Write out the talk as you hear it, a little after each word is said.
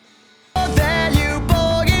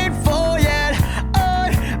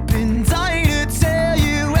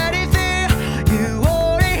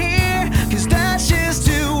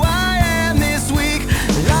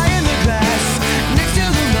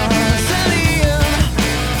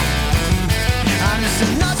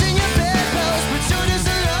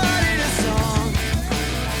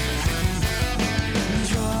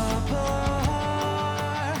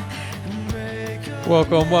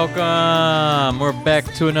Welcome. We're back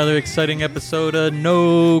to another exciting episode of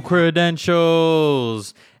No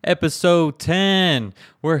Credentials. Episode 10.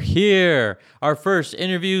 We're here. Our first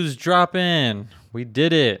interview's dropping. We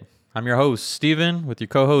did it. I'm your host, Steven, with your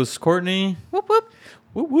co-host, Courtney. Whoop, whoop.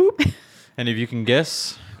 Whoop, whoop. And if you can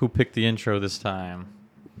guess who picked the intro this time.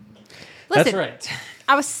 Listen, That's right.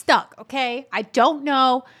 I was stuck, okay? I don't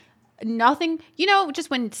know. Nothing. You know, just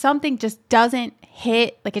when something just doesn't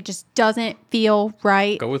hit, like it just doesn't feel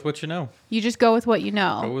right. Go with what you know. You just go with what you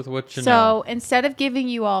know. Go with what you know. So instead of giving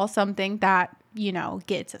you all something that, you know,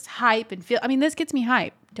 gets us hype and feel, I mean, this gets me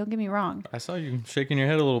hype. Don't get me wrong. I saw you shaking your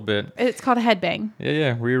head a little bit. It's called a headbang.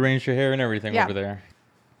 Yeah. Rearranged your hair and everything over there.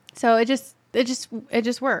 So it just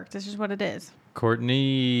worked. It's just what it is.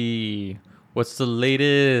 Courtney, what's the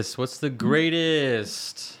latest? What's the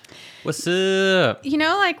greatest? What's up? You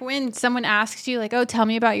know, like when someone asks you, like, oh, tell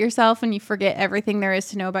me about yourself, and you forget everything there is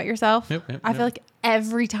to know about yourself. Yep. I feel like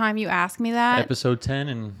every time you ask me that. Episode 10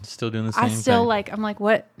 and still doing the same thing. I'm like,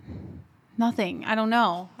 what? Nothing. I don't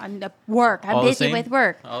know. I'm at work. I'm busy with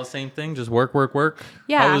work. All the same thing? Just work?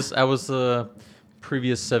 Yeah. How was the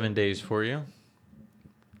previous 7 days for you?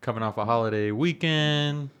 Coming off a holiday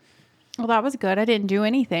weekend. Well, that was good. I didn't do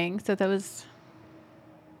anything. So that was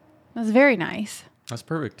very nice. That's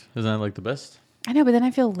perfect. Isn't that like the best? I know, but then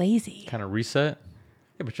I feel lazy. Kind of reset.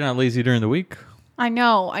 Yeah, but you're not lazy during the week. I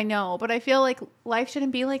know. But I feel like life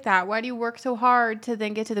shouldn't be like that. Why do you work so hard to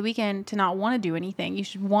then get to the weekend to not want to do anything? You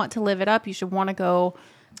should want to live it up. You should want to go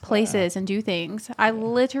places and do things. I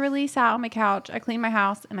literally sat on my couch. I cleaned my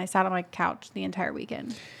house and I sat on my couch the entire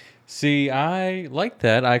weekend. See, I like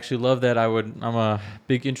that. I actually love that. I'm a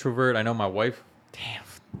big introvert. I know my wife.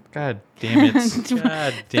 God damn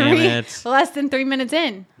it. Less than 3 minutes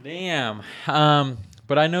in. Damn.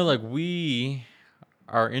 But I know like we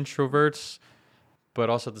are introverts, but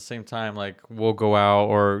also at the same time, like we'll go out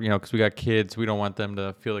or, you know, because we got kids, we don't want them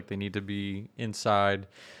to feel like they need to be inside.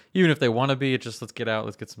 Even if they want to be, it's just let's get out,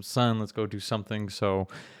 let's get some sun, let's go do something. So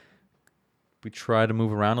we try to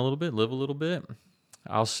move around a little bit, live a little bit.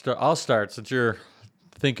 I'll start since you're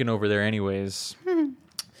thinking over there anyways.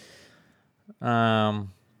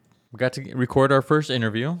 We got to record our first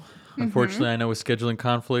interview. Unfortunately, I know with scheduling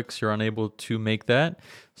conflicts, you're unable to make that.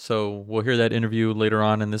 So we'll hear that interview later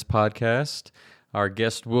on in this podcast. Our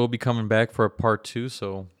guest will be coming back for a part 2,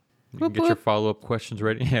 so you can get your follow-up questions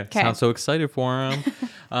ready. Yeah, sounds so excited for him.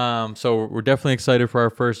 So we're definitely excited for our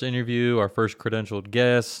first interview, our first credentialed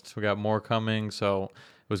guest. We got more coming, so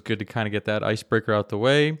it was good to kind of get that icebreaker out the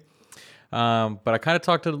way. But I kind of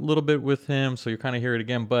talked a little bit with him, so you kind of hear it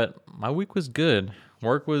again. But my week was good.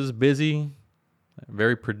 Work was busy,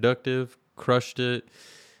 very productive, crushed it.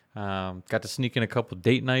 Got to sneak in a couple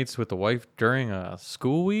date nights with the wife during a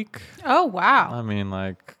school week. Oh, wow. I mean,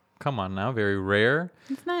 like, come on now, very rare.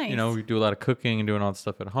 It's nice. You know, we do a lot of cooking and doing all that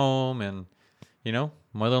stuff at home. And, you know,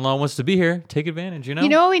 mother-in-law wants to be here. Take advantage, you know? You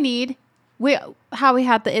know what we need? How we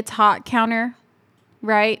had the It's Hot counter,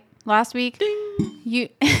 right? Last week. Ding.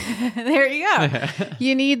 There you go.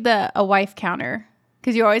 You need a wife counter.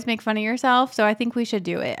 Because you always make fun of yourself. So I think we should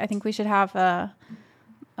do it. I think we should have a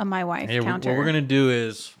my wife counter. What we're going to do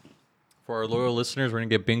is, for our loyal listeners, we're going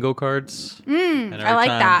to get bingo cards. And I like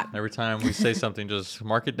that. Every time we say something, just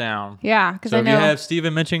mark it down. Yeah. Because so I know. If you have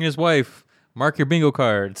Steven mentioning his wife, mark your bingo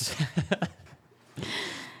cards.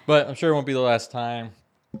 But I'm sure it won't be the last time.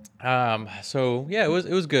 So, yeah, it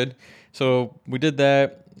was good. So we did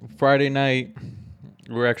that. Friday night,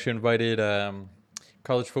 we were actually invited.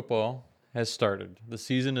 College football has started. The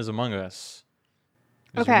season is among us.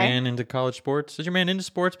 Is your man into college sports? Is your man into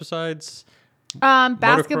sports besides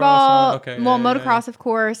basketball? Motocross? Okay. Motocross, of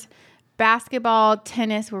course. Basketball,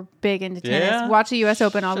 tennis. We're big into tennis. Yeah? Watch the U.S.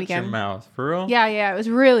 Open all Shut weekend. your mouth. For real? Yeah. It was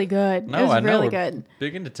really good. No, it was I know. really We're good.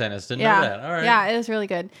 big into tennis. Didn't know that. All right. Yeah, it was really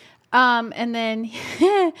good. And then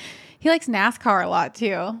he likes NASCAR a lot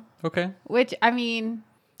too. Okay. Which, I mean,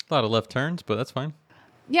 A lot of left turns, but that's fine.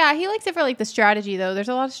 Yeah, he likes it for like the strategy though. There's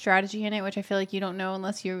a lot of strategy in it, which I feel like you don't know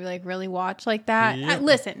unless you like really watch like that. Yep.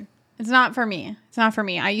 Listen, it's not for me.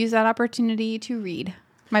 I use that opportunity to read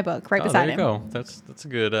my book right beside him. There you go. That's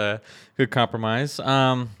a good compromise.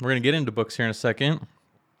 We're gonna get into books here in a second,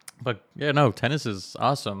 but yeah, no, tennis is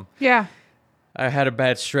awesome. Yeah, I had a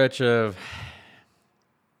bad stretch of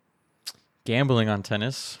gambling on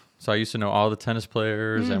tennis. So I used to know all the tennis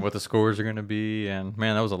players and what the scores are going to be. And,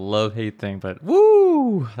 man, that was a love-hate thing. But,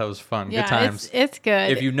 woo, that was fun. yeah, good times. It's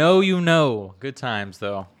good. If you know, you know. Good times,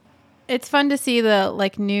 though. It's fun to see the,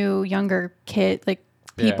 like, new, younger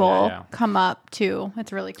people come up, too.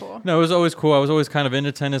 It's really cool. No, it was always cool. I was always kind of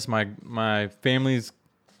into tennis. My family's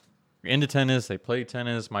into tennis. They play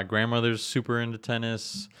tennis. My grandmother's super into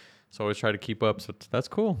tennis, so I always try to keep up. So that's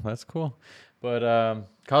cool. That's cool. But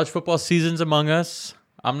college football season's among us.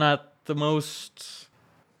 I'm not the most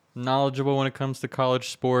knowledgeable when it comes to college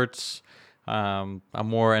sports. I'm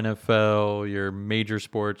more NFL, your major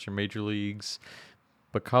sports, your major leagues.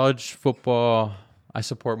 But college football, I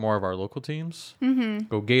support more of our local teams. Mm-hmm.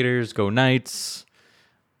 Go Gators, go Knights.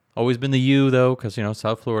 Always been the U, though, because,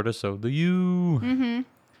 South Florida, so the U. Mm-hmm.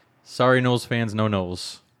 Sorry, Knowles fans, no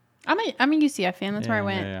Knowles. I'm a UCF fan. That's where I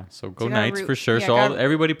went. Yeah. So go Knights for sure. So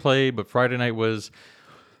everybody played, but Friday night was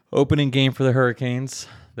opening game for the Hurricanes.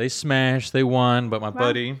 They smashed. They won, but my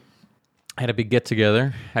buddy had a big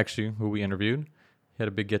get-together, actually, who we interviewed. He had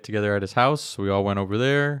a big get-together at his house, so we all went over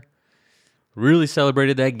there. Really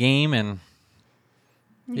celebrated that game, and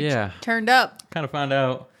turned up. Kind of found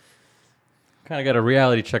out, got a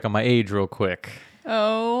reality check on my age real quick.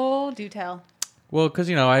 Oh, do tell. Well, because,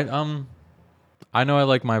 I know I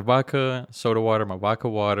like my vodka, soda water, my vodka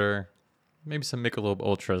water, maybe some Michelob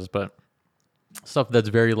Ultras, but stuff that's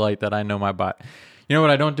very light that I know my body. You know what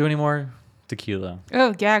I don't do anymore? Tequila.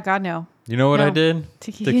 Oh, yeah, God, no. You know what I did?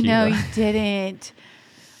 Tequila. No, you didn't.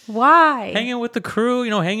 Why? Hanging with the crew,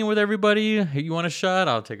 hanging with everybody. Hey, you want a shot?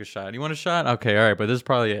 I'll take a shot. You want a shot? Okay, all right, but this is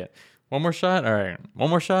probably it. One more shot? All right. One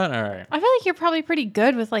more shot? All right. I feel like you're probably pretty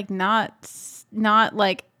good with not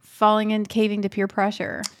like falling and caving to peer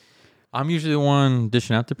pressure. I'm usually the one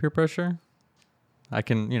dishing out the peer pressure. I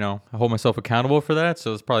can, I hold myself accountable for that,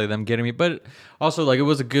 so it's probably them getting me. But also, it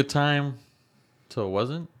was a good time till it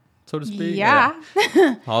wasn't, so to speak. Yeah.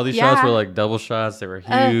 All these shots were double shots. They were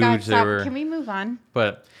huge. God, stop. Can we move on?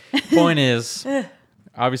 But point is,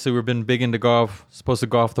 obviously we've been big into golf. Supposed to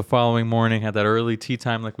golf the following morning. Had that early tea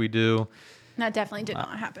time like we do. That definitely did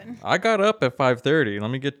not happen. I got up at 5:30.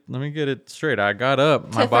 Let me get it straight. I got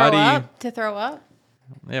up. To throw up?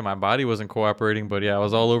 Yeah, my body wasn't cooperating, but I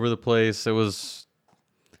was all over the place. It was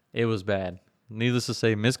bad. Needless to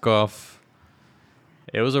say, missed golf.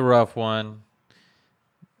 It was a rough one.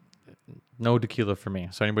 No tequila for me.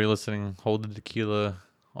 So anybody listening, hold the tequila.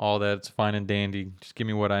 All that's fine and dandy. Just give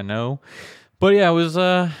me what I know. But yeah, it was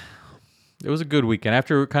a good weekend.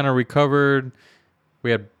 After we kind of recovered,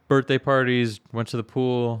 we had birthday parties, went to the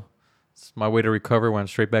pool. It's my way to recover. Went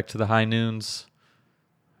straight back to the high noons.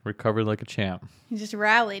 Recovered like a champ. You just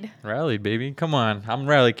rallied. Rallied, baby. Come on. I'm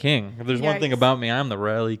rally king. If there's one thing about me, I'm the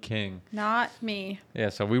rally king. Not me. Yeah,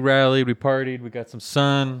 so we rallied, we partied, we got some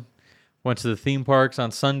sun. Went to the theme parks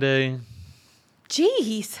on Sunday.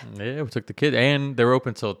 Jeez. Yeah, we took the kids. And they were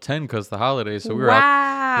open till 10 because of the holidays. So we were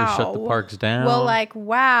out. We shut the parks down. Well,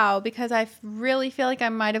 wow. Because I really feel like I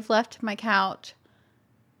might have left my couch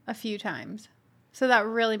a few times. So that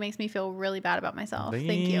really makes me feel really bad about myself. Damn.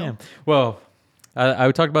 Thank you. Well,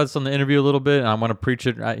 I talked about this on the interview a little bit, and I want to preach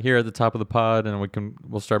it right here at the top of the pod, and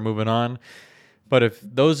we'll start moving on. But if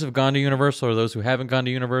those have gone to Universal or those who haven't gone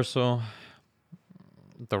to Universal,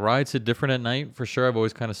 the rides hit different at night for sure. I've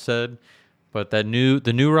always kind of said, but the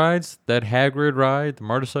new rides, that Hagrid ride, the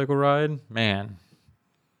motorcycle ride, man,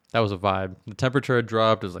 that was a vibe. The temperature had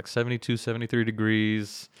dropped. It was 72, 73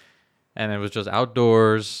 degrees, and it was just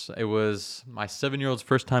outdoors. It was my 7-year-old's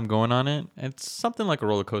first time going on it. It's something like a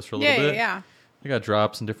roller coaster a little bit. Yeah. We got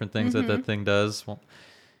drops and different things that thing does.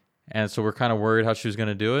 And so we're kind of worried how she was going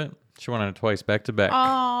to do it. She went on it twice back to back. Oh,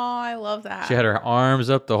 I love that. She had her arms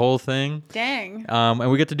up the whole thing. Dang.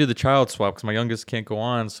 And we get to do the child swap because my youngest can't go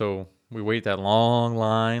on. So we wait that long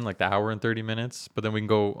line, the hour and 30 minutes. But then we can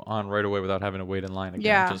go on right away without having to wait in line again.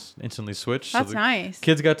 Yeah. Just instantly switch. That's nice.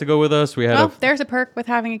 Kids got to go with us. We had there's a perk with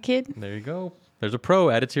having a kid. There you go. There's a pro.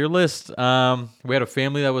 Add it to your list. We had a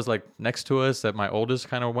family that was next to us that my oldest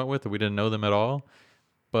kind of went with. And we didn't know them at all.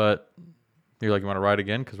 But you're you want to ride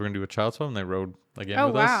again? Because we're going to do a child swap. And they rode again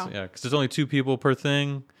with us. Yeah, because there's only 2 people per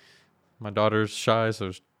thing. My daughter's shy.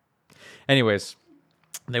 So anyways,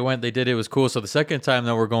 they did it. It was cool. So the second time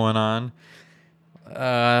that we're going on,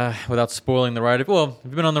 without spoiling the ride. Well, if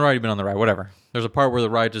you've been on the ride, you've been on the ride. Whatever. There's a part where the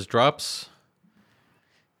ride just drops.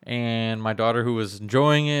 And my daughter, who was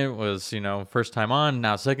enjoying it, was, first time on.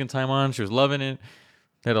 Now second time on. She was loving it.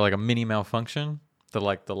 They had a mini malfunction. The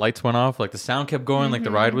lights went off, the sound kept going, the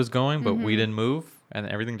ride was going, but we didn't move, and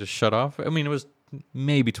everything just shut off. I mean, it was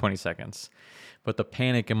maybe 20 seconds, but the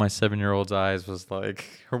panic in my 7-year-old's eyes was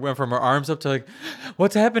her went from her arms up to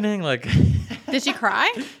what's happening? Did she cry?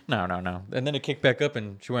 No. And then it kicked back up,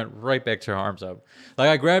 and she went right back to her arms up.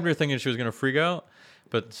 I grabbed her thinking she was gonna freak out,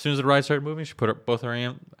 but as soon as the ride started moving, she put both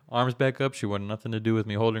her arms back up. She wanted nothing to do with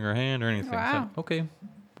me holding her hand or anything. Wow. So, okay.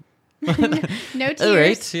 No tears. All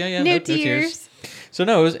right. Yeah. No tears. So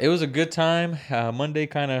no, it was a good time. Monday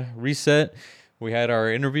kind of reset. we had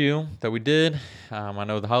our interview that we did. I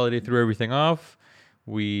know the holiday threw everything off.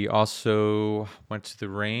 We also went to the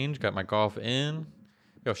range, got my golf in.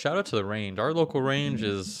 Yo, shout out to the range. Our local range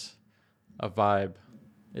is a vibe.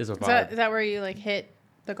 Is a vibe. Is that where you like hit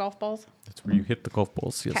the golf balls? That's where you hit the golf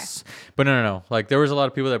balls, yes. But no. Like there was a lot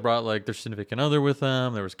of people that brought like their significant other with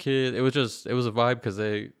them. There was kids. It was a vibe because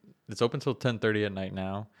it's open till 10:30 at night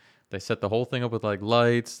now. They set the whole thing up with like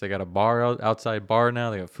lights. They got a outside bar now.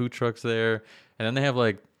 They got food trucks there, and then they have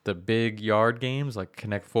like the big yard games like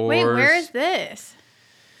Connect Fours. Wait, where is this?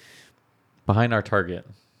 Behind our Target.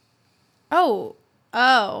 Oh,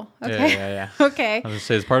 okay. Yeah. Okay. I was gonna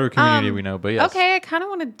say it's part of a community we know, but yes. Okay, I kind of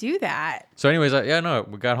want to do that. So, anyways,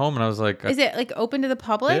 we got home and I was like, is it like open to the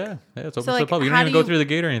public? Yeah, it's open So, to the like, public. You how don't even do go you- through the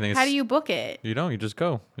gate or anything. How do you book it? You don't. You just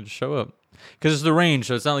go. You just show up. Because it's the range,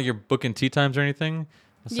 so it's not like you're booking tea times or anything.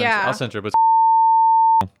 I'll censor, but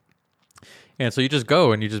and so you just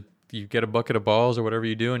go and you get a bucket of balls or whatever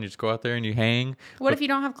you do, and you just go out there and you hang. What if you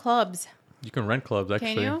don't have clubs? You can rent clubs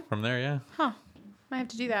actually you? from there. Yeah. Huh. I have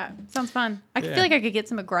to do that. Sounds fun. I Yeah. feel like I could get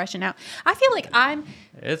some aggression out. I feel like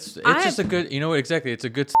It's just a good. You know what? Exactly. It's a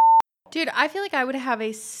good. dude, I feel like I would have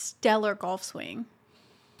a stellar golf swing.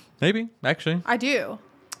 Maybe actually. I do.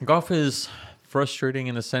 Golf is frustrating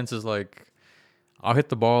in the sense is like I'll hit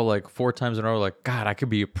the ball like 4 times in a row, like God, I could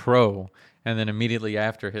be a pro, and then immediately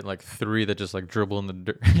after hit like 3 that just like dribble in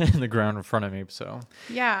the in the ground in front of me. So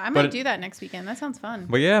Yeah, I might do that next weekend. That sounds fun.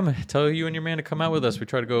 but yeah, tell you and your man to come out with us. We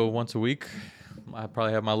try to go once a week. I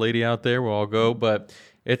probably have my lady out there. We'll all go, but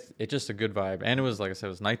it's just a good vibe. And it was like I said, it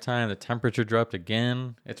was nighttime. The temperature dropped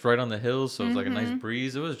again. It's right on the hills, so it was like a nice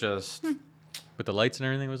breeze. It was just with the lights and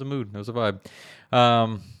everything. It was a mood. It was a vibe.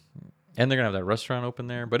 And they're gonna have that restaurant open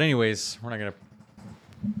there. But anyways, we're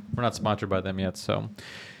not sponsored by them yet. So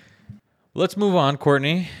let's move on,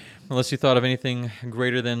 Courtney. Unless you thought of anything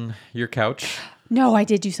greater than your couch. No, I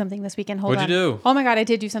did do something this weekend. Hold on. What'd you do? Oh my God, I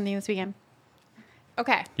did do something this weekend.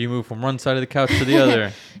 Okay. You moved from one side of the couch to the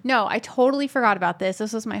other. No, I totally forgot about this.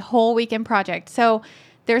 This was my whole weekend project. So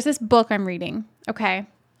there's this book I'm reading. Okay.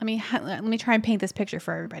 Let me try and paint this picture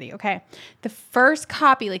for everybody. Okay. The first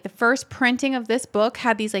copy, like the first printing of this book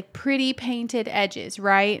had these like pretty painted edges,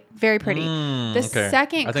 right? Very pretty. The okay.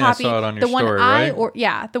 second I think copy, I saw it on your the one story, I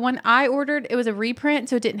right? the one I ordered, it was a reprint,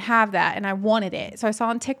 so it didn't have that, and I wanted it. So I saw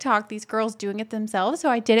on TikTok these girls doing it themselves, so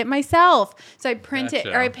I did it myself. So I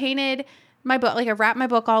I painted my book, like I wrapped my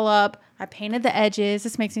book all up. I painted the edges.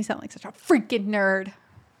 This makes me sound like such a freaking nerd.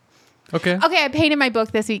 Okay. Okay, I painted my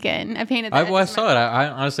book this weekend. I painted. I saw it. I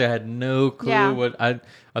honestly had no clue Yeah. what I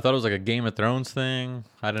thought it was like a Game of Thrones thing.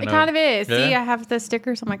 I don't know. It kind of is. Yeah? See, I have the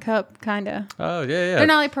stickers on my cup, kind of. Oh yeah. They're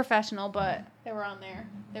not like professional, but they were on there.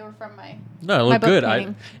 They were from my. No, it my looked book good.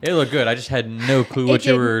 painting. It looked good. I just had no clue what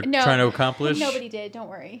you were trying to accomplish. Nobody did. Don't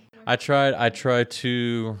worry. I tried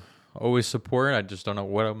to always support. I just don't know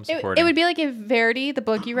what I'm supporting. It would be like if Verity, the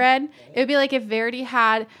book you read, it would be like if Verity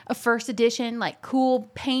had a first edition, like cool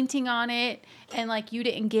painting on it, and like you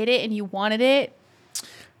didn't get it and you wanted it.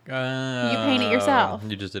 You paint it yourself.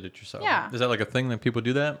 You just did it yourself. Yeah. Is that like a thing that people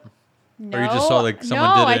do that? No, Or you just saw like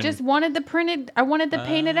someone did it? I just wanted the printed. I wanted the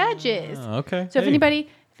painted edges. Okay. So if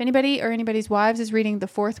anybody or anybody's wives is reading The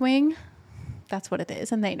Fourth Wing, that's what it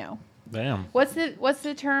is, and they know. Damn. What's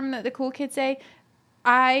the term that the cool kids say?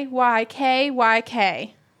 IYKYK.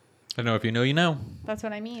 I don't know if you know, you know. That's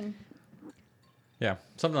what I mean. Yeah,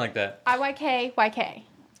 something like that. IYKYK.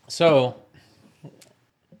 So,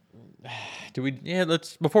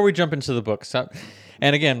 let's before we jump into the book.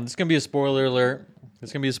 And again, it's gonna be a spoiler alert.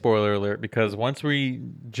 It's gonna be a spoiler alert because once we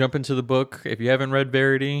jump into the book, if you haven't read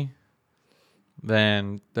Verity,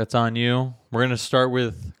 then that's on you. We're gonna start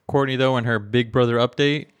with Courtney though and her Big Brother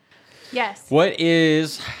update. Yes. What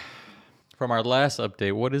is from our last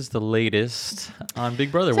update? What is the latest on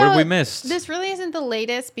Big Brother? So what have we missed? This really isn't the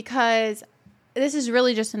latest because this is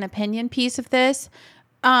really just an opinion piece of this.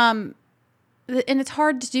 And it's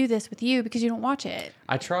hard to do this with you because you don't watch it.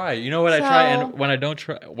 I try. You know what I try? And when I don't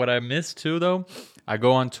try, what I miss too, though, I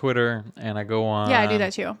go on Twitter and I go on... Yeah, I do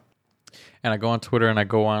that too. And I go on Twitter and I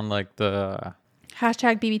go on like the...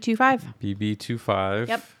 Hashtag BB25. BB25.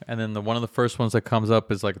 Yep. And then one of the first ones that comes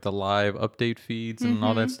up is like the live update feeds and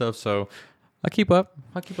all that stuff. So I keep up.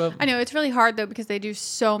 I know. It's really hard, though, because they do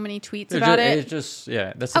so many tweets about it. It's just,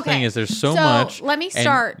 yeah. That's the Okay, thing is there's so so much. let me and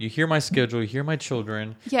start. You hear my schedule. You hear my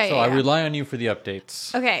children. Yeah, So yeah, I yeah. rely on you for the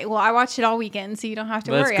updates. Okay, well, I watched it all weekend, so you don't have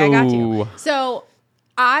to Let's worry. go. I got you. So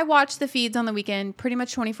I watch the feeds on the weekend pretty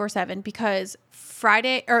much 24/7 because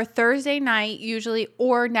Friday or Thursday night usually,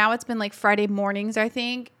 or now it's been like Friday mornings, I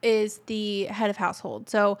think, is the head of household.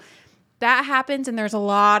 So that happens and there's a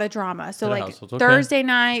lot of drama. So Head of like households, okay. Thursday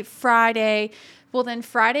night, Friday. Well, then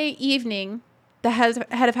Friday evening, the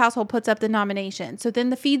head of household puts up the nomination. So then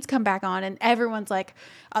the feeds come back on and everyone's like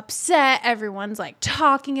upset. Everyone's like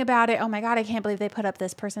talking about it. Oh my God, I can't believe they put up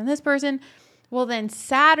this person, this person. Well, then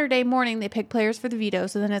Saturday morning, they pick players for the veto.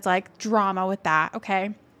 So then it's like drama with that.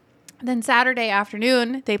 Okay. Then Saturday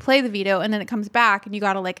afternoon, they play the veto and then it comes back and you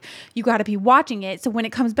got to be watching it. So when it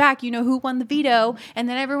comes back, you know who won the veto and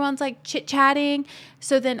then everyone's like chit chatting.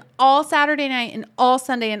 So then all Saturday night and all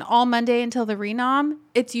Sunday and all Monday until the renom,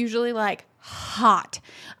 it's usually like hot.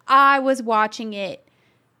 I was watching it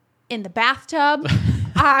in the bathtub.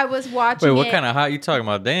 I was watching it. Wait, what kind of hot you talking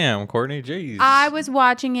about? Damn, Courtney, jeez. I was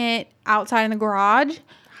watching it outside in the garage.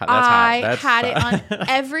 I had it on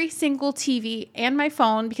every single TV and my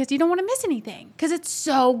phone because you don't want to miss anything because it's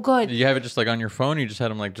so good. Did you have it just like on your phone? Or you just had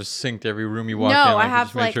them like just synced every room you walk in? No, Like, I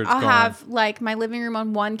have like sure I'll have like my living room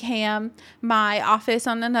on one cam, my office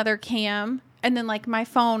on another cam, and then like my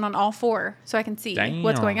phone on all four so I can see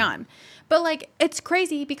what's going on. But like it's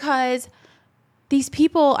crazy because these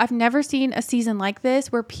people, I've never seen a season like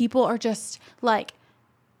this where people are just like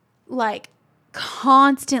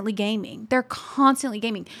constantly gaming. They're constantly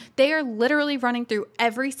gaming. They are literally running through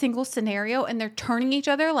every single scenario and they're turning each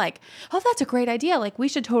other like, oh, that's a great idea. Like we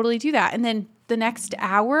should totally do that. And then the next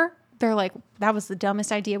hour, they're like, that was the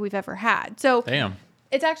dumbest idea we've ever had. So damn.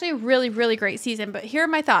 It's actually a really, really great season. But here are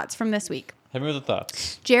my thoughts from this week. Hit me with the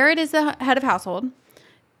thoughts. Jared is the head of household.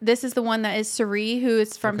 This is the one that is Sari, who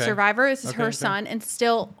is from Survivor. This is her son. And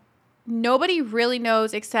still nobody really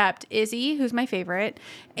knows except Izzy, who's my favorite.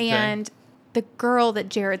 And the girl that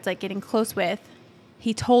Jared's like getting close with,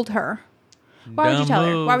 he told her. Why would you tell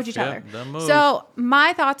her? Why would you tell her? So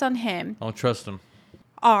my thoughts on him. I don't trust him.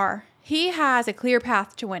 Are he has a clear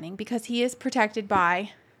path to winning because he is protected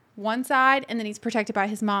by one side and then he's protected by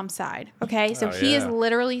his mom's side. Okay. So he is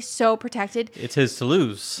literally so protected. It's his to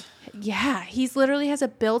lose. Yeah. He's literally has a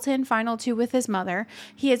built-in final two with his mother.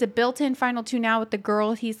 He has a built-in final two now with the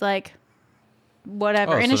girl he's like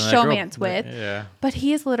whatever in his showmance with. Yeah. But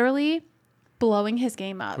he is literally blowing his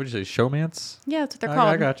game up. What did you say? Showmance? Yeah, that's what they're called.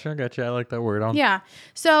 I got you. I like that word. Yeah.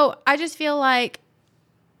 So I just feel like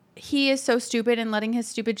he is so stupid and letting his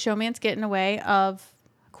stupid showmance get in the way of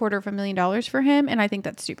 $250,000 for him. And I think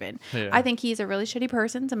that's stupid. Yeah. I think he's a really shitty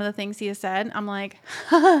person. Some of the things he has said, I'm like,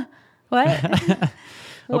 what?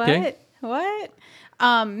 Okay. What?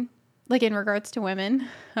 Like in regards to women.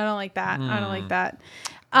 I don't like that. I don't like that.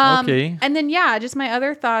 Okay. And then, just my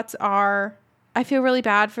other thoughts are, I feel really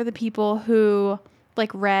bad for the people who like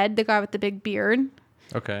Red, the guy with the big beard.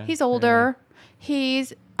 Okay. He's older. Yeah.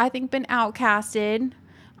 He's, I think, been outcasted.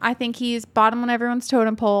 I think he's bottom on everyone's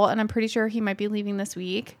totem pole, and I'm pretty sure he might be leaving this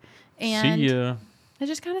week. And see ya. It's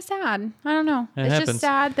just kind of sad. I don't know. It's just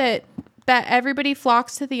sad that everybody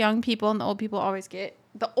flocks to the young people, and the older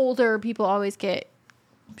people always get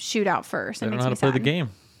shoot out first. They don't know how to play the game.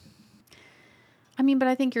 I mean, but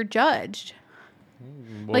I think you're judged.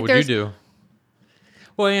 What would you do?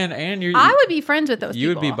 Well, and I would be friends with those people. You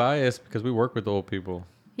would be biased because we work with old people.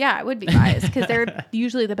 Yeah, I would be biased because they're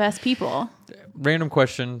usually the best people. Random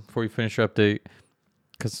question before you finish your update.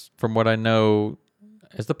 Because from what I know,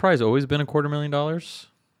 has the prize always been $250,000?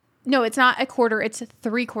 No, it's not a quarter. It's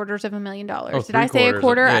 $750,000. Oh, did I say a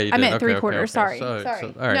quarter? Yeah, I meant three quarters. Sorry.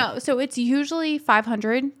 So, all right. No, so it's usually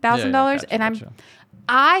 $500,000, and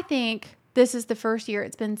I think this is the first year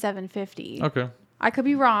it's been $750,000. Okay. I could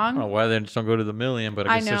be wrong. I don't know why they just don't go to the $1 million, but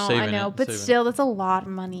I guess they're saving it. I know, but still, that's a lot of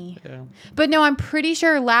money. Yeah. But no, I'm pretty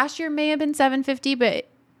sure last year may have been $750,000, but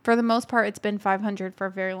for the most part, it's been $500,000 for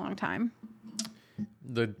a very long time.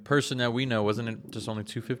 The person that we know, wasn't it just only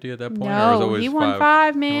 $250,000 at that point? No, or was it always he won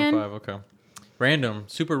 $5, man. He won $5, okay. Random,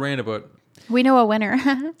 super random, but we know a winner.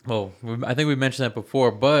 Well, I think we mentioned that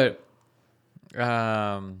before, but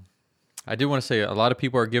I do want to say a lot of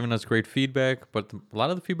people are giving us great feedback, but a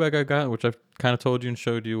lot of the feedback I got, which I've kind of told you and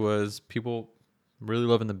showed you, was people really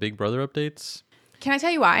loving the Big Brother updates. Can I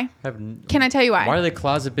tell you why? Can I tell you why? Why are they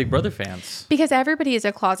closet Big Brother fans? Because everybody is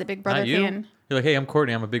a closet Big Brother fan. You're like, hey, I'm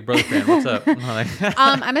Courtney. I'm a Big Brother fan. What's up?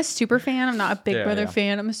 I'm a super fan. I'm not a Big Brother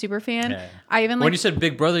fan. I'm a super fan. Yeah. I even when you said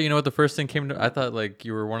Big Brother, you know what the first thing came to? I thought like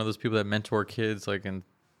you were one of those people that mentor kids, like in.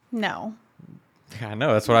 No. Yeah, I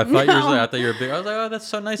know. That's what I thought you were saying. I thought you were big. I was like, oh, that's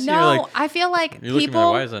so nice. No, you're like, I feel like you're looking at me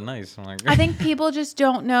like, why is that nice? I'm like, I think people just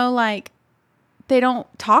don't know, like, they don't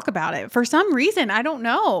talk about it for some reason. I don't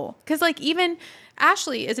know. Because, like, even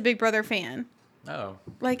Ashley is a Big Brother fan. Oh.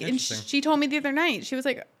 Like, and she told me the other night, she was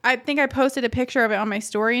like, I think I posted a picture of it on my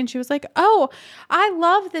story, and she was like, oh, I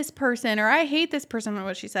love this person, or I hate this person, or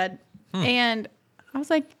what she said. And I was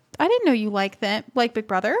like, I didn't know you like Big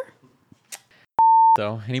Brother.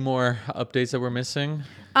 though. Any more updates that we're missing?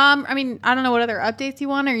 I mean, I don't know what other updates you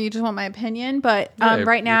want, or you just want my opinion. But Yeah,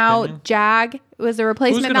 right now, opinion. Jag was a Who's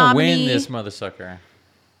replacement gonna nominee. win this mother sucker?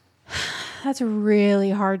 That's really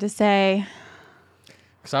hard to say.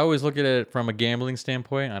 Because I always look at it from a gambling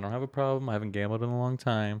standpoint. I don't have a problem. I haven't gambled in a long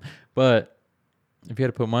time. But if you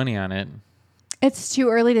had to put money on it, It's too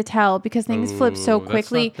early to tell because things flip so that's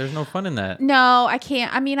quickly. there's no fun in that. No, I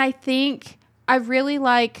can't. I mean, I think I really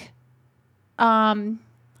like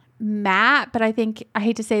Matt, but I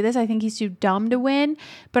hate to say this, I think he's too dumb to win,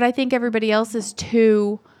 but I think everybody else is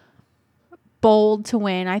too bold to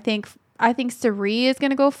win. I think Sari is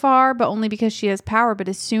going to go far, but only because she has power. But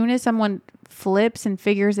as soon as someone flips and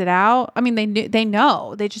figures it out, I mean, they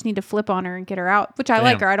know. They just need to flip on her and get her out, which I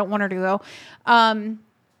like her. I don't want her to go.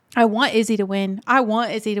 I want Izzy to win.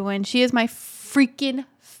 She is my freaking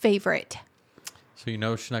favorite. So you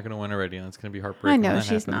know she's not going to win already, and it's going to be heartbreaking. I know when that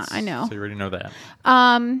she's happens. not. I know. So you already know that.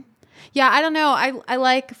 Yeah, I don't know. I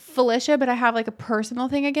like Felicia, but I have like a personal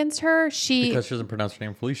thing against her. Because she doesn't pronounce her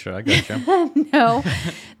name Felicia. I got you. No,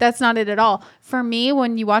 that's not it at all. For me,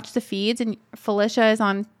 when you watch the feeds and Felicia is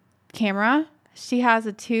on camera, she has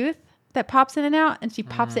a tooth that pops in and out, and she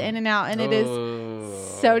pops it in and out, and it is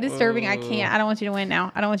so disturbing. I can't. I don't want you to win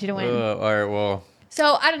now. I don't want you to win. All right, well.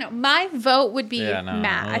 So, I don't know. My vote would be Yeah, no,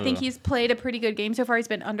 Matt. I think he's played a pretty good game so far. He's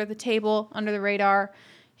been under the table, under the radar.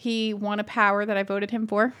 He won a power that I voted him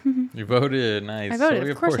for. You voted. Nice. I voted.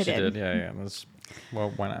 So, Of course I you did. Yeah.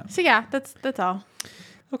 Well, why not? So, yeah, that's all.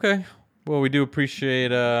 Okay. Well, we do appreciate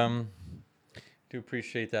that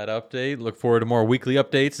update. Look forward to more weekly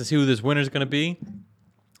updates to see who this winner is going to be.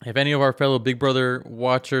 If any of our fellow Big Brother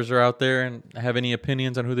watchers are out there and have any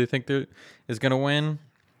opinions on who they think is going to win,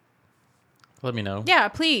 let me know. Yeah,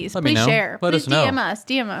 please. Let me Please know. share. Let Please us know. DM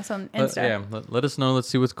us on Insta. Let us know. Let's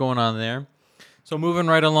see what's going on there. So moving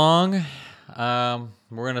right along, we're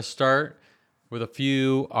going to start with a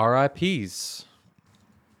few RIPs.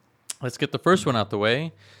 Let's get the first one out the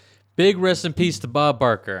way. Big rest in peace to Bob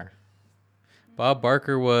Barker. Bob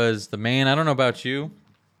Barker was the man. I don't know about you,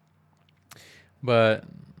 but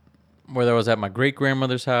whether I was at my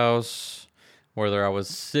great-grandmother's house, whether I was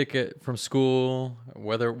sick from school,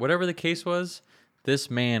 whatever the case was, this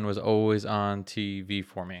man was always on TV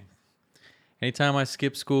for me. Anytime I not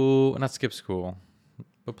skipped school,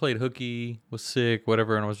 but played hooky, was sick,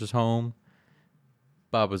 whatever, and I was just home,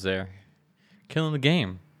 Bob was there, killing the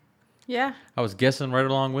game. Yeah. I was guessing right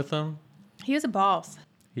along with him. He was a boss.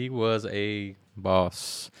 He was a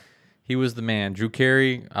boss. He was the man. Drew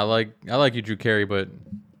Carey, I like you, Drew Carey, but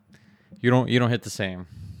you don't hit the same.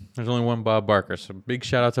 There's only one Bob Barker. So big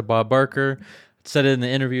shout out to Bob Barker. Said it in the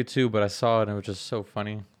interview too, but I saw it and it was just so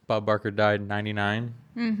funny. Bob Barker died in 99.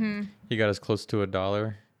 Mm-hmm. He got as close to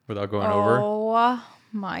 $1 without going over. Oh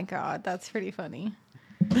my God, that's pretty funny.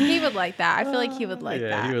 He would like that. I feel like he would like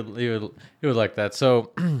that. He would like that.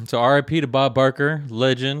 So RIP to Bob Barker,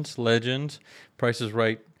 legend. Price is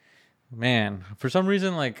Right. Man, for some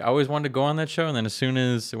reason, like I always wanted to go on that show, and then as soon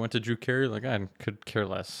as it went to Drew Carey, like I could care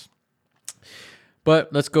less.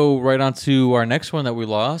 But let's go right on to our next one that we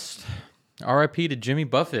lost. RIP to Jimmy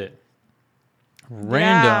Buffett.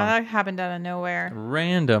 Random. Yeah, that happened out of nowhere.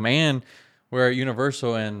 Random. And we're at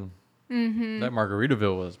Universal, and that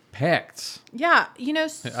Margaritaville was packed. Yeah,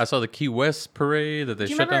 I saw the Key West parade that they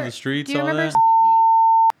shut down the streets. Do you all remember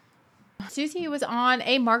that. Susie was on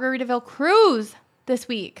a Margaritaville cruise this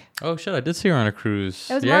week. Oh shit! I did see her on a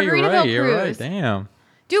cruise. It was You're Margaritaville right. You're right. cruise. Damn.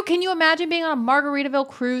 Dude, can you imagine being on a Margaritaville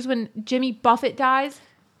cruise when Jimmy Buffett dies?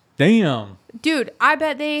 Damn. Dude, I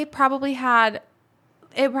bet they probably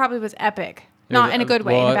it probably was epic. Not in a good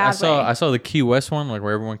way, in a bad way. I saw the Key West one, like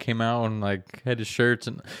where everyone came out and like had his shirts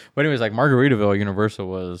but anyways, like Margaritaville Universal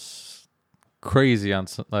was crazy on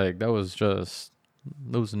like that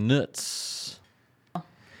was nuts. All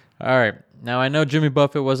right. Now I know Jimmy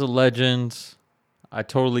Buffett was a legend. I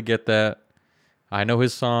totally get that. I know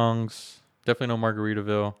his songs. Definitely know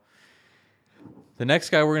Margaritaville. The next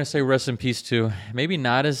guy we're going to say rest in peace to, maybe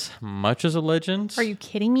not as much as a legend. Are you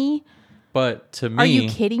kidding me? But to me... Are you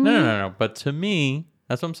kidding me? No. But to me,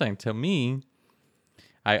 that's what I'm saying. To me,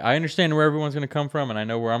 I understand where everyone's going to come from, and I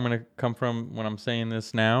know where I'm going to come from when I'm saying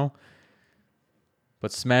this now.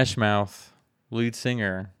 But Smash Mouth lead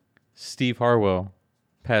singer Steve Harwell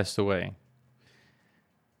passed away.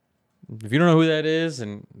 If you don't know who that is,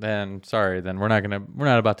 then sorry, then we're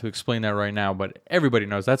not about to explain that right now. But everybody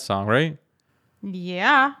knows that song, right?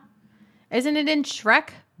 Yeah. Isn't it in Shrek?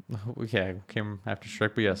 Yeah, it came after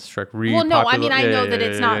Shrek, but yes, Shrek Well, no, I mean, I know that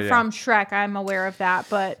it's not from Shrek. I'm aware of that,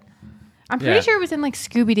 but I'm pretty sure it was in like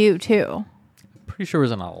Scooby-Doo too. pretty sure it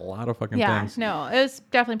was in a lot of fucking things. No, it was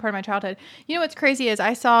definitely part of my childhood. You know what's crazy is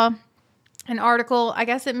I saw an article, I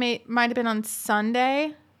guess it might have been on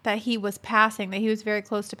Sunday, that he was passing, that he was very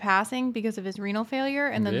close to passing because of his renal failure.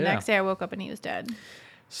 And then the next day I woke up and he was dead.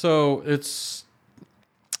 So it's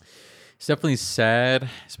definitely sad,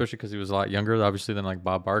 especially because he was a lot younger, obviously, than like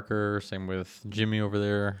Bob Barker. Same with Jimmy over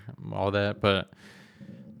there, all that. But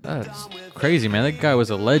that's crazy, man. That guy was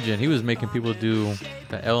a legend. He was making people do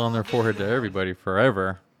the L on their forehead to everybody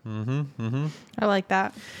forever. I like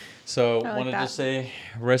that. So I wanted to say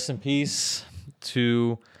rest in peace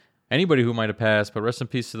to anybody who might have passed, but rest in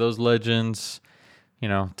peace to those legends. You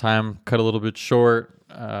know, time cut a little bit short.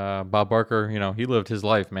 Bob Barker, you know, he lived his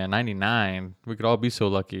life, man. 99. We could all be so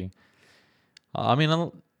lucky. I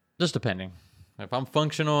mean, just depending. If I'm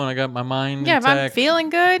functional and I got my mind intact, if I'm feeling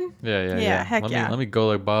good. Yeah. Heck Let me go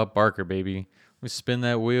like Bob Barker, baby. Let me spin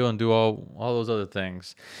that wheel and do all those other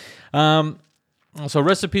things. So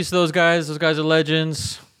rest in peace to those guys. Those guys are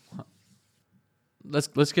legends.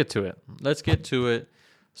 Let's get to it.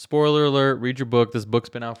 Spoiler alert, read your book. This book's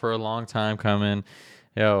been out for a long time coming.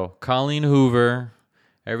 Yo, Colleen Hoover.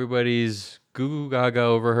 Everybody's goo gaga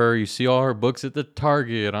over her. You see all her books at the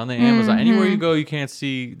Target, on the Amazon. Anywhere you go, you can't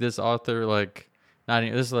see this author.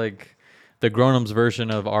 This is like the grown-ups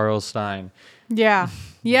version of R.L. Stein. Yeah.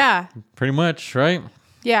 Pretty much, right?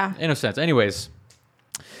 Yeah. In a sense. Anyways,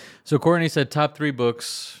 so Courtney said top 3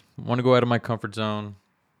 books. Want to go out of my comfort zone.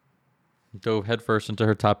 Dove headfirst into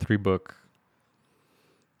her top 3 book.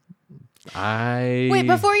 Wait,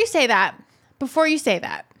 before you say that,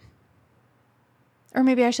 or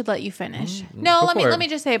maybe I should let you finish. No, let me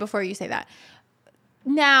just say it before you say that.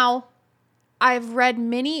 Now, I've read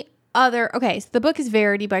many other. Okay, so the book is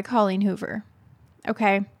Verity by Colleen Hoover.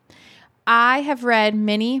 Okay, I have read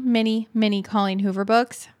many Colleen Hoover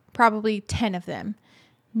books. Probably 10 of them.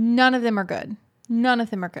 None of them are good.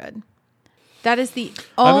 That is the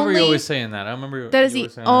only. I remember you always saying that. That is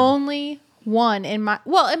the only one in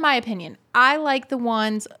my opinion. I like the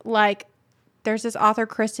ones like there's this author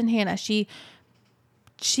Kristen Hanna. She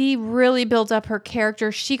really builds up her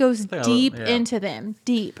character. She goes deep into them.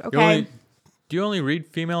 Deep. Okay. Do you only read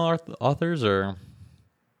female authors or?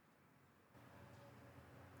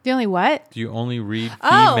 The only what? Do you only read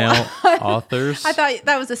female authors? I thought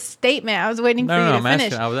that was a statement. I was waiting for you to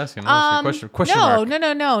finish. I was asking. Question mark.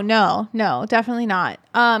 No, definitely not.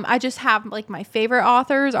 I just have like my favorite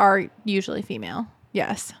authors are usually female.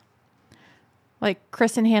 Yes. Like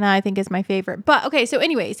Kristen Hanna, I think is my favorite. But okay, so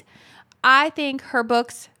anyways, I think her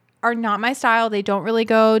books are not my style. They don't really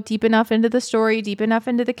go deep enough into the story, deep enough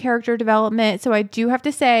into the character development. So I do have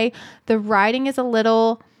to say the writing is a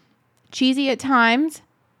little cheesy at times.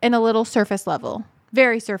 And a little surface level.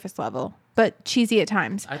 Very surface level, but cheesy at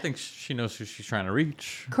times. I think she knows who she's trying to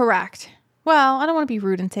reach. Correct. Well, I don't want to be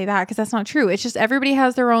rude and say that because that's not true. It's just everybody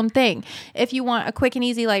has their own thing. If you want a quick and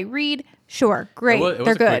easy light read, sure, great.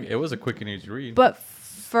 They're good. It was a quick and easy read. But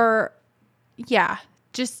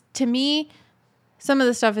just to me, some of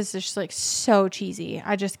the stuff is just like so cheesy.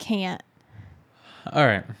 I just can't. All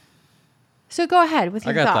right. So go ahead with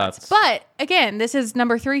your thoughts. But again, this is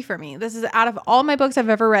number 3 for me. This is out of all my books I've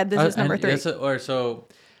ever read. This is number 3. So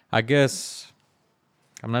I guess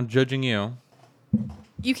I'm not judging you.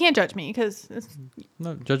 You can't judge me because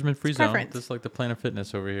no judgment-free zone. Preference. Just like the Planet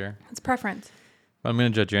Fitness over here. It's preference. But I'm gonna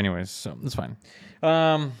judge you anyways, so that's fine.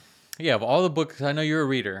 Of all the books, I know you're a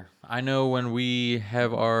reader. I know when we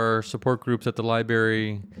have our support groups at the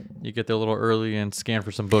library, you get there a little early and scan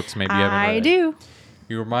for some books. Maybe you haven't read. I do.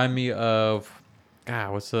 You remind me of,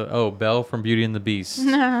 Belle from Beauty and the Beast.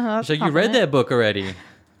 No, she's like, you read that book already,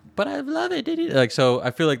 but I love it. Did you? Like, so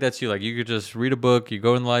I feel like that's you. Like, you could just read a book, you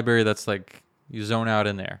go in the library, that's like, you zone out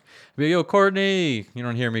in there. Be like, yo, Courtney, you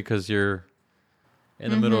don't hear me because you're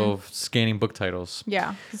in the middle of scanning book titles.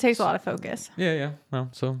 Yeah, it takes a lot of focus. Yeah. Well,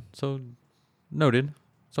 so noted.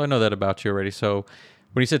 So I know that about you already. So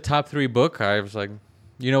when you said top 3 book, I was like,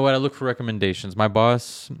 you know what? I look for recommendations. My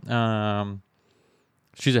boss,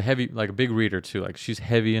 she's a big reader too. Like, she's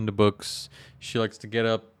heavy into books. She likes to get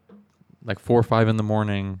up like 4 or 5 in the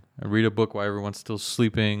morning and read a book while everyone's still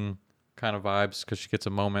sleeping, kind of vibes, because she gets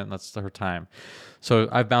a moment and that's her time. So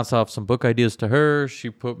I've bounced off some book ideas to her.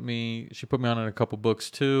 She put me on in a couple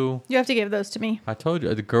books too. You have to give those to me. I told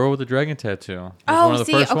you, The Girl with the Dragon Tattoo. One of the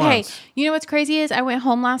first ones. You know what's crazy is I went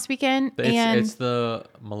home last weekend and it's the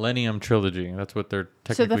Millennium Trilogy. That's what they're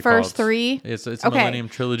technically called. So the first 3? It's a Millennium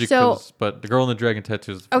Trilogy, but The Girl with the Dragon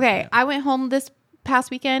Tattoo is the first one. I went home this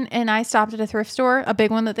past weekend and I stopped at a thrift store, a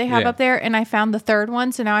big one that they have up there, and I found the 3rd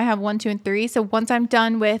one. So now I have 1, 2, and 3. So once I'm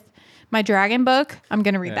done with my dragon book, I'm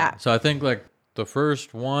going to read that. So I think like the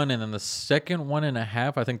first one, and then the second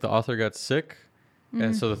 1.5, I think the author got sick.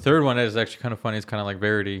 And so the third one is actually kind of funny. It's kind of like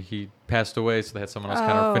Verity. He passed away, so they had someone else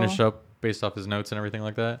kind of finish up based off his notes and everything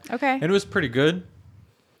like that. Okay. And it was pretty good.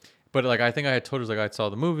 But like I think I had told her, like, I saw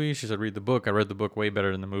the movie. She said, read the book. I read the book way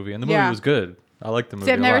better than the movie. And the movie was good. I liked the movie.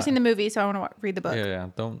 See, I've a never lot. seen the movie, so I want to read the book. Yeah.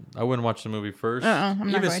 I wouldn't watch the movie first. I'm not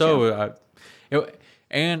Even going so,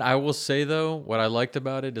 and I will say, though, what I liked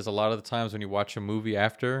about it is a lot of the times when you watch a movie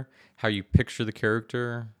after, how you picture the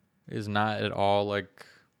character is not at all like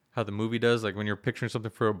how the movie does. Like when you're picturing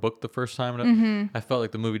something for a book the first time, I felt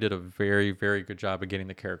like the movie did a very, very good job of getting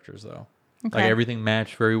the characters, though. Okay. Like everything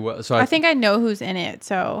matched very well. So I think I know who's in it,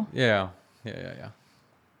 so. Yeah.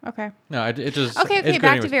 Okay. No, it just. Okay,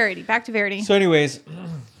 back to Verity. So anyways,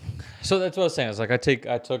 so that's what I was saying. It's like I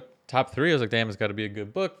took top 3. I was like, damn, it's got to be a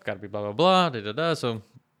good book. Got to be blah, blah, blah, da. So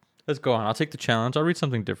let's go on. I'll take the challenge. I'll read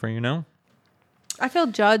something different, you know? I feel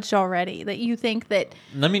judged already that you think that.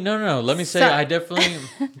 Let me say I definitely,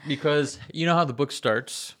 because you know how the book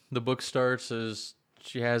starts. The book starts as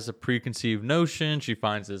she has a preconceived notion. She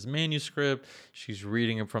finds this manuscript. She's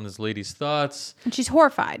reading it from this lady's thoughts. And she's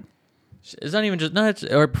horrified. It's not even just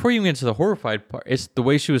or before you even get to the horrified part, it's the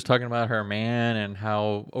way she was talking about her man and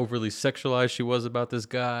how overly sexualized she was about this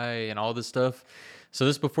guy and all this stuff. So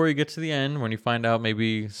this before you get to the end, when you find out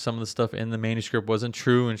maybe some of the stuff in the manuscript wasn't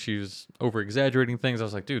true and she was over exaggerating things, I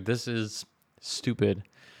was like, dude, this is stupid.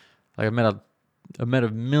 Like I've met a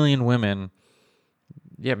million women.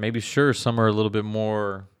 Yeah, maybe sure some are a little bit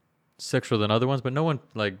more sexual than other ones, but no one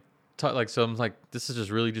so I'm like, this is just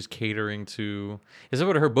really just catering to. Is that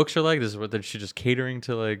what her books are like? This is what she's just catering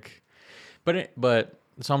to, like. But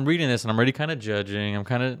so I'm reading this and I'm already kind of judging.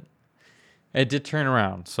 It did turn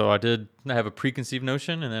around, so I have a preconceived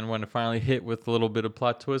notion, and then when it finally hit with a little bit of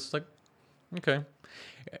plot twist, like, okay,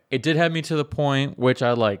 it did have me to the point which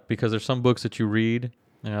I like, because there's some books that you read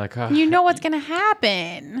and you're like, you know what's gonna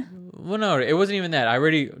happen. Well, no, it wasn't even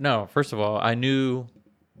that. First of all, I knew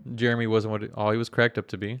Jeremy wasn't all he was cracked up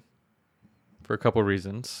to be. For a couple of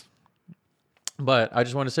reasons, but I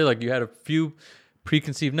just want to say, like, you had a few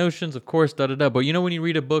preconceived notions, of course, but you know when you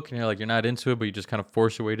read a book and you're like, you're not into it, but you just kind of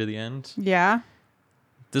force your way to the end. Yeah.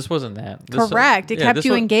 This wasn't that. Correct. It kept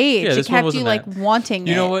you engaged. Yeah, it kept you like wanting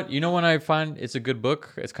it. You know what? You know when I find it's a good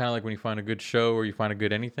book, it's kind of like when you find a good show or you find a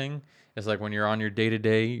good anything. It's like when you're on your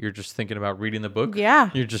day-to-day, you're just thinking about reading the book. Yeah.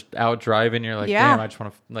 You're just out driving. You're like, damn, I just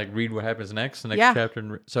want to like read what happens next, the next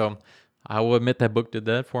chapter. So I will admit that book did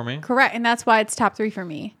that for me. Correct. And that's why it's top 3 for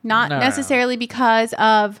me. Not necessarily because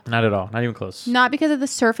of... Not at all. Not even close. Not because of the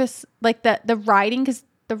surface, like the writing, because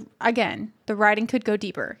the writing could go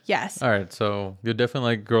deeper. Yes. All right. So you'll definitely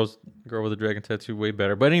like Girl with a Dragon Tattoo way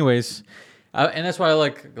better. But anyways, and that's why I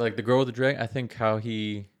like the Girl with the Dragon. I think how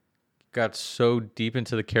he got so deep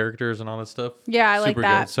into the characters and all that stuff. Yeah, I like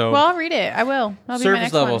that. Good. So, well, I'll read it. I will. That'll surface be my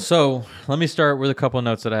next level. one. So let me start with a couple of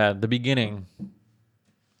notes that I had. The beginning.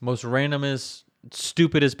 Most randomest,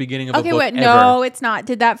 stupidest beginning of a book ever. Okay, wait. No, it's not.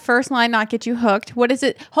 Did that first line not get you hooked? What is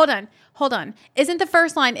it? Hold on. Isn't the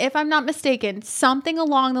first line, if I'm not mistaken, something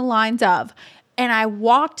along the lines of, and I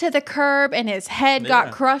walked to the curb and his head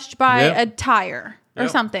got crushed by a tire or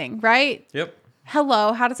something, right? Yep.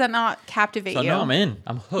 Hello, how does that not captivate you? No, I'm in.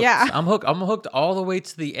 I'm hooked. Yeah. I'm hooked all the way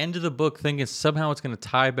to the end of the book, thinking somehow it's going to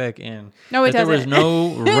tie back in. No, it doesn't. There was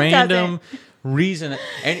no random reason.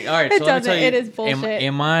 And all right, so let me tell you, it is bullshit.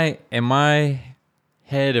 In my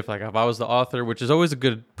head, if I was the author, which is always a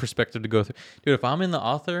good perspective to go through, dude. If I'm in the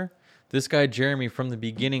author, this guy Jeremy from the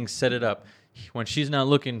beginning set it up. When she's not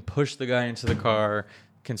looking, pushed the guy into the car,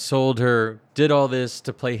 consoled her, did all this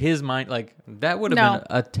to play his mind. Like that would have been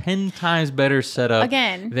a 10 times better setup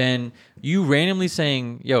than you randomly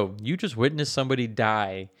saying, "Yo, you just witnessed somebody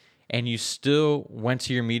die, and you still went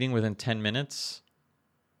to your meeting within 10 minutes."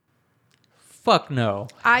 Fuck no.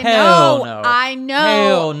 I know.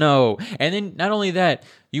 Hell no. And then not only that,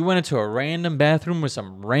 you went into a random bathroom with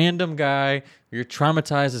some random guy. You're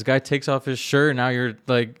traumatized. This guy takes off his shirt. And now you're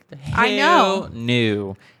like, hell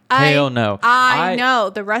no. Hell no. I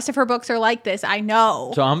know. The rest of her books are like this. I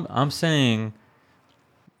know. So I'm saying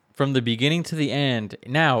from the beginning to the end.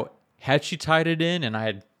 Now, had she tied it in and I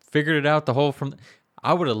had figured it out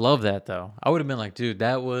I would have loved that though. I would have been like, dude,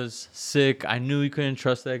 that was sick. I knew you couldn't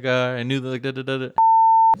trust that guy. I knew like da.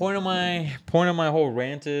 Point of my whole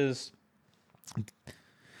rant is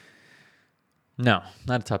no,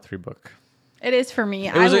 not a top 3 book. It is for me.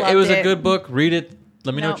 It was a good book. Read it.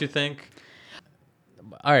 Let me know what you think.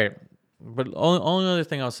 All right, but only other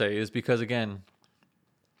thing I'll say is because again,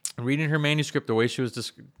 reading her manuscript the way she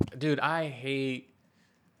was dude, I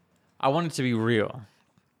want it to be real.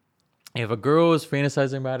 if a girl is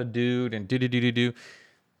fantasizing about a dude and do,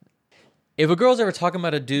 if a girl's ever talking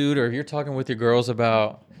about a dude, or you're talking with your girls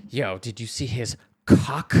about, yo, did you see his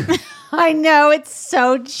cock? I know, it's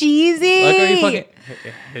so cheesy. Like, are you fucking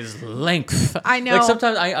his length? I know. Like,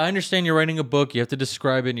 sometimes I understand you're writing a book, you have to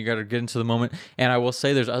describe it, and you got to get into the moment. And I will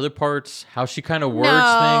say, there's other parts, how she kind of words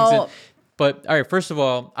things. But all right, first of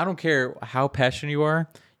all, I don't care how passionate you are.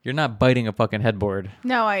 You're not biting a fucking headboard.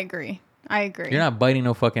 No, I agree. You're not biting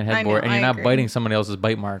no fucking headboard, and you're not biting somebody else's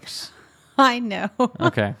bite marks. I know.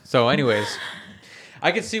 Okay, so anyways,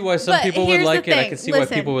 I can see why some people would like it. I can see why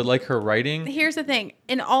people would like her writing. Here's the thing.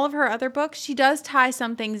 In all of her other books, she does tie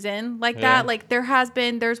some things in like that. Like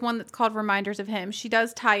there's one that's called Reminders of Him. She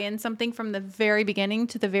does tie in something from the very beginning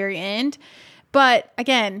to the very end. But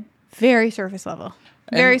again, very surface level.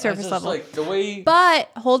 Very surface level. Like the way... But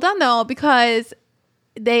hold on though, because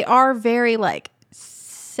they are very like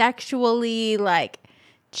sexually like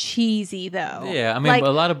cheesy though. Yeah, I mean, like, a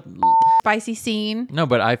lot of spicy scene. No,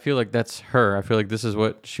 but I feel like that's her. I feel like this is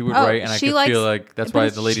what she would write, and I could feel like that's why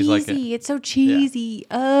the ladies like it. It's so cheesy.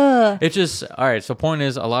 Yeah. It's just all right. So point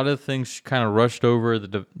is, a lot of things she kind of rushed over.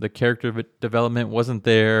 The character development wasn't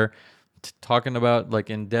there. Talking about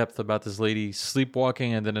like in depth about this lady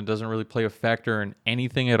sleepwalking, and then it doesn't really play a factor in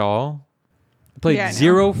anything at all. It played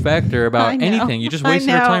zero factor about anything. You just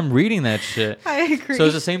wasted your time reading that shit. I agree. So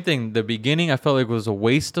it's the same thing. The beginning, I felt like was a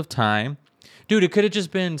waste of time. Dude, it could have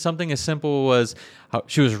just been something as simple as how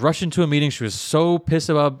she was rushing to a meeting. She was so pissed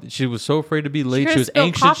about, she was so afraid to be late. She was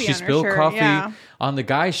anxious. She spilled coffee on the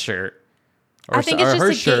guy's shirt. I think it's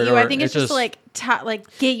just to get you. I think it's just to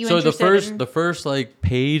like get you interested. So the first like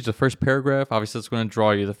page, the first paragraph, obviously it's going to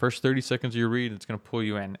draw you. The first 30 seconds you read, it's going to pull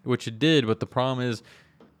you in, which it did. But the problem is,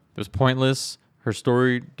 it was pointless. Her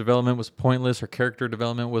story development was pointless. Her character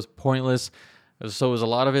development was pointless. So it was a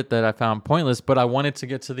lot of it that I found pointless. But I wanted to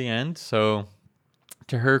get to the end. So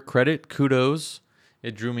to her credit, kudos.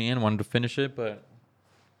 It drew me in. Wanted to finish it, but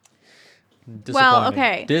disappointed. Well,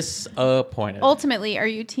 okay. Disappointed. Ultimately, are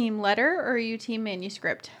you team letter or are you team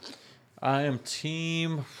manuscript? I'm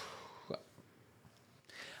team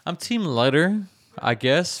letter, I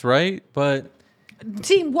guess, right? But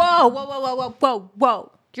team.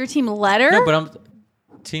 Whoa. You're team letter? No, but I'm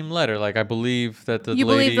team letter. Like, I believe that you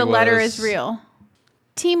believe the letter is real.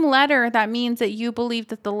 Team letter, that means that you believe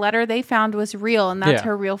that the letter they found was real, and that's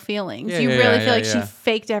her real feelings. You really feel like she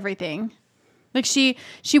faked everything. Like she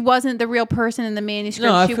wasn't the real person in the manuscript.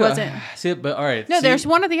 No, she wasn't. See, but all right. No, there's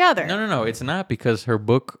one or the other. No. It's not, because her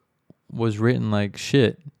book was written like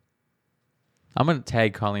shit. I'm gonna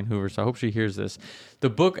tag Colleen Hoover, so I hope she hears this. The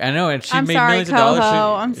book, I know, and she made millions of dollars.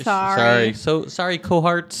 I'm sorry. So sorry,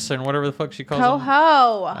 cohorts and whatever the fuck she calls them.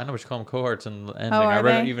 Coho. I know what you call them, cohorts and ending. I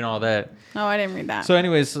read even all that. Oh, I didn't read that. So,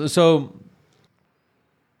 anyways, so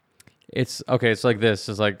it's okay. It's like this.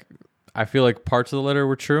 It's like, I feel like parts of the letter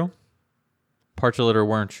were true, parts of the letter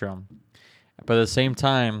weren't true, but at the same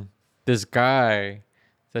time, this guy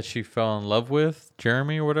that she fell in love with,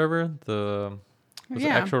 Jeremy or whatever, the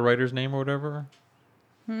actual writer's name or whatever.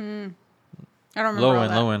 I don't remember.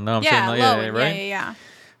 Lowen. No, I'm saying Lowen. Right? Yeah.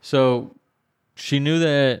 So she knew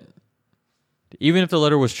that even if the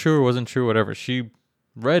letter was true or wasn't true, whatever, she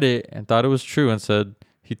read it and thought it was true and said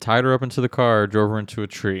he tied her up into the car, drove her into a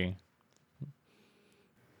tree.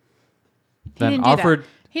 He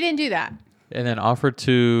didn't do that. And then offered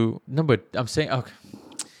to... No, but I'm saying... Okay.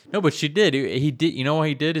 No, but she did. He did. You know what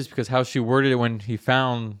he did is because how she worded it when she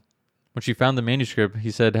found the manuscript,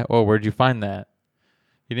 he said, "Oh, where'd you find that?"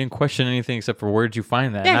 He didn't question anything except for where'd you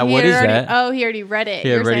find that. Now, what is that? Oh, he already read it.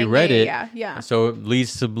 He already read it. Yeah. So it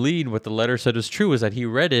leads to believe what the letter said was true, is that he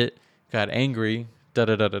read it, got angry,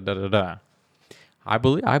 da. I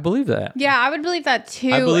believe that. Yeah, I would believe that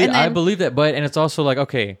too. I believe that, and it's also like,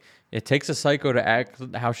 okay, it takes a psycho to act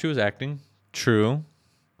how she was acting. True.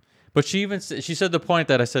 But she said the point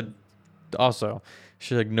that I said also.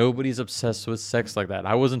 She's like, nobody's obsessed with sex like that.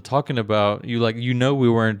 I wasn't talking about you, like, we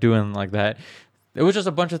weren't doing like that. It was just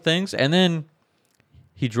a bunch of things. And then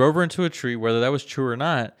he drove her into a tree, whether that was true or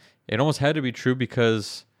not. It almost had to be true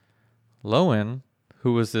because Lowen,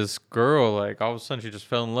 who was this girl, like, all of a sudden she just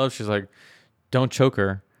fell in love. She's like, don't choke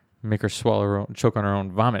her. Make her choke on her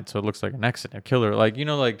own vomit so it looks like an accident. Kill her. Like,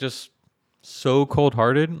 like just so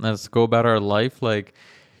cold-hearted. Let's go about our life. Like,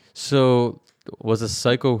 so was the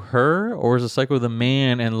psycho her or was the psycho the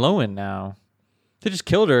man and Lowen now? They just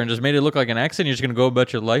killed her and just made it look like an accident. You're just going to go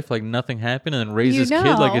about your life like nothing happened and then raise this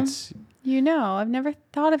kid like it's... I've never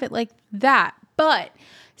thought of it like that. But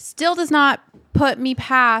still does not put me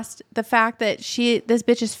past the fact that this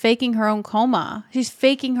bitch is faking her own coma. She's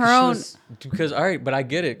faking her own. Because all right, but I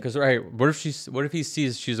get it. Because all right, what if he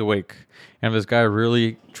sees she's awake and this guy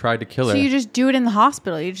really tried to kill her? So you just do it in the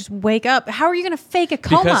hospital. You just wake up. How are you going to fake a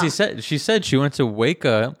coma? Because she said she went to wake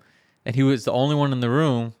up and he was the only one in the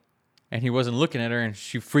room and he wasn't looking at her and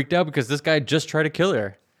she freaked out because this guy just tried to kill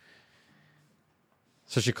her.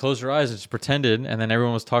 So she closed her eyes and just pretended, and then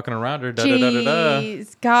everyone was talking around her.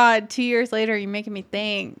 Jeez, God, 2 years later, you're making me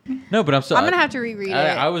think. No, but I'm gonna have to reread it.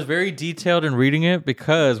 I was very detailed in reading it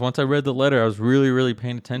because once I read the letter, I was really, really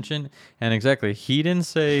paying attention. And exactly, he didn't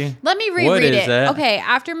say. Let me reread it. Okay,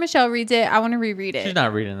 after Michelle reads it, I want to reread it. She's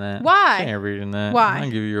not reading that. Why? She ain't reading that. Why? I'm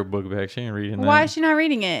gonna give you your book back. She ain't reading that. Why is she not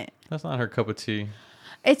reading it? That's not her cup of tea.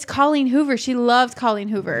 It's Colleen Hoover. She loves Colleen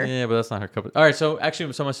Hoover. Yeah, but that's not her cup of tea. All right, so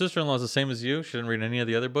actually, my sister-in-law is the same as you. She didn't read any of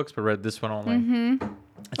the other books, but read this one only. Mm-hmm.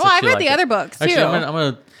 Well, I've read the other books, too. Actually, I'm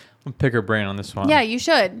gonna pick her brain on this one. Yeah, you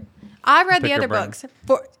should. I've read the other books.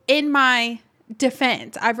 In my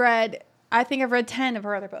defense, I think I've read 10 of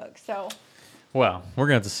her other books, so. Well, we're going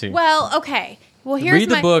to have to see. Well, okay. Well,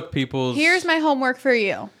 read the book, people. Here's my homework for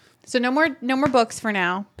you. So no more books for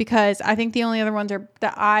now, because I think the only other ones are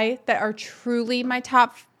that are truly my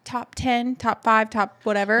top 10, top 5, top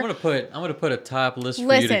whatever. I'm gonna put a top list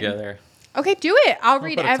for you together. Okay, do it. I'll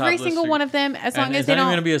read every single one of them as long as they don't. It's not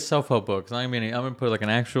even gonna be a self-help book. It's not even. I'm gonna put like an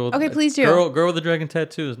actual. Okay, please do. Girl with the Dragon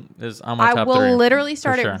Tattoo is on my top 3. I will literally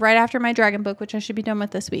start it right after my dragon book, which I should be done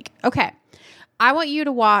with this week. Okay, I want you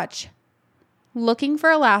to watch Looking for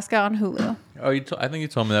Alaska on Hulu. Oh, I think you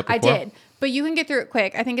told me that before. I did. But you can get through it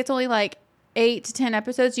quick. I think it's only like 8 to 10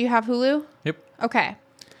 episodes. Do you have Hulu? Yep. Okay.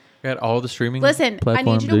 Got all the streaming. Listen, I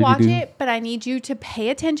need you to watch it, but I need you to pay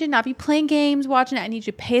attention. Not be playing games, watching it. I need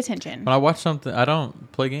you to pay attention. When I watch something, I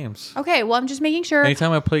don't play games. Okay, well, I'm just making sure.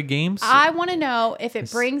 Anytime I play games, I want to know if it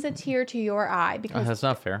brings a tear to your eye. Because that's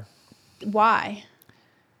not fair. Why?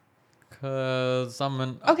 Because I'm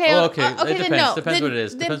an. Okay. Okay. It depends. Then no. Depends what it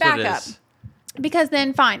is. Then depends back what it up. is. Because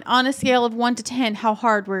then, fine. On a scale of 1 to 10, how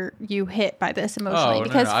hard were you hit by this emotionally? Oh,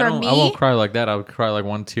 because no. for me, I won't cry like that. I would cry like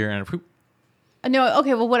one tear and. Whoop. No.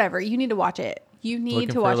 Okay. Well, whatever. You need to watch it. You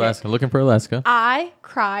need to watch it. Looking for Alaska. I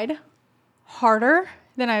cried harder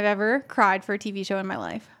than I've ever cried for a TV show in my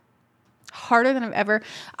life. Harder than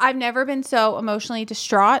I've never been so emotionally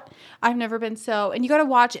distraught. I've never been so, and you got to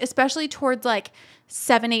watch, especially towards like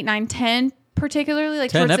 7, 8, 9, 10, particularly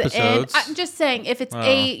like 10 towards episodes. the end. I'm just saying, if it's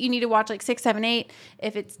 8, you need to watch like 6, 7, 8.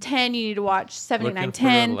 If it's 10, you need to watch 7, 8, 9,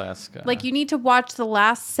 10. Alaska. Like you need to watch the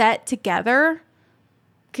last set together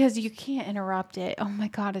because you can't interrupt it. Oh my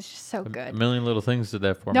God, it's just so good. A Million Little Things did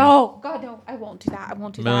that for me. No, God, no, I won't do that. I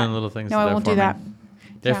won't do that. Million Little Things. No, I won't do that.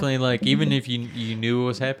 Definitely, like even if you knew what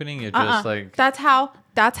was happening, it just like that's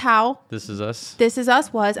how This Is Us. This Is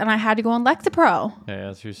Us was, and I had to go on Lexapro. Yeah,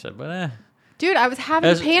 that's what you said, but dude, I was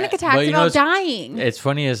having panic attacks about dying. It's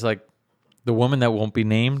funny is like the woman that won't be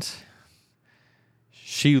named.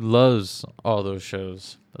 She loves all those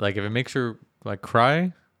shows. Like if it makes her like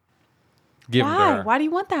cry, give it to her. Why do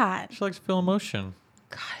you want that? She likes to feel emotion.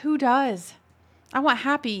 God, who does? I want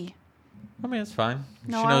happy. I mean, it's fine.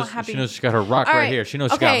 No, I want happy. She knows she got her rock right here. She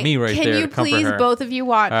knows she got me right there. Can you please, both of you,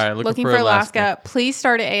 watch Looking for Alaska? Please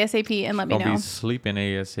start it ASAP and let me know. I'll be sleeping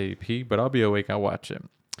ASAP, but I'll be awake. I'll watch it.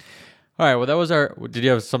 All right. Well, that was our. Did you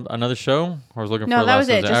have another show? Or was Looking for Alaska? No, that was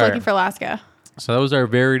it. Just Looking for Alaska. So that was our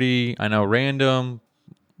Verity. I know random.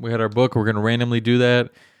 We had our book. We're gonna randomly do that.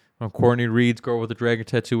 Courtney Reed's Girl with the Dragon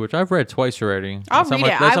Tattoo, which I've read twice already. I'll read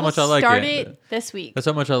it. That's how much I like it. Start it this week. That's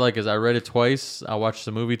how much I like it. I read it twice. I watched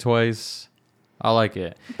the movie twice. I like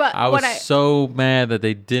it. But I was so mad that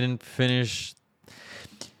they didn't finish.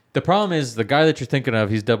 The problem is the guy that you're thinking of,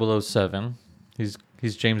 he's 007.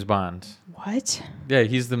 He's James Bond. What? Yeah,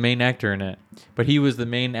 he's the main actor in it. But he was the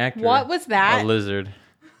main actor. What was that? A lizard.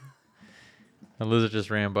 A lizard just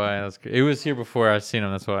ran by. It was here before I'd seen him.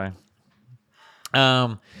 That's why.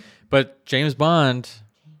 But James Bond,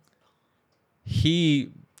 he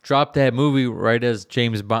dropped that movie right as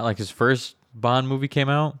James Bond, like his first Bond movie came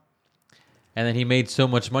out. And then he made so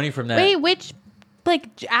much money from that. Wait, which, like,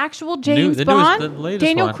 actual James Bond? The latest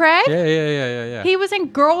Daniel one. Craig? Yeah. He was in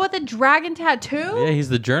Girl with a Dragon Tattoo? Yeah, he's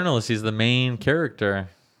the journalist. He's the main character.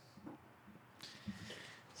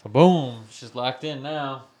 So, boom. She's locked in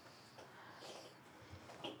now.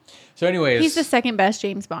 So, anyways. He's the second best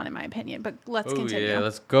James Bond, in my opinion. But let's continue. Yeah,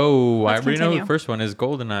 let's go. I already know continue. the first one is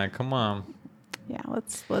GoldenEye. Come on. Yeah,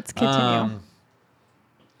 let's continue.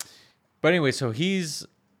 But anyway, so he's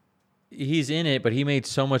in it, but he made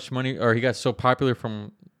so much money, or he got so popular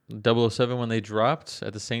from 007 when they dropped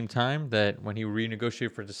at the same time that when he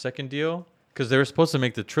renegotiated for the second deal, because they were supposed to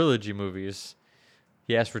make the trilogy movies,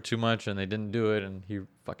 he asked for too much and they didn't do it, and he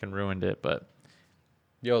fucking ruined it. But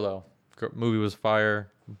YOLO. Movie was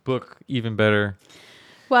fire. Book even better.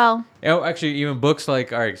 Well, Oh, actually, even books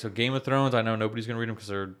like, all right, so Game of Thrones, I know nobody's gonna read them because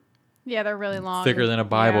they're they're really long. thicker than a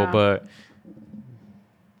Bible, Yeah. but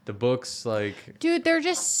the books, like, Dude, they're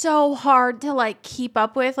just so hard to like keep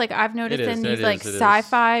up with. Like I've noticed in these like it is.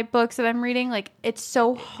 sci-fi books that I'm reading, like it's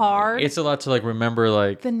so hard. it's a lot to like remember,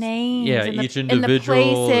 like the names, yeah, and each the, individual,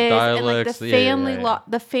 and the places, dialects, and like the family, yeah.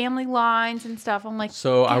 the family lines and stuff. I'm like,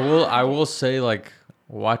 So I God. will say, like,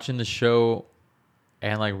 watching the show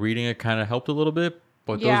and like reading it kind of helped a little bit,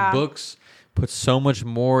 but Yeah. those books put so much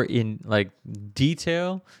more in like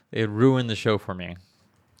detail. It ruined the show for me.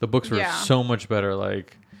 The books were Yeah. so much better.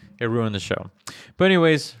 Like, it ruined the show. But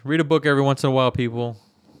anyways, read a book every once in a while, people.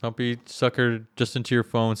 Don't be suckered just into your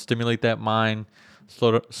phone. Stimulate that mind.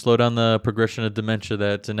 Slow down the progression of dementia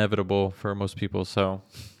that's inevitable for most people. So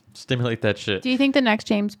stimulate that shit. Do you think the next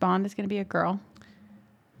James Bond is going to be a girl?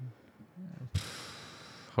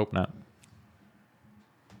 Hope not.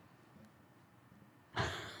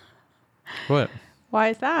 What? Why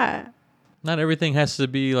is that? Not everything has to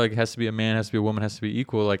be a man, has to be a woman, has to be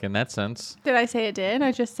equal, like in that sense. Did I say it did?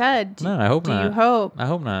 I just said. No, I hope do not. you hope? I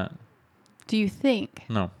hope not. Do you think?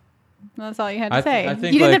 No. That's all you had to I say.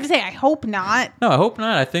 think, You didn't like- have to say, I hope not. No, I hope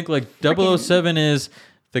not. I think like 007 is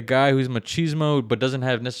the guy who's machismo but doesn't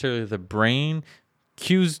have necessarily the brain.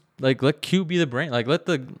 Q's like, let Q be the brain. Like, let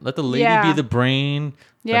the lady Yeah. be the brain,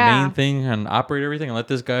 the Yeah. main thing, and operate everything, and let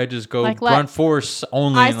this guy just go Like, brunt force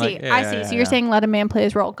only. I and, see. like, I see. So you're saying let a man play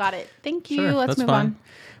his role. Got it. Thank you. Sure, Let's that's move fine. on.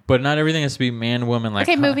 But not everything has to be man, woman. Like,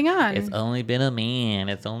 Okay, moving on. It's only been a man.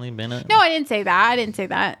 It's only been a. No, I didn't say that. I didn't say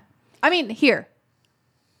that. I mean, here.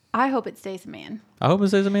 I hope it stays a man. I hope it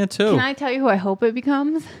says a man too. Can I tell you who I hope it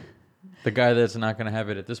becomes? The guy that's not going to have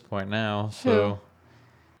it at this point now. So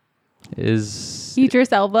is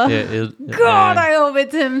Idris Elba. God, I hope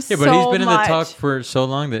it's him yeah, so but he's been in the much. talk for so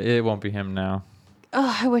long that it won't be him now.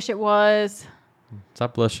 Oh, I wish it was.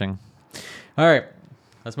 Stop blushing. All right,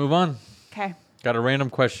 let's move on. Okay. Got a random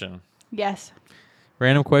question. Yes.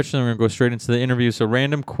 Random question. We're going to go straight into the interview. So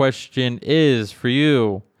random question is for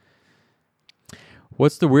you.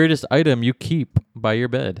 What's the weirdest item you keep by your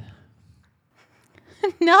bed?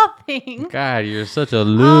 Nothing. God, you're such a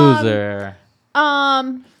loser.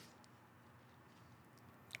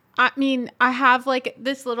 I mean, I have like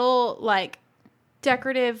this little like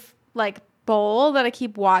decorative like bowl that I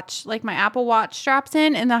keep my Apple Watch straps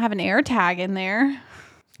in, and I have an air tag in there.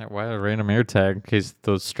 Why a random air tag? In case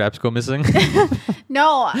those straps go missing?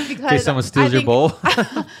 No, In because case someone steals your bowl?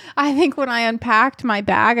 I think when I unpacked my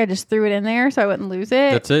bag, I just threw it in there so I wouldn't lose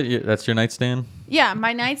it. That's it? That's your nightstand? Yeah,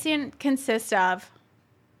 my nightstand consists of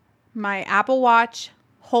my Apple Watch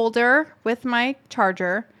holder with my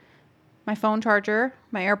charger, my phone charger,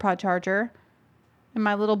 my AirPod charger, and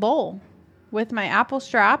my little bowl with my Apple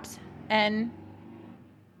straps and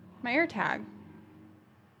my AirTag.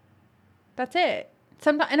 That's it.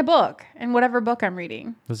 Sometimes in a book, in whatever book I'm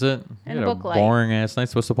reading. That's it? And You a got book light. boring ass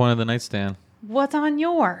nights. What's the point of the nightstand? What's on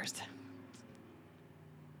yours?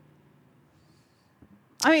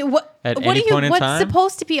 I mean, what? At what any do you? point in What's time?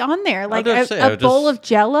 supposed to be on there? Like just say, a bowl of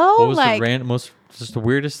Jello? What was Like just the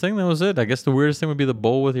weirdest thing? That was it. I guess the weirdest thing would be the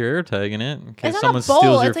bowl with your air tag in it, in case it's not someone a bowl.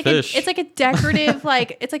 steals your It's like fish. it's like a decorative,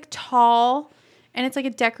 like it's like tall, and it's like a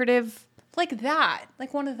decorative, like that,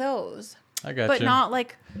 like one of those, I got but you. not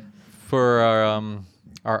like For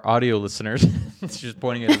our audio listeners, she's just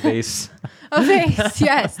pointing at a vase a vase.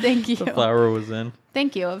 Yes, thank you, the flower was in.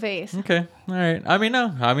 thank you, a vase. Okay, all right. I mean,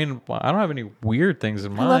 no. I mean, I don't have any weird things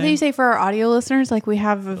in I mind. love that you say for our audio listeners, like we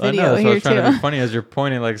have a I video know, that's why I here was trying to be too. funny as you're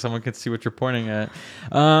pointing, like someone can see what you're pointing at.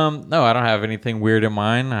 No, I don't have anything weird in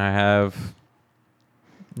mind. I have,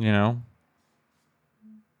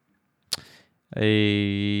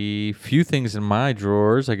 a few things in my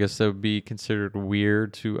drawers. I guess that would be considered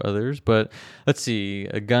weird to others. But let's see,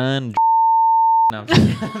 a gun. No, I'm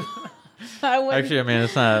just kidding. I wouldn't, Actually, I mean,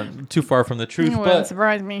 it's not too far from the truth. it wouldn't But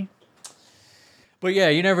surprise me. yeah,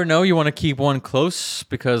 you never know. You want to keep one close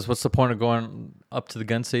because what's the point of going up to the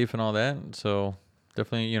gun safe and all that? So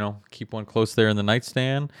definitely, keep one close there in the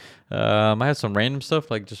nightstand. I have some random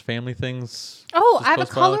stuff like just family things. Oh, just I have a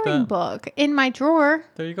close by like coloring that. book in my drawer.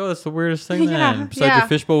 There you go. That's the weirdest thing Yeah, then. Besides yeah. your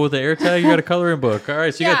fishbowl with the air tag, you got a coloring book. All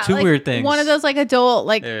right, so you got two like weird things. One of those like adult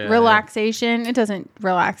like Yeah. relaxation. It doesn't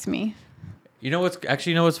relax me. You know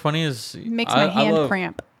what's funny is It makes my hand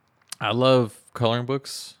cramp. I love coloring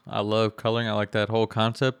books. I love coloring. I like that whole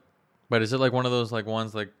concept. But is it like one of those like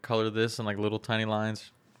ones like color this and like little tiny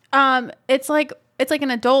lines? It's like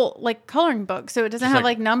an adult like coloring book, so it doesn't Just have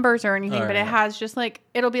like- like numbers or anything, but it Alright. has just like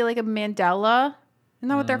it'll be like a mandala Isn't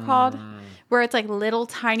that what they're called? Where it's like little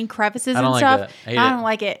tiny crevices I don't and like stuff. that. I hate I it. don't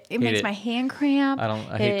like it. It makes it. my hand cramp.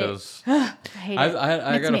 I hate those. I hate it.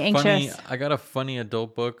 I Makes got me a funny. anxious. I got a funny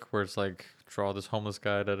adult book where it's like draw this homeless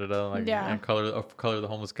guy, like Yeah. and color the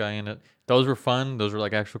homeless guy in it. Those were fun. Those were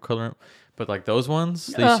like actual color, but like those ones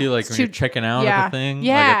that you see like when you're checking out yeah. at the thing.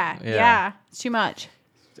 Yeah, like yeah. It's too much.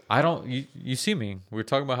 I don't. You see me. We're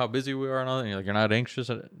talking about how busy we are and all that. And you're like you're not anxious.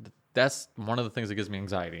 That's one of the things that gives me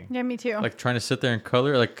anxiety. Yeah, me too. Like trying to sit there and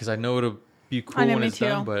color, like because I know it'll be cool I know, when me it's too.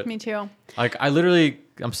 done. But Me too. like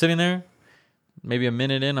I'm sitting there. Maybe a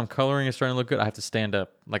minute in, I'm coloring. It's starting to look good. I have to stand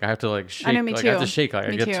up. Like I have to like shake. I know, me like too. I have to shake. Like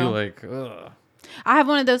Me I get too. too like. Ugh. I have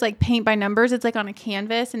one of those like paint by numbers. It's like on a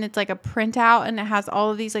canvas and it's like a printout and it has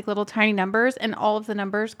all of these like little tiny numbers and all of the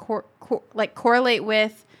numbers correlate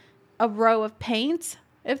with a row of paints,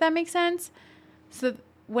 if that makes sense. So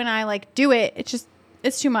when I like do it,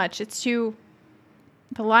 it's too much. The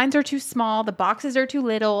lines are too small. The boxes are too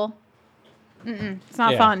little. It's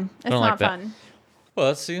not fun. It's don't like not that. fun. Well,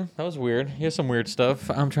 let's see. That was weird. Here's some weird stuff.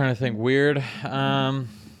 I'm trying to think weird.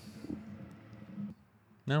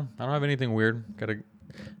 No, I don't have anything weird. Got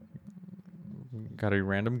a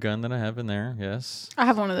random gun that I have in there. Yes. I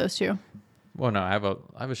have one of those too. Well, no, I have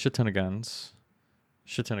a shit ton of guns.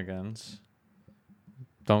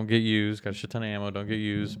 Don't get used. Got a shit ton of ammo. Don't get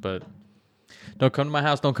used. But don't come to my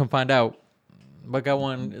house. Don't come find out. But got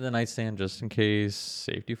one in the nightstand just in case.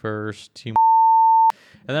 Safety first. Team.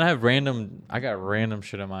 And then I got random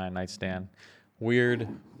shit in my nightstand. Weird.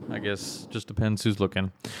 I guess just depends who's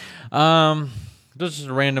looking. This is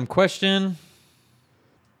a random question.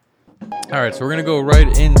 All right, so we're gonna go right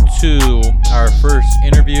into our first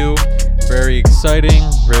interview. Very exciting.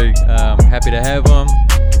 Very happy to have him.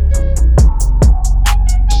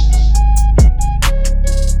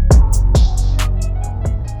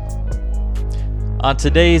 On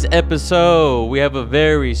today's episode, we have a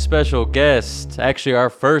very special guest. Actually,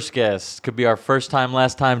 our first guest. Could be our first time,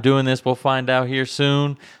 last time doing this. We'll find out here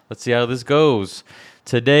soon. Let's see how this goes.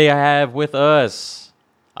 Today, I have with us,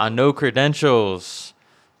 on No Credentials,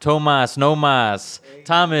 Tomas Nomas,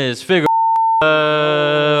 Thomas Figueroa.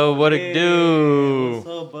 What it do? What's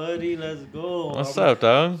up, buddy? Let's go. What's up,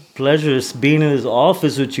 dog? Pleasure being in his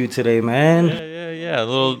office with you today, man. Yeah. A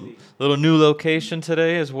little new location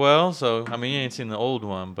today as well. So, I mean, you ain't seen the old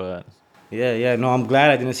one, but... Yeah. No, I'm glad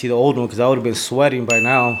I didn't see the old one because I would have been sweating by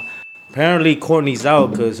now. Apparently, Courtney's out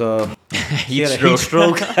because he had a heat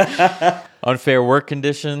stroke. Unfair work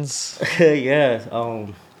conditions. Yeah.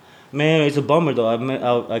 Man, it's a bummer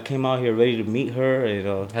though. I came out here ready to meet her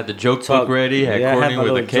and had the joke book ready. Had Courtney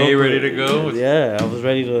with the K ready to go. Yeah, I was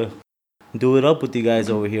ready to do it up with you guys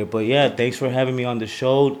over here. But yeah, thanks for having me on the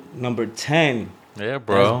show. Number 10. Yeah,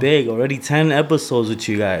 bro. That's big. Already 10 episodes with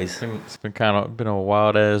you guys. It's been a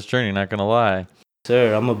wild ass journey. Not gonna lie.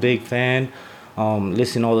 Sir, I'm a big fan.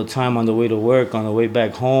 Listen all the time on the way to work, on the way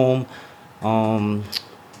back home.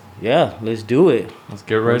 Yeah, let's do it. Let's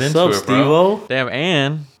get right into it, What's up, bro. Steve-O? Damn,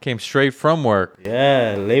 Ann came straight from work.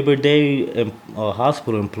 Yeah, Labor Day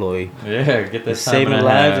hospital employee. Yeah, get that time Saving and a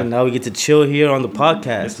lives, half. and now we get to chill here on the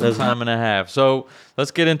podcast. That's time and a half. So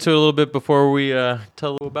let's get into it a little bit before we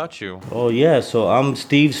tell you about you. Oh yeah, so I'm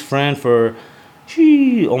Steve's friend for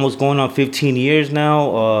almost going on 15 years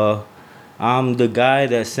now. I'm the guy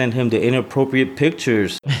that sent him the inappropriate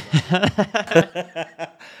pictures.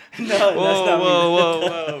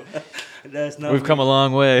 Whoa. That's not We've me. come a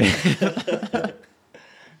long way.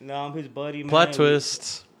 No, I'm his buddy, man. Plot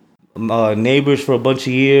twist. Neighbors for a bunch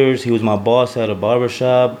of years. He was my boss at a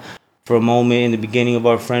barbershop for a moment in the beginning of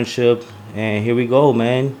our friendship. And here we go,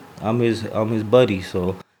 man. I'm his buddy,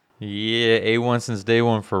 so Yeah, A1 since day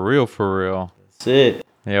one, for real. that's it.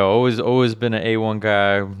 Yeah, always been an A1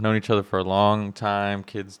 guy. Known each other for a long time.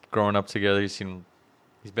 Kids growing up together. He's been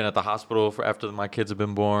at the hospital for after my kids have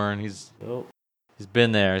been born. He's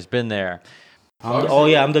been there.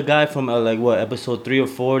 I'm the guy from episode 3 or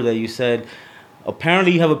 4 that you said.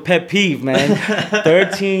 Apparently you have a pet peeve, man.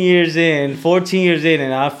 14 years in,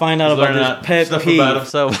 and I find out about this pet stuff peeve. about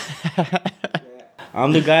himself.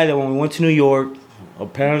 I'm the guy that when we went to New York,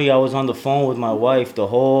 apparently I was on the phone with my wife the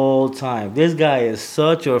whole time. This guy is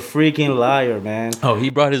such a freaking liar, man. Oh, he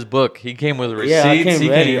brought his book. He came with receipts. Yeah, I came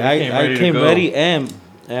ready. I came ready and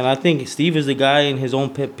I think Steve is the guy in his own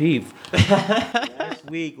pet peeve. Last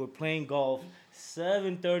week we're playing golf.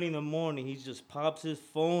 7:30 in the morning, he just pops his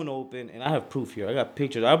phone open, and I have proof here. I got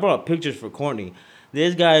pictures. I brought pictures for Courtney.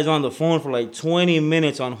 This guy is on the phone for like 20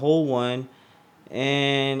 minutes on hole 1,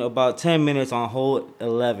 and about 10 minutes on hole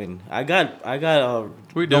 11. I got.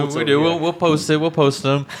 We do. We'll post it. We'll post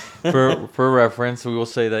them for reference. We will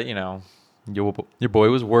say that Your boy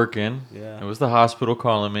was working. Yeah. It was the hospital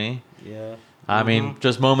calling me. Yeah. I mean,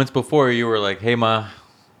 just moments before you were like, "Hey, ma,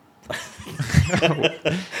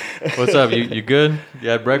 what's up? You good? You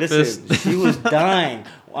had breakfast?" Listen, she was dying.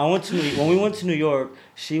 When we went to New York,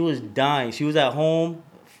 she was dying. She was at home.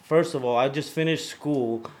 First of all, I just finished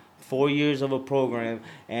school, 4 years of a program,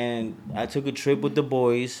 and I took a trip with the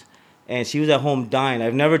boys, and she was at home dying.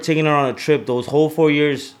 I've never taken her on a trip. Those whole 4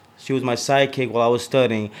 years, she was my sidekick while I was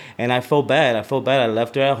studying, and I felt bad. I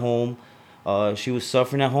left her at home. She was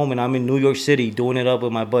suffering at home, and I'm in New York City doing it up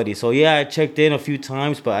with my buddy. So yeah, I checked in a few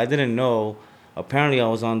times, but I didn't know. Apparently, I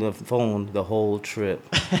was on the phone the whole trip.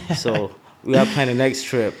 So we got to plan the next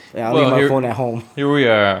trip. And I'll leave my phone at home. Here we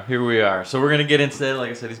are. So we're gonna get into that. Like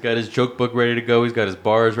I said, he's got his joke book ready to go. He's got his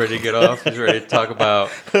bars ready to get off. He's ready to talk about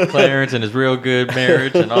Clarence and his real good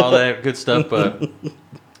marriage and all that good stuff. But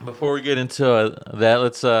before we get into that,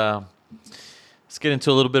 let's get into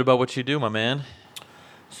a little bit about what you do, my man.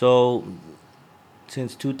 So,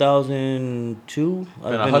 since 2002,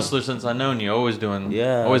 I've been a hustler since I known you. Always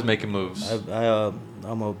making moves.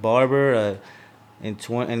 I'm a barber. In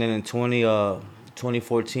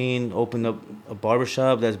 2014, opened up a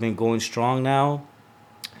barbershop that's been going strong now.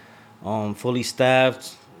 Fully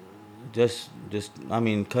staffed.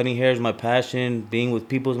 Cutting hair is my passion. Being with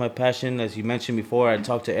people is my passion. As you mentioned before, I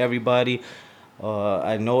talk to everybody.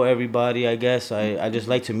 I know everybody, I guess. I just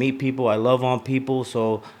like to meet people. I love on people,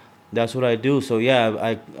 so that's what I do. So,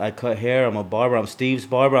 yeah, I cut hair. I'm a barber. I'm Steve's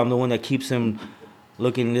barber. I'm the one that keeps him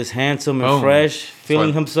looking this handsome and fresh,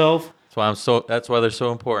 feeling himself. That's why they're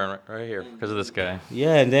so important right here, because of this guy.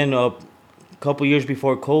 Yeah, and then a couple years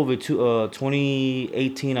before COVID,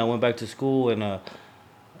 2018, I went back to school, and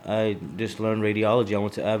I just learned radiology. I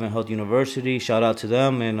went to Advent Health University. Shout out to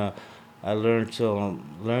them, and I learned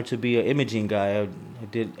to be an imaging guy. I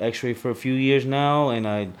did X-ray for a few years now,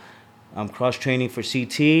 and I'm cross-training for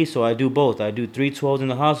CT, so I do both. I do 3 12s in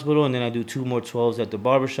the hospital, and then I do 2 more 12s at the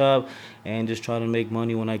barbershop, and just try to make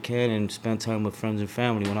money when I can and spend time with friends and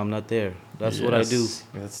family when I'm not there. That's what I do.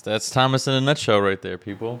 That's Thomas in a nutshell right there,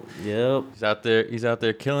 people. Yep. He's out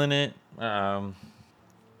there killing it. Now,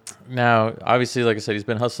 obviously, like I said, he's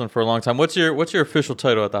been hustling for a long time. What's your official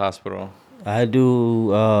title at the hospital? I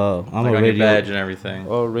do. I'm like a radio badge and everything.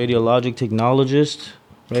 Radiologic technologist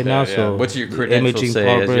now. Yeah. So what's your credentials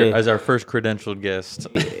say as our first credentialed guest?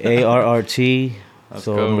 ARRT. Let's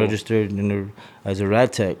so go. I'm registered as a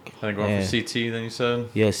rad tech. I think going for CT. Then you said.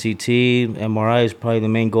 Yeah, CT, MRI is probably the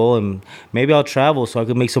main goal, and maybe I'll travel so I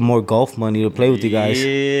can make some more golf money to play with you guys.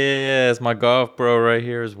 Yeah, it's my golf bro right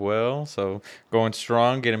here as well. So going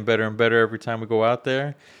strong, getting better and better every time we go out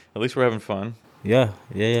there. At least we're having fun. Yeah.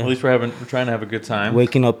 At least we're trying to have a good time.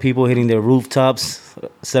 Waking up people hitting their rooftops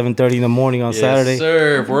 7:30 in the morning on Saturday. Yes,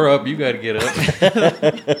 sir. If we're up, you got to get up.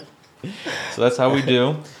 So that's how we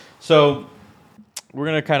do. So we're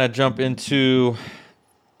going to kind of jump into,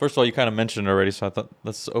 first of all, you kind of mentioned it already, so I thought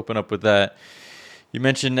let's open up with that. You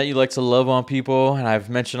mentioned that you like to love on people, and I've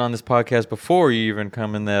mentioned on this podcast before you even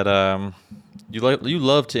come in that you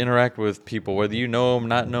love to interact with people, whether you know them,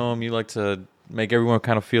 not know them. You like to make everyone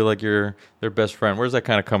kind of feel like you're their best friend. Where does that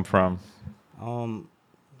kind of come from?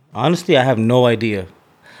 Honestly, I have no idea,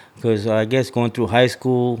 because I guess going through high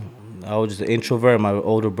school, I was just an introvert. My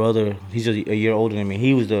older brother, he's just a year older than me.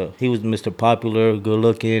 He was Mr. Popular, good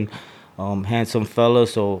looking, handsome fella.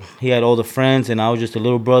 So he had all the friends, and I was just a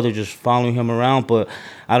little brother, just following him around. But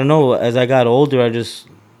I don't know. As I got older, I just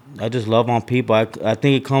love on people. I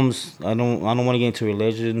think it comes. I don't want to get into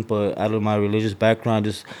religion, but out of my religious background, I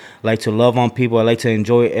just like to love on people. I like to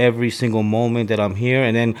enjoy every single moment that I'm here.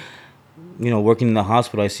 And then, working in the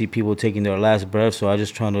hospital, I see people taking their last breath. So I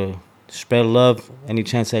just try to spread love any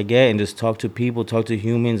chance I get, and just talk to people, talk to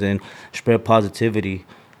humans, and spread positivity.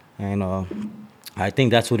 And I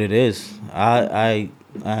think that's what it is. I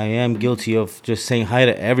am guilty of just saying hi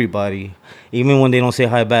to everybody, even when they don't say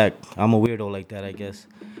hi back. I'm a weirdo like that, I guess.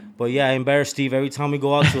 But yeah, I embarrass Steve every time we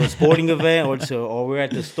go out to a sporting event or we're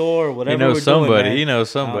at the store or whatever. He knows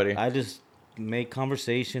somebody. I just make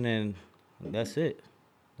conversation, and that's it.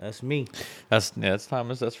 That's me. That's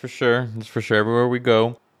Thomas. That's for sure. That's for sure. Everywhere we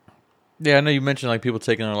go. Yeah, I know you mentioned like people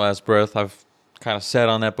taking their last breath. I've kind of sat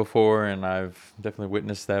on that before, and I've definitely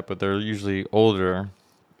witnessed that. But they're usually older,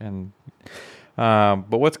 and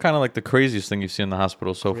but what's kind of like the craziest thing you've seen in the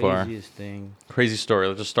hospital so far? Craziest thing. Crazy story.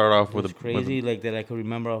 Let's just start off with crazy like that I could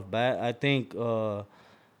remember off bat. I think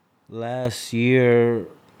last year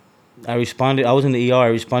I responded. I was in the ER. I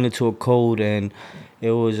responded to a code, and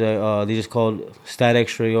it was they just called stat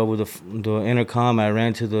X-ray over the intercom. I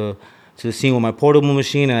ran to the scene with my portable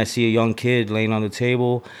machine, and I see a young kid laying on the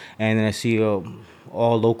table, and then I see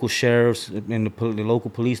all local sheriffs in the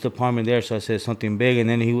local police department there. So I said something big, and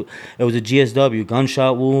then it was a GSW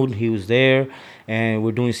gunshot wound. He was there, and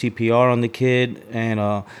we're doing CPR on the kid,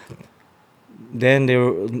 and then they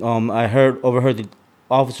were I overheard the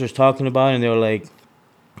officers talking about it, and they were like,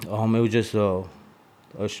 it was just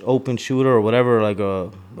open shooter or whatever, like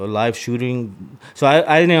a live shooting. So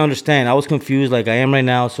I didn't understand. I was confused, like I am right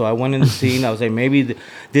now. So I went in the scene. I was like, maybe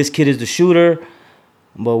this kid is the shooter,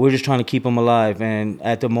 but we're just trying to keep him alive. And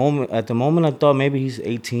at the moment, I thought maybe he's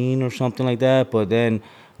 18 or something like that. But then,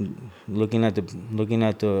 looking at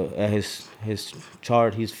his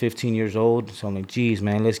chart, he's 15 years old. So I'm like, geez,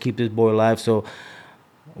 man, let's keep this boy alive. So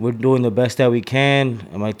we're doing the best that we can.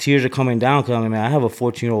 And my tears are coming down because I'm like, man, I have a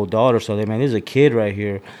 14-year-old daughter. So like, man, there's a kid right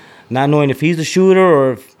here, not knowing if he's the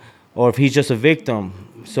shooter or if he's just a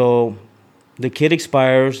victim. So the kid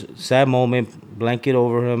expires. Sad moment. Blanket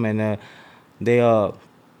over him, and they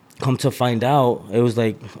come to find out it was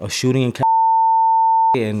like a shooting in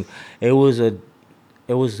and it was a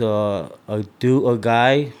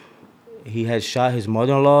guy. He had shot his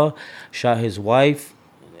mother-in-law, shot his wife,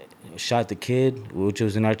 shot the kid, which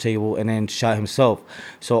was in our table, and then shot himself.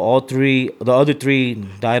 So the other three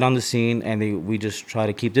died on the scene, and we just tried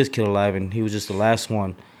to keep this kid alive, and he was just the last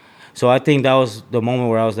one. So I think that was the moment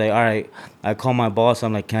where I was like, all right, I called my boss.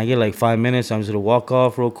 I'm like, can I get like 5 minutes? I'm just going to walk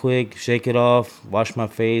off real quick, shake it off, wash my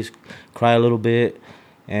face, cry a little bit,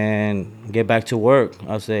 and get back to work.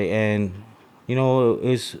 I'll say, and,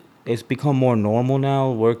 it's become more normal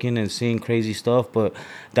now, working and seeing crazy stuff. But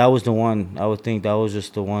that was the one. I would think that was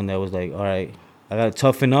just the one that was like, all right, I got to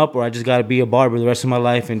toughen up, or I just got to be a barber the rest of my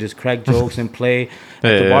life and just crack jokes and play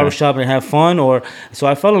at the barbershop and have fun. So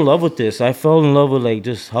I fell in love with this. I fell in love with like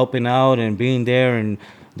just helping out and being there and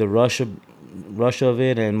the rush of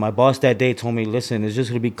it. And my boss that day told me, listen, it's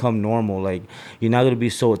just going to become normal. Like, you're not going to be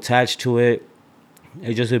so attached to it.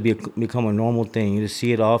 It's just going to become a normal thing. You just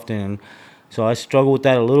see it often. So I struggle with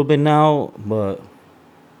that a little bit now, but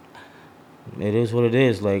it is what it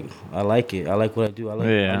is. Like, I like it. I like what I do.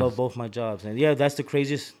 I love both my jobs. And yeah, that's the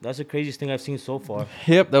craziest thing I've seen so far.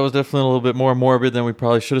 Yep, that was definitely a little bit more morbid than we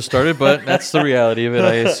probably should have started, but that's the reality of it,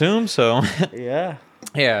 I assume. So Yeah.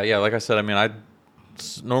 Yeah, like I said, I mean,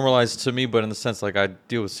 it's normalized to me, but in the sense, like, I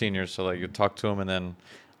deal with seniors, so like you talk to them, and then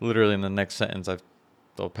literally in the next sentence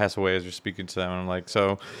they'll pass away as you're speaking to them, and I'm like,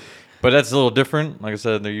 so. But that's a little different. Like I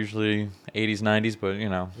said, they're usually 80s, 90s, but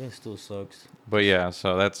Yeah, it still sucks. But yeah,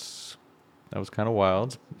 so that was kind of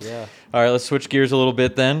wild. Yeah. All right, let's switch gears a little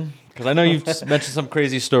bit then, because I know you've mentioned some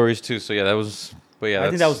crazy stories too. So yeah, that was. But yeah, I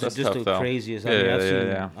think that was just the craziest.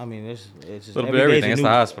 I mean, it's just a little bit of everything. It's the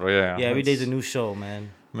hospital, yeah. Yeah, every day's a new show, man.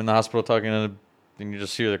 I'm in the hospital talking, and you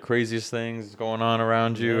just hear the craziest things going on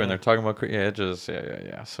around you, and they're talking about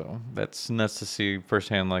yeah. So that's nuts to see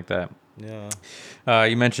firsthand like that. Yeah.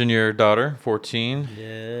 You mentioned your daughter, 14.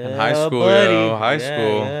 Yeah. In high school, buddy. High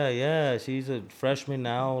school. Yeah. She's a freshman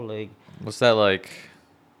now. Like, what's that like?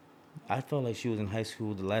 I felt like she was in high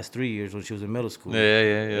school the last 3 years when she was in middle school.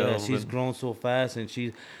 Yeah. She's grown so fast, and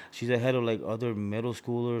she's ahead of like other middle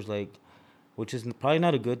schoolers, like, which is probably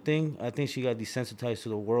not a good thing. I think she got desensitized to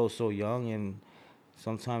the world so young, and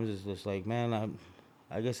sometimes it's just like, man,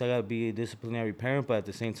 I guess I gotta be a disciplinary parent, but at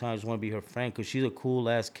the same time, I just want to be her friend because she's a cool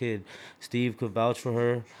ass kid. Steve could vouch for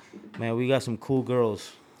her. Man, we got some cool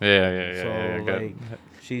girls. Yeah. So like,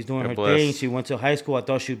 she's doing her thing. She went to high school. I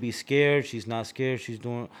thought she'd be scared. She's not scared. She's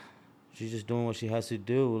just doing what she has to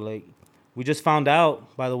do. Like, we just found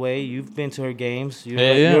out, by the way, you've been to her games.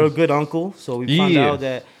 You're a good uncle. So we found out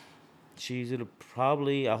that she's gonna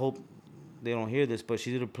probably, I hope they don't hear this, but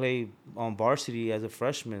she's gonna play on varsity as a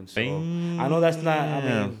freshman. So I know that's not. I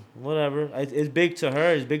mean, whatever. It's big to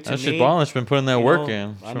her. It's big to me. She's balling. She's been putting that work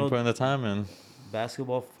in. She's been putting the time in.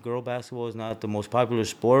 Girl basketball is not the most popular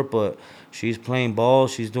sport, but she's playing ball.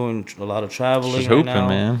 She's doing a lot of traveling. She's hooping, now,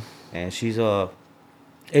 man. And she's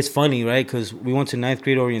It's funny, right? Because we went to 9th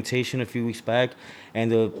grade orientation a few weeks back,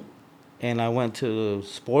 and I went to the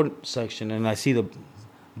sport section, and I see the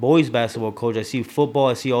boys basketball coach, I see football,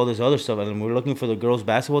 I see all this other stuff, and we're looking for the girls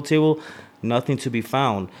basketball table, nothing to be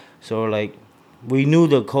found. So like, we knew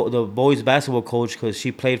the boys basketball coach because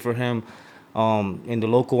she played for him in the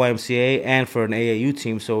local YMCA and for an AAU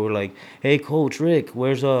team. So we're like, hey, Coach Rick,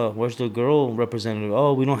 where's the girl representative?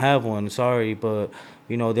 Oh, we don't have one, sorry, but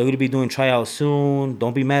they're going to be doing tryouts soon.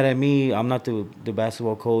 Don't be mad at me, I'm not the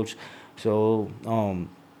basketball coach. So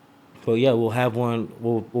but yeah, we'll have one.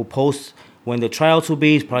 We'll post when the tryouts will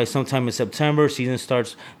be, probably sometime in September. Season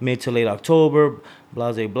starts mid to late October,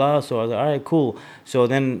 blah, blah, blah. So I was like, all right, cool. So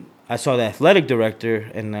then I saw the athletic director,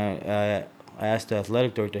 and I I asked the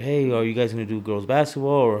athletic director, hey, are you guys going to do girls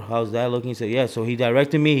basketball or how's that looking? He said, yeah. So he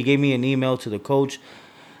directed me. He gave me an email to the coach.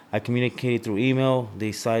 I communicated through email.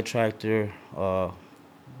 They sidetracked her.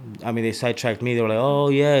 They sidetracked me. They were like, oh,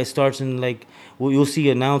 yeah, it starts in like, well, you'll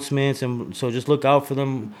see announcements. And so just look out for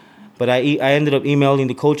them. But I ended up emailing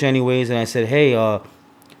the coach anyways. And I said, hey,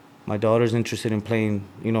 my daughter's interested in playing,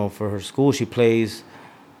 for her school. She plays,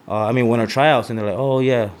 winter tryouts. And they're like, oh,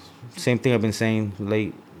 yeah, same thing I've been saying,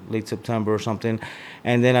 late September or something.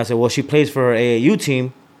 And then I said, well, she plays for her AAU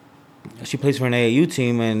team. She plays for an AAU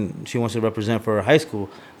team, and she wants to represent for her high school.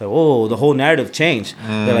 Like, oh, the whole narrative changed.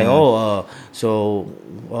 They're like,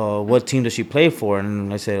 what team does she play for?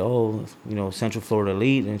 And I said, Central Florida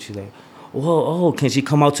Elite. And she's like, well, can she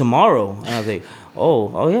come out tomorrow? And I was like,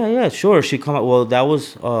 yeah, sure. She come out. Well, that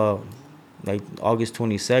was like August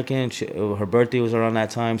 22nd. Her birthday was around that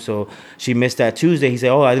time, so she missed that Tuesday. He said,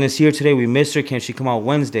 I didn't see her today. We missed her. Can she come out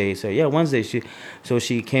Wednesday? So yeah, Wednesday.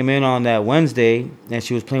 She came in on that Wednesday, and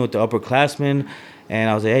she was playing with the upperclassmen. And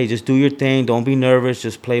I was like, hey, just do your thing. Don't be nervous.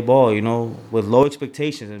 Just play ball, with low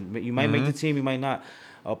expectations. And you might make the team, you might not.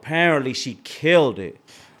 Apparently, she killed it.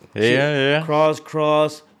 Yeah.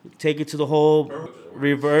 Cross, take it to the hole.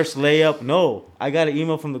 Reverse layup. No, I got an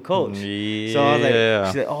email from the coach. Yeah. So I was like,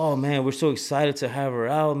 she's like, oh man, we're so excited to have her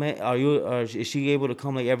out, man. Is she able to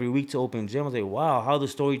come like every week to open gym? I was like, wow, how the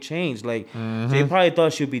story changed. Like, they probably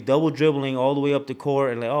thought she'd be double dribbling all the way up the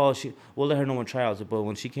court and like, we'll let her know when tryouts. But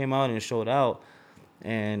when she came out and showed out,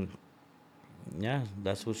 and yeah,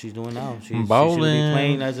 that's what she's doing now. She should be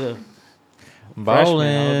playing as a freshman.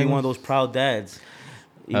 I'll be one of those proud dads.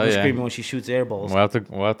 Even screaming when she shoots air balls. We'll have to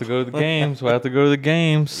go to the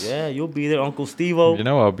games. Yeah, you'll be there, Uncle Steve-O.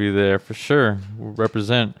 I'll be there for sure. We'll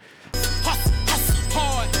represent.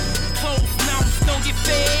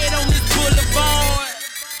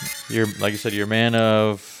 You're, like you said, you're a man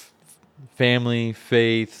of family,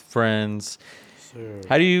 faith, friends. Sure.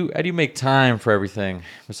 How do you make time for everything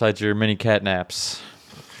besides your mini cat naps?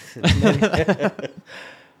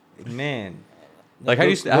 Man. Like how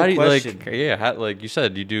do you like you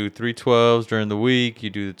said, you do 3/12s during the week,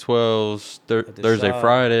 you do the 12s Thursday,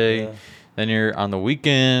 Friday, then you're on the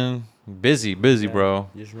weekend, busy, bro.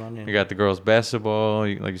 Just running. You got the girls basketball,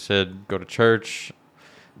 like you said, go to church.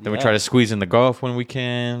 Then we try to squeeze in the golf when we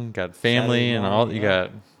can. Got family and all. You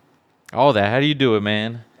got all that. How do you do it,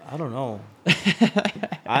 man? I don't know.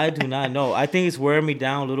 I do not know. I think it's wearing me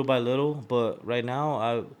down little by little, but right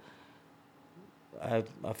now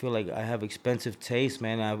I feel like I have expensive taste,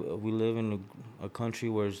 man. We live in a country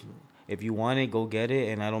where if you want it, go get it,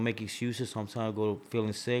 and I don't make excuses. Sometimes I go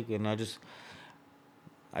feeling sick, and I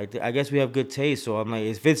guess we have good taste. So I'm like,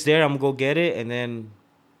 if it's there, I'm gonna go get it, and then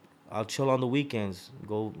I'll chill on the weekends.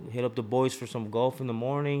 Go hit up the boys for some golf in the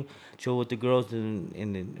morning, chill with the girls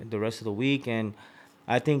in the rest of the week, and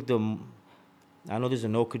I think I know there's a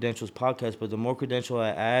no credentials podcast, but the more credential I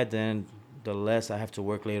add, then the less I have to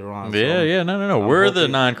work later on. No. We're the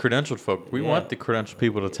non-credentialed folk. We want the credentialed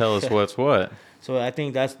people to tell us what's what. So I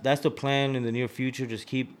think that's the plan in the near future. Just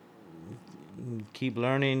keep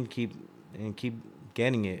learning, keep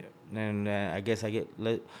getting it, and I guess I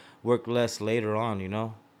work less later on,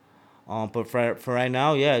 But for right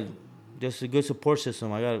now, just a good support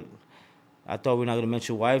system. I thought we're not gonna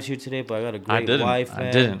mention wives here today, but I got a great wife.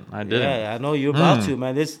 Man. I didn't. Yeah, I know you're about to,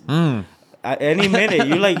 man. Any minute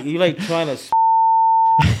you like trying to.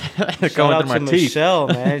 Shout out to Michelle,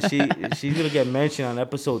 man. She's gonna get mentioned on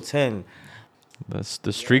episode 10.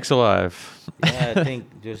 The streak's alive. Yeah, I think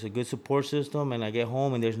there's a good support system, and I get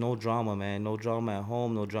home and there's no drama, man. No drama at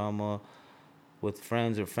home, no drama with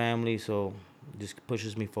friends or family. So it just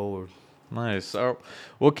pushes me forward. Nice.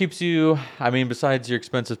 What keeps you? Besides your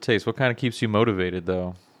expensive taste, what kind of keeps you motivated,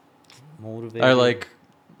 though? Motivated. Or like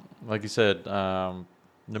you said.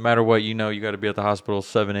 No matter what, you got to be at the hospital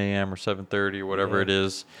 7 a.m. or 7:30 or whatever it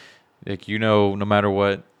is. Like, no matter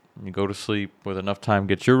what, you go to sleep with enough time,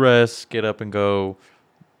 get your rest, get up and go.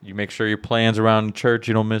 You make sure your plans around church,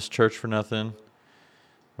 you don't miss church for nothing.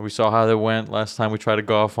 We saw how that went last time we tried to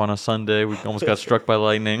golf on a Sunday. We almost got struck by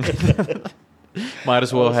lightning. Might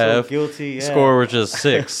as well have. So guilty, yeah. Score was just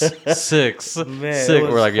 6. Man, 6.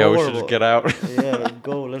 We're like, we should just get out. Yeah,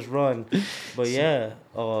 go, let's run. But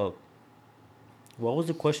what was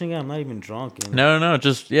the question again? I'm not even drunk. No.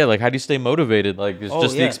 Just, like, how do you stay motivated? Like, it's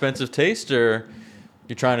just the expensive taste, or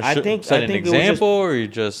you're trying to set an example, or you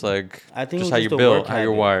just, like, I think just how you're built, how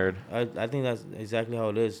you're wired? I think that's exactly how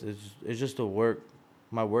it is. It's just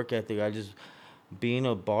my work ethic. Being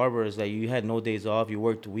a barber is like you had no days off. You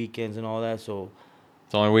worked weekends and all that, so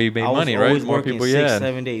it's the only way you made money, right? More people, 6,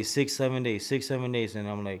 7 days, 6, 7 days, 6, 7 days, and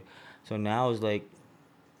I'm like, so now it's like,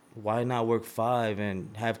 why not work 5 and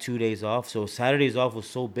have 2 days off? So Saturdays off was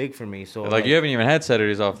so big for me. So Like you haven't even had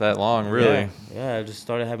Saturdays off that long, really. Yeah, I just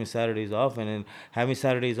started having Saturdays off, and then having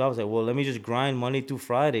Saturdays off, I was like, well, let me just grind Monday through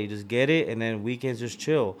Friday, just get it, and then weekends just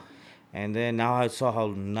chill. And then now I saw how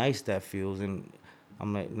nice that feels, and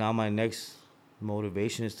I'm like, now my next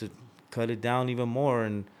motivation is to cut it down even more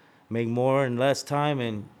and make more in less time,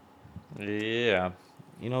 and Yeah.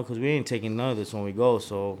 because we ain't taking none of this when we go,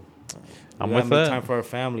 so we I'm gotta with make that. time for our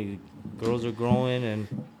family. Girls are growing, and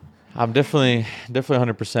I'm definitely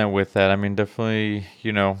 100% with that. I mean, definitely,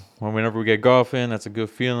 whenever we get golf in, that's a good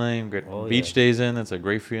feeling. Get beach days in, that's a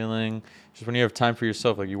great feeling. Just when you have time for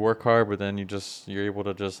yourself, like you work hard, but then you're able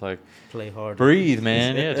to just like play hard, breathe,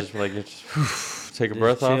 man. Yeah, just like take a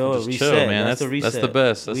breath off and just reset. chill, man. That's the reset. That's the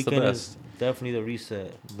best. That's Weekend the is best. definitely the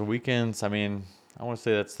reset. The weekends, I mean, I want to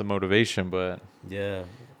say that's the motivation, but yeah,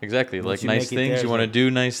 exactly. Once Like you nice make it things, there, you want to like- do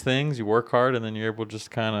nice things, you work hard, and then you're able to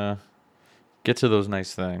just kind of get to those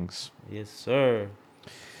nice things. yes, sir.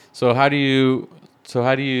 So how do you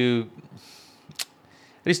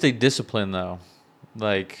stay disciplined though?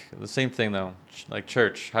 Like the same thing though, like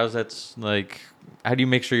church. How's that like? How do you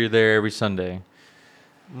make sure you're there every Sunday?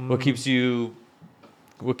 What keeps you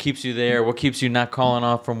there? What keeps you not calling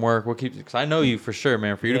off from work? Because I know you for sure,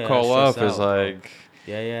 man. For you to Yeah, call I off stress is out, bro. like,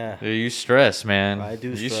 Yeah. you stress, man. I do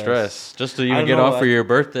You stress. stress. Just to I even don't get know, off for your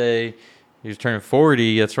birthday. He was turning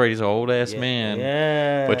 40. That's right. He's an old ass man.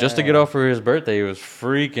 Yeah. But just to get off for his birthday, he was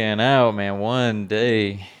freaking out, man. One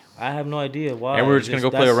day. I have no idea why. And we were just going to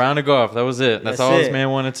go play a round of golf. That was it. That's all this it.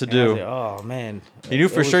 man wanted to And I was do. like, oh man. He knew It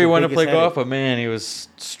for was sure the he wanted to play biggest golf, headache. but man, he was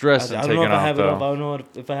stressed I and don't know taking if I off, have it off. I though. don't know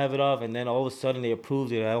if I have it off, and then all of a sudden they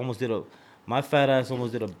approved it. My fat ass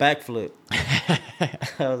almost did a backflip.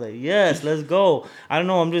 I was like, yes, let's go. I don't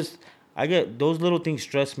know. I get those little things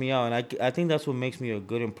stress me out, and I think that's what makes me a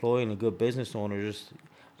good employee and a good business owner. Just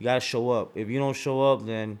you gotta show up. If you don't show up,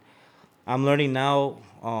 then I'm learning now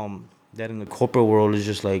that in the corporate world is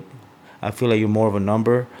just like I feel like you're more of a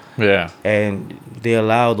number. Yeah. And they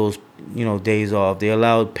allow those days off. They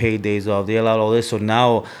allow paid days off. They allow all this. So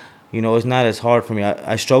now, it's not as hard for me.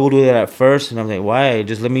 I struggled with it at first, and I'm like, why?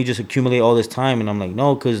 Let me accumulate all this time. And I'm like,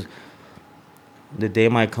 no, because the day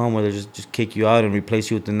might come where they just kick you out and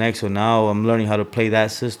replace you with the next. So now I'm learning how to play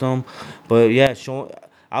that system. But yeah,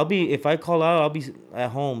 if I call out, I'll be at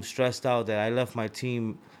home stressed out that I left my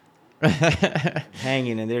team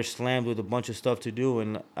hanging and they're slammed with a bunch of stuff to do,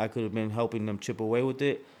 and I could have been helping them chip away with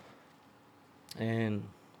it. And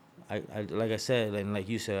I like I said, and like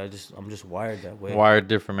you said, I'm just wired that way. Wired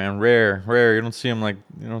different, man. Rare. You don't see him like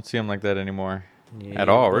that anymore. Yeah, At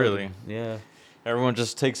all, buddy. really. Yeah. Everyone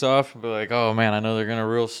just takes off and be like, oh man, I know they're gonna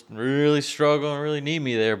really struggle and really need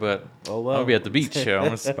me there, but Oh well. I'll be at the beach.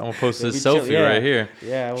 I'm gonna post They'll this be chill- selfie yeah. right here.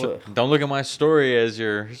 Yeah. Well, Don't look at my story as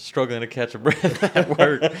you're struggling to catch a breath at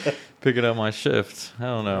work, picking up my shift. I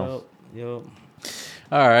don't know. Yo.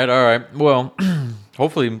 All right. Well,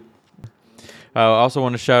 hopefully. I also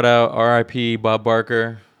want to shout out R.I.P. Bob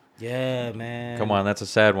Barker. Yeah, man. Come on, that's a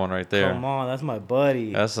sad one right there. Come on, that's my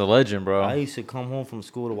buddy. That's a legend, bro. I used to come home from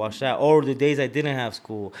school to watch that, or the days I didn't have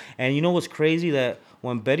school. And you know what's crazy? That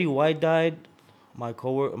when Betty White died, my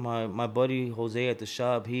buddy Jose at the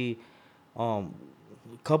shop, he, a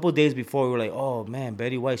couple of days before, we were like, oh man,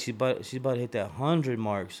 Betty White, she's about to hit that 100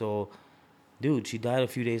 mark. So, dude, she died a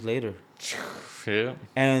few days later. Yeah.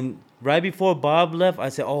 And right before Bob left, I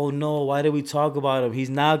said, oh no, why did we talk about him? He's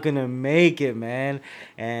not gonna make it, man.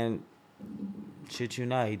 And shit you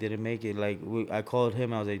not, he didn't make it. Like I called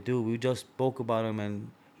him, I was like, dude, we just spoke about him and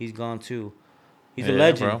he's gone too. He's a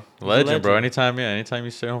legend. Bro. He's a Legend, bro. Anytime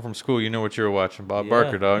you stay home from school, you know what you were watching. Bob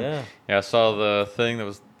Barker, dog. Yeah. Yeah, I saw the thing that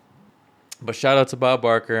was. But shout out to Bob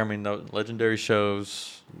Barker. I mean, the legendary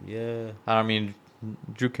shows. Yeah. I mean,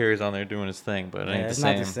 Drew Carey's on there doing his thing, but it ain't the it's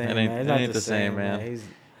same. not the same. It ain't the same, man.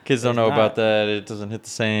 Kids don't it's know not. about that. It doesn't hit the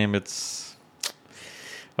same. It's.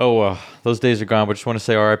 Oh, well, those days are gone. But just want to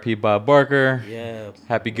say R.I.P. Bob Barker. Yeah.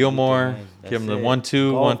 Happy Gilmore. That's Give him the it.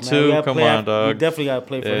 1-2, Golf, man. 1-2. We gotta Come play on, after- dog. We definitely got to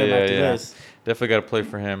play for him after this. Definitely got to play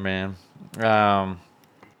for him, man.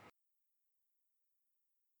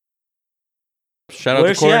 Shout out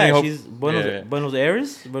Where's to she Courtney. at? Hope- She's Yeah. Buenos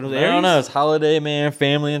Aires? Buenos I Aires? don't know. It's holiday, man.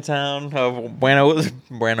 Family in town. Buenos Aires.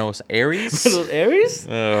 Buenos Aires?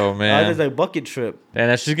 Oh Oh, man. it's like bucket trip. And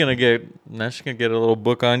now she's gonna get a little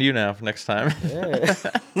book on you now for next time. Yeah.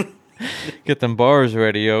 Get them bars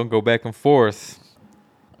ready, yo. Go back and forth.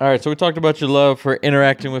 All right, so we talked about your love for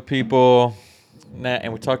interacting with people,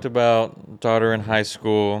 and we talked about daughter in high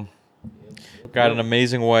school. Got an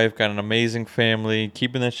amazing wife, got an amazing family,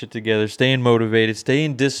 keeping that shit together, staying motivated,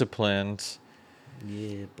 staying disciplined.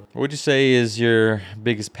 Yeah, but What would you say is your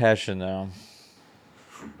biggest passion now?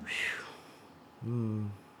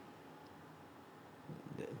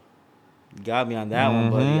 got me on that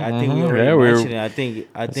one, buddy. I think we already Yeah, mentioned it.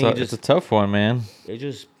 I think it's a tough one, man.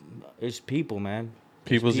 it's people, man. It's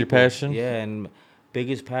People's your people. passion? Yeah, and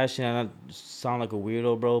biggest passion. I sound like a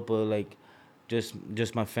weirdo, bro, but like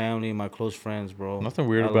just my family, my close friends, bro. Nothing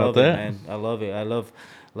weird I about love that. it, man. I love it. I love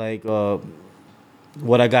like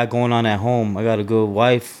what I got going on at home. I got a good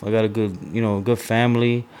wife. I got a good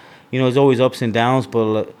family. There's always ups and downs,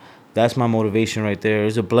 but that's my motivation right there.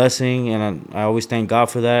 It's a blessing, and I always thank God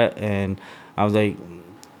for that. And I was like,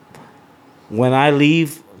 when I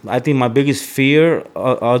leave, I think my biggest fear,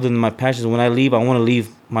 other than my passion, is when I leave, I want to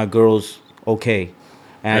leave my girls okay.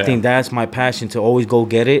 And I think that's my passion, to always go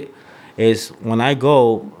get it. Is when I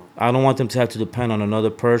go, I don't want them to have to depend on another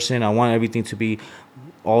person. I want everything to be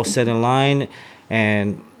all set in line,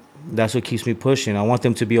 and that's what keeps me pushing. I want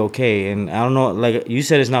them to be okay. And I don't know, like you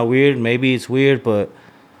said, it's not weird. Maybe it's weird, but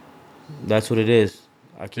that's what it is.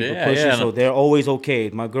 I keep it pushing, so they're always okay.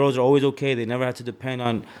 My girls are always okay. They never have to depend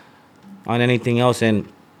on anything else. And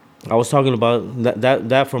I was talking about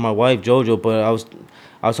that for my wife JoJo, but I was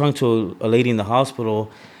talking to a lady in the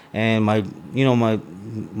hospital, and my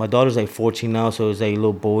daughter's like 14 now, so it's like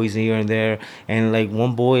little boys here and there, and like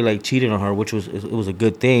one boy like cheated on her, which was a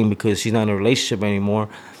good thing because she's not in a relationship anymore.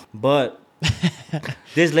 But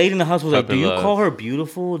this lady in the hospital was like, "Do you call her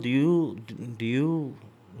beautiful? Do you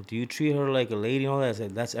treat her like a lady?" And all that. I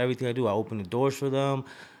said, "That's everything I do. I open the doors for them.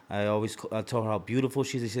 I tell her how beautiful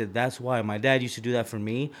she is." He said, "That's why my dad used to do that for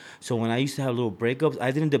me. So when I used to have little breakups,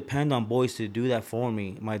 I didn't depend on boys to do that for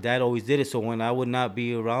me. My dad always did it. So when I would not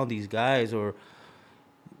be around these guys, or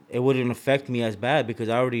it wouldn't affect me as bad because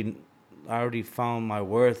I already found my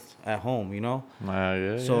worth at home,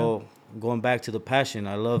 So going back to the passion,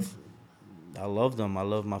 I love them. I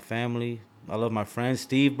love my family. I love my friend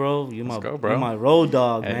Steve, bro. You're my road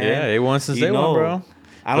dog, man. Yeah, A1 since day one, bro.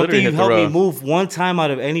 I don't think you've helped me move one time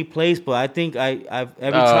out of any place, but I think I've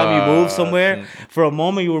every time you move somewhere, for a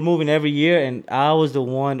moment you were moving every year, and I was the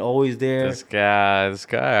one always there. This guy.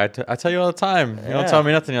 I tell you all the time. You don't tell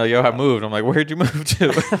me nothing. You're like, yo, I moved. I'm like, where'd you move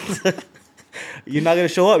to? You're not gonna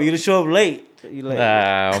show up. You're gonna show up late. You're like,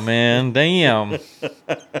 oh man, damn.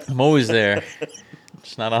 I'm always there,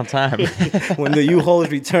 just not on time. When the U-Haul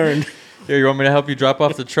is returned. Here, you want me to help you drop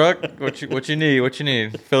off the truck? What you need? What you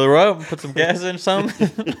need? Fill her up? Put some gas in,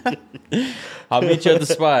 something? I'll meet you at the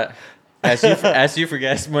spot. Ask you for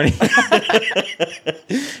gas money.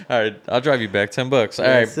 All right, I'll drive you back. $10. All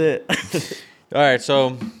right. That's it. All right,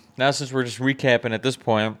 so now since we're just recapping at this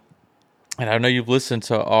point, and I know you've listened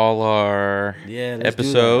to all our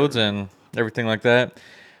episodes and everything like that.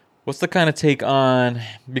 What's the kind of take on,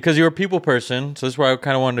 because you're a people person, so this is where I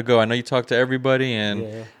kind of wanted to go. I know you talk to everybody,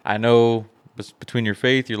 and I know between your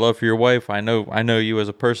faith, your love for your wife, I know you as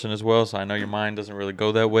a person as well, so I know your mind doesn't really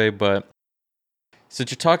go that way. But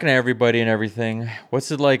since you're talking to everybody and everything,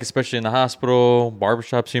 what's it like, especially in the hospital,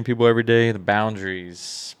 barbershop, seeing people every day, the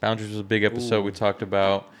boundaries? Boundaries was a big episode we talked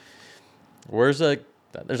about.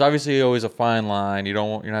 There's obviously always a fine line.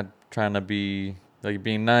 You're not trying to be like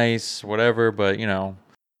being nice, whatever, but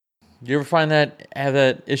you ever have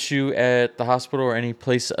that issue at the hospital or any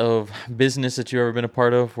place of business that you've ever been a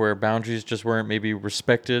part of where boundaries just weren't maybe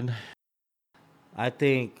respected? I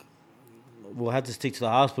think we'll have to stick to the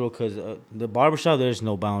hospital because the barbershop, there's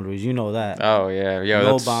no boundaries. You know that. Oh, yeah.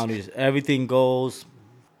 No boundaries. Everything goes.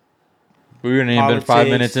 We wouldn't even been 5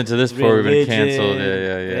 minutes into this before we've been canceled.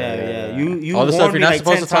 Yeah. You all the stuff you're not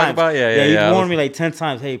supposed to talk about? Yeah. You warned me like 10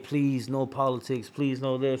 times. Hey, please, no politics. Please,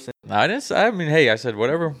 no this. No, I didn't. I mean, hey, I said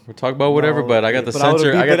whatever. We'll talk about whatever, but I got the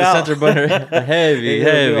censor. I got the censor button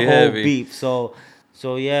heavy. Beep. So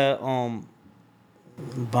yeah.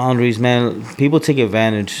 Boundaries, man. People take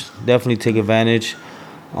advantage. Definitely take advantage.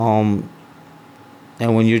 And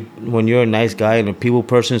when you're a nice guy and a people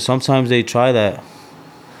person, sometimes they try to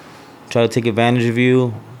take advantage of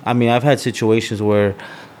you. I mean, I've had situations where,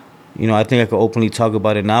 I think I could openly talk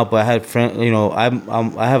about it now. But I had friends.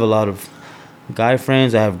 I have a lot of guy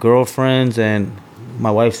friends. I have girlfriends, and my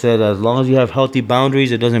wife said as long as you have healthy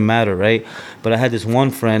boundaries, it doesn't matter, right? But I had this one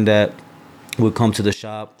friend that would come to the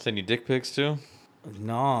shop. Send you dick pics too?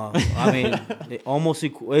 No, I mean almost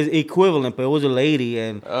equivalent, but it was a lady,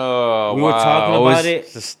 and we were talking about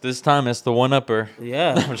it. This time it's the one upper.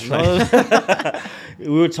 Yeah, we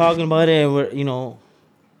were talking about it, and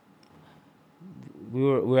we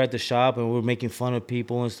were at the shop, and we were making fun of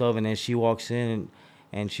people and stuff, and then she walks in,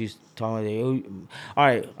 and she's talking. All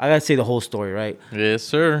right, I gotta say the whole story, right? Yes,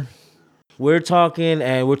 sir. We're talking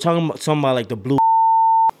about something about like the blue.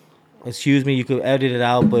 excuse me, you could edit it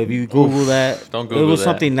out, but if you Google that, don't Google it was that.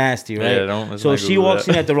 something nasty, right? Yeah, don't. So she walks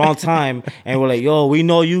in at the wrong time, and we're like, yo, we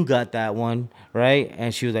know you got that one, right?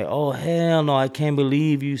 And she was like, oh, hell no, I can't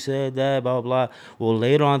believe you said that, blah, blah, blah. Well,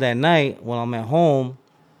 later on that night, when I'm at home,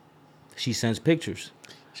 she sends pictures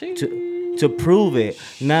to prove it.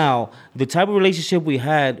 Now, the type of relationship we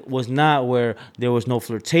had was not where there was no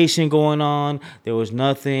flirtation going on. There was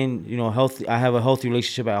nothing, healthy. I have a healthy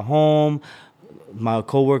relationship at home. My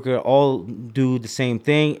coworker all do the same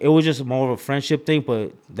thing. It was just more of a friendship thing,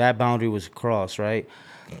 but that boundary was crossed, right?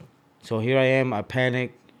 So here I am. I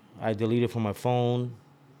panic. I delete it from my phone.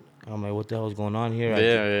 I'm like, what the hell is going on here?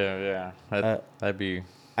 Yeah. That'd be...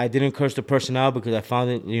 I didn't curse the person out because I found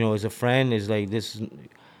it, as a friend, is like this,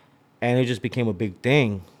 and it just became a big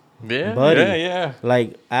thing. Yeah, buddy. Yeah.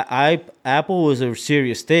 Like Apple was a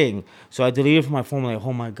serious thing, so I deleted it from my phone. Like,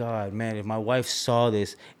 oh my god, man! If my wife saw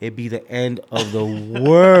this, it'd be the end of the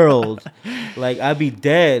world. Like, I'd be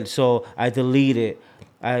dead. So I deleted.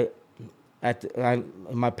 My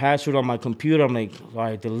password on my computer. I'm like, all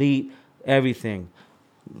right, delete everything.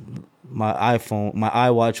 My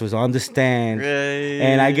iWatch was on the stand,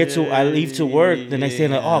 and I leave to work the next day.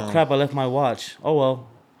 And like, oh crap, I left my watch. Oh well.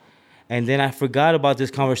 And then I forgot about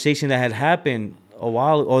this conversation that had happened a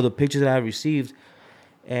while, or the pictures that I had received.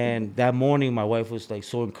 And that morning, my wife was like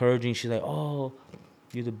so encouraging. She's like, "Oh,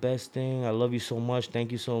 you're the best thing. I love you so much.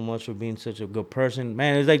 Thank you so much for being such a good person."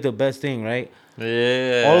 Man, it's like the best thing, right?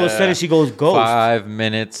 Yeah. All of a sudden, she goes ghost. 5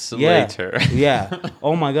 minutes later. Yeah.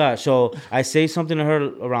 Oh my gosh. So I say something to her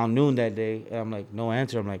around noon that day, and I'm like, no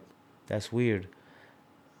answer. I'm like, that's weird.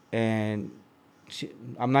 And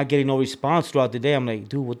I'm not getting no response throughout the day. I'm like,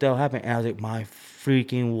 dude, what the hell happened? And I was like, my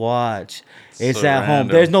freaking watch. It's so at home.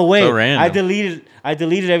 There's no way. So random. I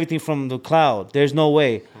deleted everything from the cloud. There's no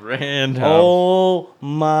way. Random. Oh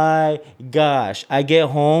my gosh. I get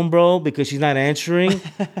home, bro, because she's not answering.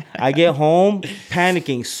 I get home,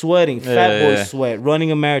 panicking, sweating, fat boy sweat,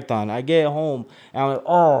 running a marathon. I get home, and I'm like,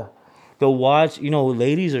 oh. The watch,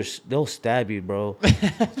 ladies they'll stab you, bro.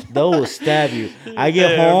 They'll stab you. I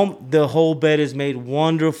get home, the whole bed is made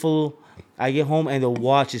wonderful. I get home and the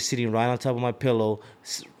watch is sitting right on top of my pillow,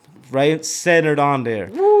 right centered on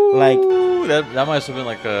there. Woo, like that must have been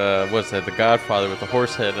like what's that? The Godfather with the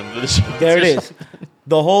horse head and the there it is.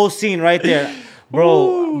 The whole scene right there,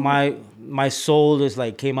 bro. My soul is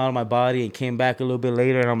like came out of my body and came back a little bit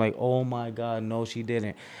later, and I'm like, oh my god, no, she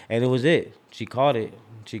didn't. And it was it. She caught it.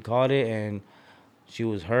 And she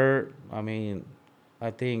was hurt. I mean,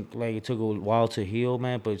 I think like it took a while to heal,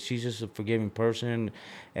 man, but she's just a forgiving person,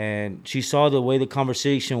 and she saw the way the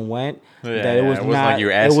conversation went, that it was not like you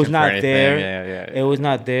were asking, it was not there. Yeah. It was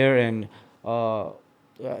not there, and it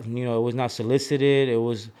was not solicited. It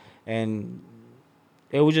was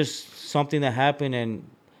just something that happened, and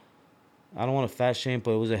I don't want to fat shame,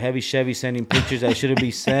 but it was a heavy Chevy sending pictures that shouldn't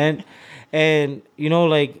be sent, and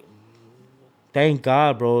like. Thank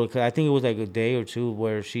God, bro. Cause I think it was like a day or two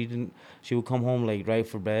where she would come home like right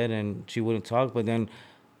for bed and she wouldn't talk. But then,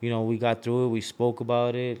 we got through it. We spoke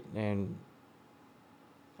about it, and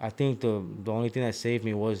I think the only thing that saved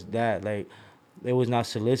me was that like it was not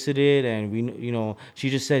solicited, and she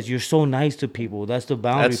just says you're so nice to people. That's the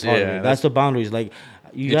boundary part of it. That's the boundaries. Like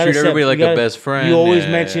you gotta treat everybody like a best friend. You always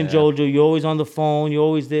mention JoJo. You're always on the phone. You're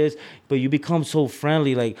always this, but you become so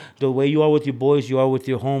friendly. Like the way you are with your boys, you are with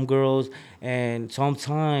your homegirls. And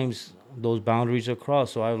sometimes those boundaries are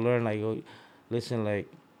crossed. So I've learned, like, listen,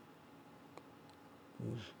 like,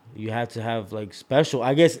 you have to have, like, special,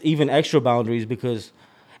 I guess, even extra boundaries because,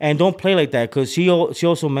 and don't play like that. Because she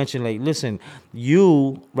also mentioned, like, listen,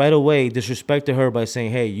 you right away disrespected her by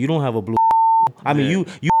saying, hey, you don't have a blue. I mean,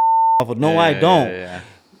 you no, I don't. Yeah.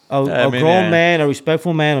 A grown man, a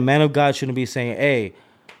respectful man, a man of God shouldn't be saying, hey,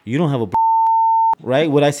 you don't have a blue. Right?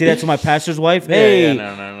 Would I say that to my pastor's wife? Hey,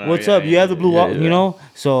 no, what's up? You have the blue,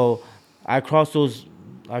 So I crossed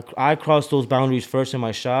those boundaries first in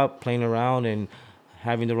my shop, playing around and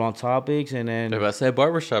having the wrong topics, and then if I say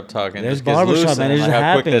barbershop talking, there's barbershop, man. It just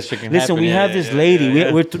happens. Listen, we have this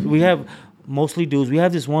lady. We have mostly dudes. We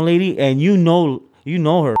have this one lady, and you know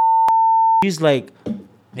her. She's like.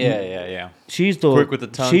 Yeah. She's the quick with the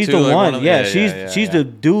tongue. She's too, the like one. She's the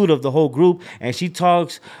dude of the whole group, and she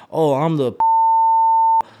talks. Oh, I'm the.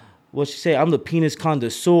 What she say? I'm the penis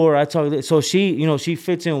connoisseur. I talk. So she, she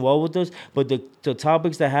fits in well with us. But the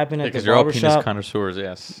topics that happen at the barbershop. Because you're all penis connoisseurs,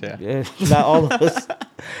 yes. Yeah. Not all of us.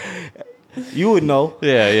 You would know.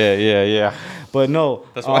 Yeah. But no.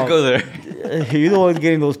 That's why I go there. You're the one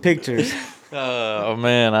getting those pictures. Oh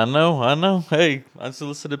man, I know. Hey,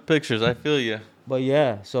 unsolicited pictures. I feel you. But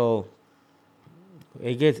yeah, so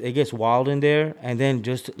it gets wild in there, and then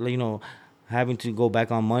just having to go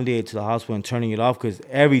back on Monday to the hospital and turning it off because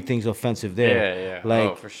everything's offensive there. Yeah, yeah.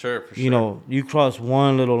 Like, oh, for sure. You cross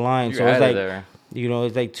one little line, You so it's added like there.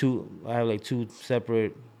 it's like two. I have like two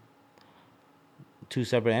separate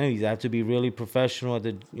entities. I have to be really professional at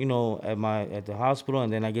the at the hospital,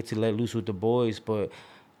 and then I get to let loose with the boys. But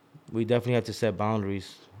we definitely have to set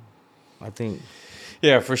boundaries. I think.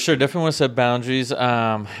 Yeah, for sure. Definitely want to set boundaries.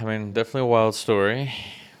 I mean, definitely a wild story.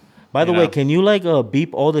 By the way, can you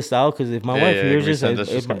beep all this out? Because if my wife hears this, it's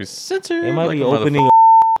just gonna be censored. it might like be a opening.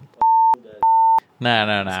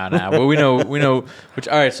 Nah. But we know. Which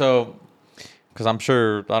all right. So, because I'm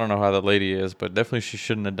sure I don't know how that lady is, but definitely she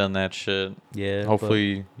shouldn't have done that shit. Yeah.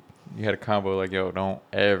 Hopefully, you had a combo like, yo, don't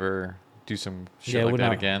ever do some shit like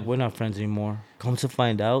that again. We're not friends anymore. Come to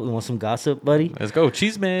find out, you want some gossip, buddy? Let's go,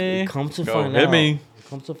 cheese man. Come to Go, find hit out. me.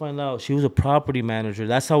 Come to find out, she was a property manager.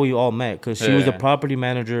 That's how we all met, because she was a property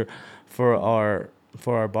manager for our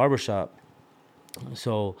barbershop.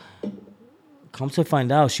 So, come to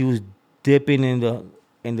find out, she was dipping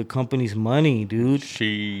in the company's money, dude.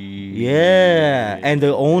 Yeah, and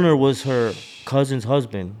the owner was her cousin's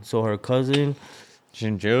husband. So her cousin, she's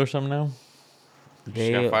in jail or something now.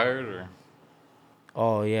 She got fired or?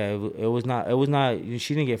 Oh yeah, it was not.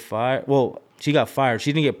 She didn't get fired. Well, she got fired.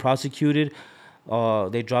 She didn't get prosecuted.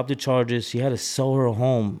 They dropped the charges. She had to sell her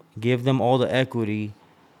home, give them all the equity.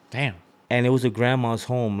 Damn. And it was a grandma's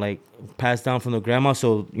home, like passed down from the grandma.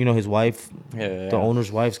 So his wife, the owner's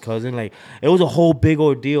wife's cousin. Like it was a whole big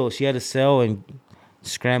ordeal. She had to sell and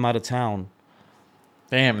scram out of town.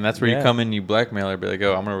 Damn, and that's where you come in, you blackmail her, be like,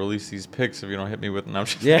 "Oh, I'm gonna release these pics if you don't hit me with." No,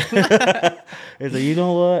 It's like, you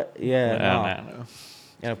know what? Yeah. No.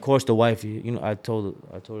 And of course, the wife. I told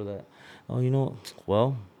her that. Oh,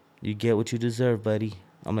 well, you get what you deserve, buddy.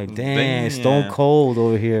 I'm like, damn. Stone cold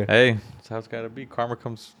over here. Hey, that's how it's gotta be. Karma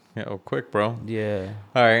comes quick, bro. Yeah.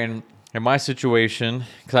 All right, and in my situation,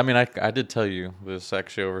 because I mean, I did tell you this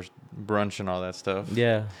actually over brunch and all that stuff.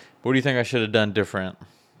 Yeah. What do you think I should have done different?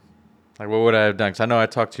 Like, what would I have done? Because I know I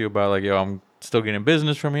talked to you about, like, I'm still getting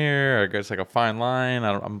business from here. I guess, like, a fine line.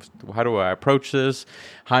 How do I approach this?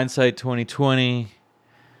 Hindsight 2020.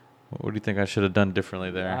 What do you think I should have done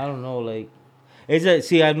differently there? I don't know. Like,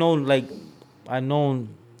 I've known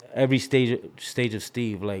every stage of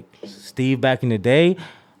Steve. Like, Steve back in the day.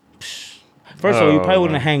 First of all, you probably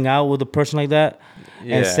wouldn't hang out with a person like that.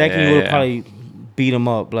 And second, you would have probably beat him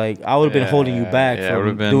up. Like, I would have been holding you back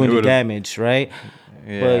from doing the damage, right?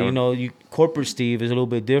 Yeah, but corporate Steve is a little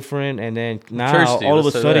bit different, and then now all of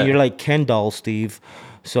a sudden you're like Ken doll Steve.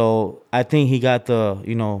 So I think he got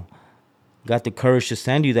the courage to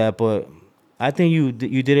send you that, but I think you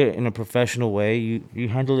did it in a professional way. You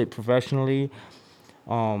handled it professionally.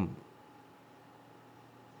 You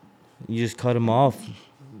just cut him off,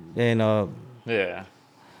 and I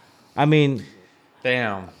mean,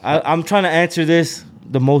 damn. I'm trying to answer this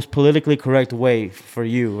the most politically correct way for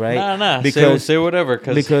you, right? Nah. Because say whatever.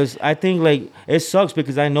 Because I think, like, it sucks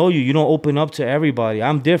because I know you. You don't open up to everybody.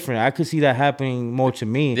 I'm different. I could see that happening more to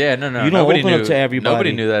me. Yeah, no. You don't open up to everybody.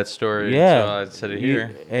 Nobody knew that story. Yeah. Until I said it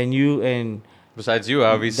here. And besides you,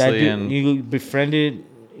 obviously. And you befriended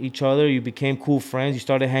each other. You became cool friends. You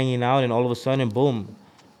started hanging out, and all of a sudden, boom,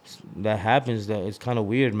 that happens. That it's kind of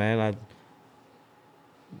weird, man.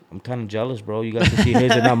 I'm kind of jealous, bro. You got to see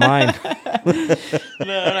his and not mine.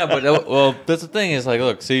 No, but that's the thing is, like,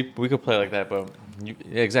 look, see, we could play like that, but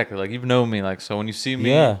exactly, like, you've known me, like, so when you see me,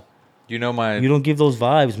 you know you don't give those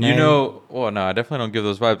vibes, man. No, I definitely don't give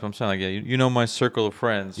those vibes. But I'm saying, like, you know my circle of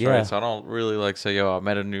friends, right? So I don't really like say,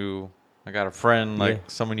 I got a friend, like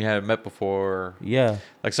someone you haven't met before,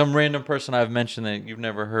 like some random person I've mentioned that you've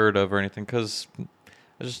never heard of or anything, because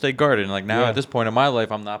I just stay guarded. And like now at this point in my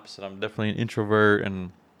life, I'm the opposite. I'm definitely an introvert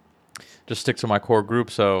and just stick to my core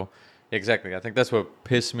group. So exactly, I think that's what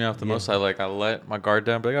pissed me off the most. I let my guard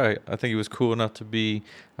down. But I think he was cool enough to be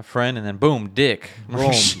a friend, and then boom, dick,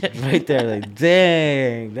 boom, right there. Like,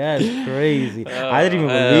 dang, that's crazy. I didn't even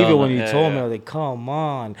believe it when you told me. I was like, come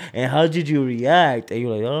on. And how did you react? And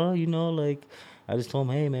you're like, I just told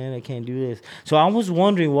him, hey, man, I can't do this. So I was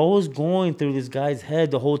wondering what was going through this guy's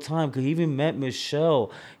head the whole time, because he even met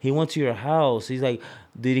Michelle. He went to your house. He's like,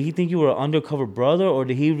 did he think you were an undercover brother, or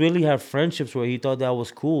did he really have friendships where he thought that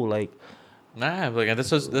was cool? Like, nah, like that's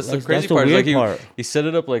the crazy part. He set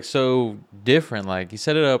it up like so different. Like he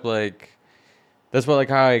set it up like that's what, like,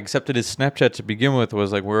 how I accepted his Snapchat to begin with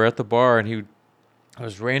was like we were at the bar and he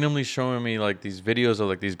was randomly showing me like these videos of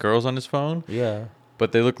like these girls on his phone. Yeah.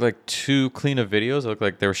 But they look like too clean of videos. They look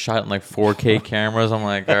like they were shot in like 4K cameras. I'm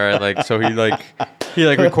like, all right, like, so he like he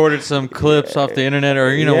like recorded some clips off the internet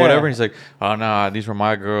or Yeah. whatever. And he's like, oh no, these were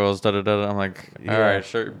my girls. Da da da. I'm like, all Yeah. right,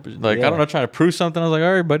 sure. Like Yeah. I don't know, trying to prove something. I was like,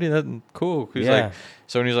 all right, buddy, that's cool. He's Yeah. like,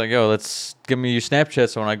 so when he's like, yo, let's give me your Snapchat.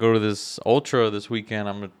 So when I go to this ultra this weekend,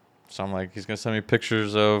 I'm like, he's gonna send me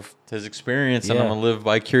pictures of his experience, and I'm Yeah. gonna live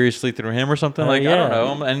vicariously through him or something. Like I yeah.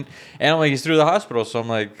 don't know. And I'm like, he's through the hospital, so I'm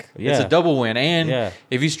like, it's Yeah. a double win. And Yeah.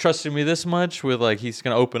 if he's trusting me this much with like he's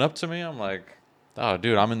gonna open up to me, I'm like, oh,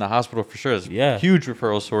 dude, I'm in the hospital for sure. It's Yeah. a huge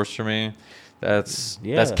referral source for me. That's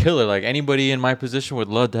Yeah. killer. Like anybody in my position would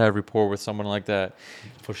love to have rapport with someone like that.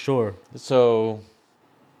 For sure. So,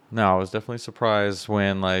 no, I was definitely surprised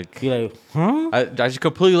when like You're like, huh? I just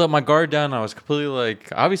completely let my guard down. I was completely like,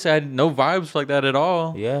 obviously I had no vibes like that at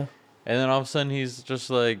all. Yeah. And then all of a sudden he's just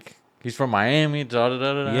like, he's from Miami, da da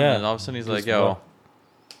da da. Yeah. And all of a sudden he's like, Just yo, what?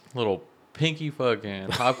 little pinky fucking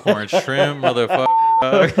popcorn shrimp, motherfucker.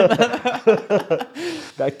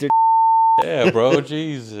 Dr. Yeah, bro.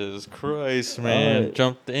 Jesus Christ, man. Right.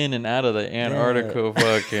 Jumped in and out of the Antarctica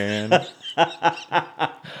fucking.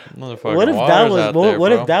 Motherfucking What if that waters was out there, what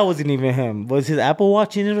bro. if that wasn't even him? Was his Apple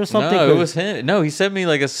Watch in it or something? No, it 'Cause- was him. No, he sent me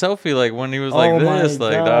like a selfie, like when he was like oh this, my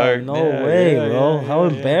like God, dog. no Yeah, way, yeah, bro. yeah, How yeah,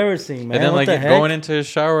 yeah. embarrassing, man. And then What like the heck? going into his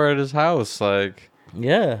shower at his house, like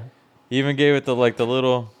Yeah. he even gave it the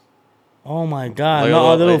little. Oh my God. like,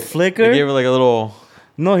 No, a little like, flicker. He gave it like a little.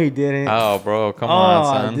 No, he didn't. Oh, bro, come on,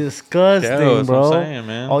 son. Disgusting, Yeah, that's bro. what I'm saying,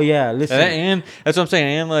 man. Oh yeah, listen. And that's what I'm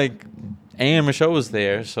saying. And like, and Michelle was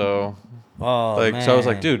there, so oh like, man. so I was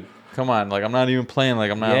like, dude, come on, like I'm not even playing,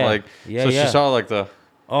 like I'm not Yeah. like. Yeah, so yeah. she saw like the.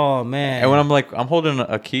 Oh man. And when I'm like, I'm holding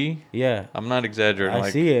a key. yeah. I'm not exaggerating. I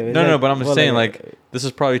like, see it. It's No, no, like- but I'm just well, saying, like- like, this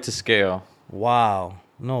is probably to scale. Wow.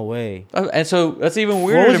 No way. And so that's even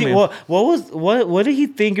weirder What was to he? me. What did he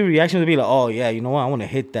think your reaction would be like? Oh yeah, you know what? I want to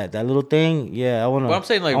hit that little thing. Yeah, I want to. Well, I'm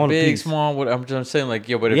saying like big, small. What I'm just saying like,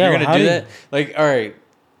 yeah, but if Yeah, you're well, gonna how do do you- that, like, all right,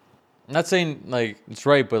 I'm not saying like it's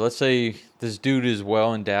right, but let's say this dude is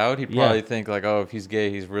well endowed. He'd Yeah. probably think like, oh, if he's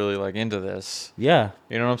gay, he's really like into this. Yeah.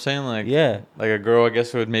 You know what I'm saying? Like, Yeah. like a girl, I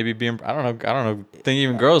guess would maybe be. I don't know. Think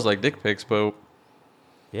even girls like dick pics, but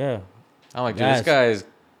Yeah. I'm like, dude, Yes. this guy's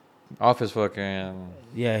off his fucking.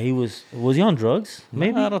 Yeah. He was. Was he on drugs?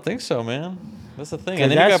 Maybe. No, I don't think so, man. That's the thing. 'Cause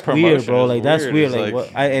And then he that's got weird, promotion. bro. It's Like that's weird. It's Like what?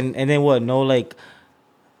 And then what? No like.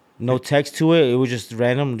 No text to it. It was just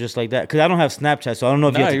random, just like that. Cause I don't have Snapchat, so I don't know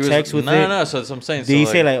if you have to text with it. No. So that's what I'm saying. Did so he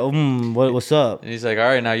say like, what's up? And he's like, all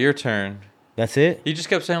right, now your turn. That's it. He just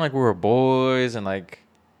kept saying like we were boys and like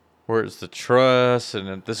where's the trust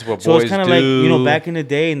and this is what So boys it's kind of do. like, you know, back in the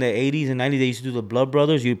day, in the 80s and 90s, they used to do the Blood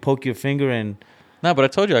Brothers. You poke your finger and No, but I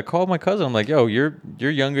told you, I called my cousin. I'm like, yo, you're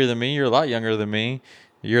younger than me. You're a lot younger than me.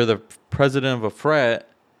 You're the president of a frat.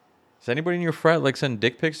 Does anybody in your frat like send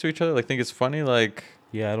dick pics to each other? Like think it's funny? Like,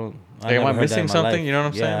 yeah, I don't. like am I missing something? You know what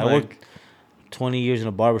I'm saying? I Like, worked 20 years in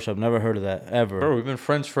a barbershop. Never heard of that ever. bro, we've been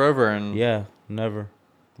friends forever, and Yeah, never.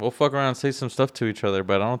 we'll fuck around and say some stuff to each other.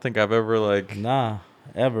 But I don't think I've ever like. Nah,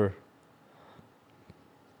 ever.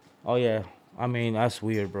 Oh yeah, I mean that's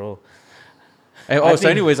weird, bro. Hey, I so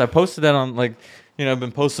think- anyways, I posted that on like, I've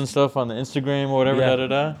been posting stuff on the Instagram or whatever. Yeah. Da da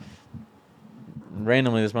da.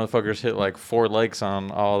 Randomly, this motherfucker's hit like 4 likes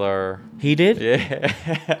on all our. He did?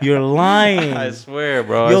 Yeah. You're lying. I swear,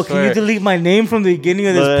 bro. Yo, I can swear. you delete my name from the beginning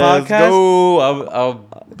of this Let's podcast? go. I'll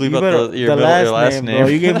bleep You out better- your last name. bro.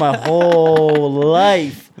 You gave my whole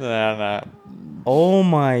life. Nah. Oh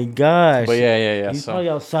my gosh. But yeah. He's So, probably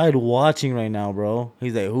outside watching right now, bro.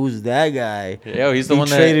 He's like, "Who's that guy?" yo, he's the He one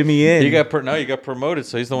that traded me in. You got promoted,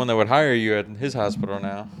 so he's the one that would hire you at his hospital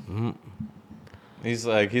now. Mhm. He's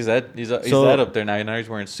like he's that So- up there now. Now he's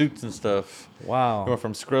wearing suits and stuff. Wow. Going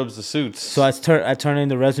from scrubs to suits. So I turn in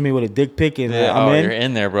the resume with a dick pic and yeah, I'm in. You're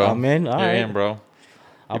in there, bro. I'm in? All you're right. in, bro.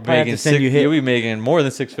 I'll You're probably have to send you hit. You'll be making more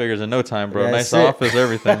than 6 figures in no time, bro. That's Nice it. office,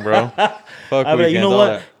 everything, bro. Fuck I'll be like, you know weekends, all what?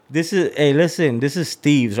 that. This is listen, this is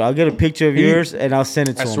Steve's. I'll get a picture of yours and I'll send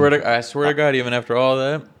it to I him. swear to God, even after all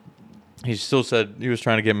that, he still said he was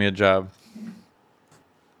trying to get me a job.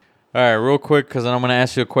 All right, real quick, because I'm going to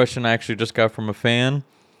ask you a question I actually just got from a fan.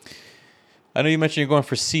 I know you mentioned you're going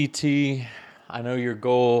for CT. I know your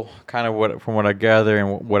goal, kind of from what I gather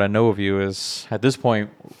and what I know of you, is at this point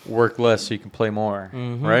work less so you can play more,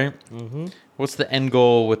 right? Mm-hmm. What's the end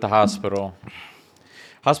goal with the hospital?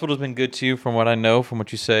 Hospital's been good to you from what I know, from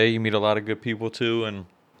what you say. You meet a lot of good people too, and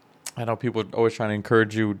I know people are always trying to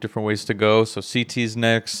encourage you different ways to go. So CT's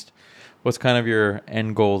next. What's kind of your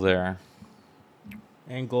end goal there?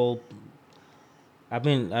 And goal. I've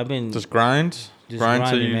been Just grind? just grind grinding,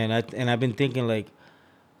 till you... man. And I've been thinking like,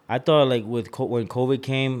 I thought like when COVID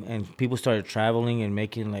came and people started traveling and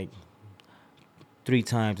making like 3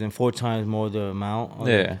 times and 4 times more the amount.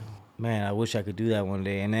 Yeah. man, I wish I could do that one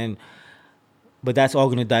day. And then, but that's all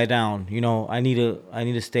gonna die down. You know, I need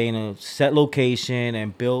to stay in a set location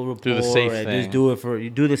and build rapport. Do the safe and thing.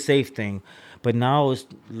 Just do the safe thing. But now it's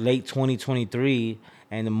late 2023,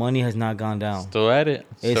 and the money has not gone down. Still at it.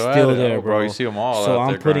 It's at still it. there, Oh, bro. You see them all. So out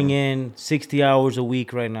I'm there putting grinding. in 60 hours a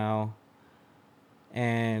week right now,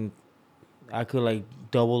 and I could like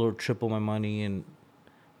double or triple my money, and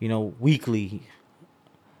weekly.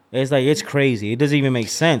 It's crazy. It doesn't even make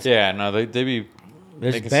sense. Yeah, no, they be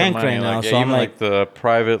There's making bank some money. right now, Like, so I'm even like, the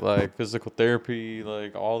private physical therapy,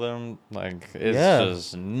 all them, it's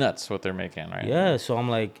just nuts what they're making right now. yeah. So I'm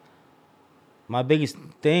like, my biggest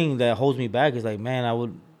thing that holds me back is like, man, I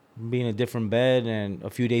would be in a different bed and a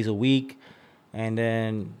few days a week, and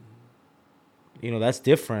then, that's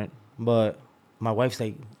different. But my wife's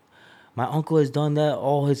like, my uncle has done that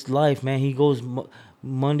all his life, man. He goes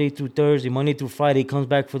Monday through Thursday, Monday through Friday, comes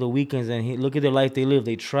back for the weekends, and look at the life they live.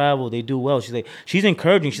 They travel, they do well. She's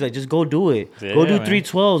encouraging. She's like, just go do it. Yeah, go do man.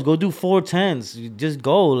 312s. Go do 410s. Just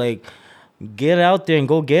go, get out there and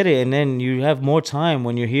go get it. And then you have more time.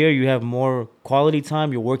 When you're here, you have more quality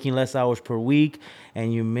time. You're working less hours per week,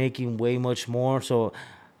 and you're making way much more. So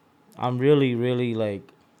I'm really, really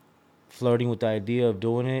flirting with the idea of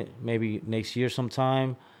doing it maybe next year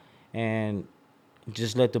sometime, and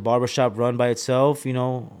just let the barbershop run by itself,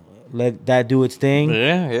 let that do its thing.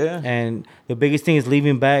 Yeah. And the biggest thing is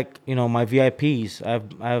leaving back, my VIPs.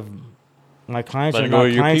 I've my clients Let are it go not to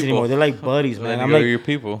your clients people. anymore. They're like buddies, man. Let I'm go like, to your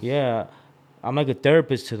people. yeah, I'm like a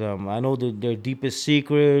therapist to them. I know their deepest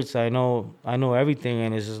secrets. I know everything,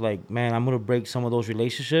 and it's just like, man, I'm gonna break some of those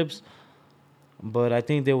relationships. But I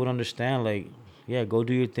think they would understand, yeah, go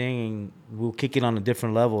do your thing, and we'll kick it on a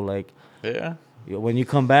different level. Yeah. When you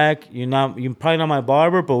come back, you're probably not my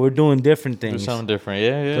barber, but we're doing different Do things. something different.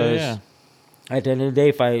 Yeah. At the end of the day,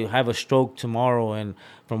 if I have a stroke tomorrow and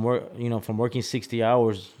from working 60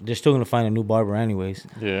 hours, they're still gonna find a new barber anyways.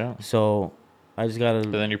 Yeah. So I just gotta.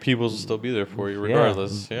 But then your peoples will still be there for you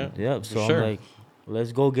regardless. Yeah. Yeah. For So sure. I'm like,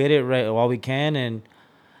 let's go get it right while we can, and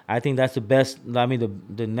I think that's the best. I mean,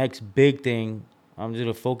 the next big thing. I'm just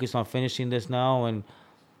gonna focus on finishing this now and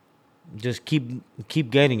just keep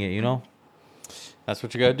getting it. That's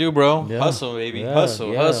what you gotta do, bro. Yeah. Hustle, baby. Yeah,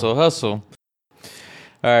 Hustle. yeah.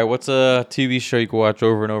 All right, what's a TV show you can watch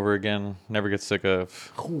over and over again, never get sick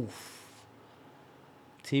of? Oof.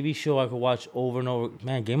 TV show I could watch over and over.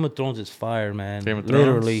 Man, Game of Thrones is fire, man. Game of Thrones?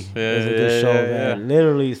 Literally. Yeah, It's a good yeah, show, yeah, man. yeah.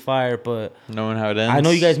 Literally, it's fire. But Knowing how it ends. I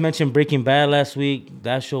know you guys mentioned Breaking Bad last week.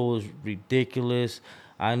 That show was ridiculous.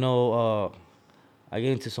 I know I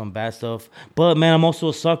get into some bad stuff. But, man, I'm also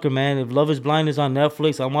a sucker, man. If Love is Blind is on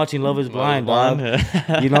Netflix, I'm watching Love is Blind, dog.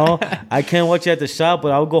 I can't watch it at the shop,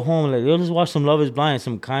 but I'll go home and let's watch some Love is Blind.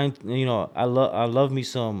 Some kind, I love me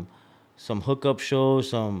some hookup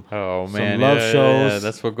shows, some Oh man, love yeah, shows. yeah.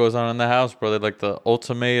 That's what goes on in the house, bro. They like the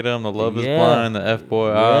Ultimatum, the Love is Yeah. Blind, the F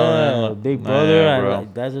Boy Yeah, Island, Big Brother. Yeah, bro.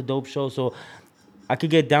 That's a dope show. So I could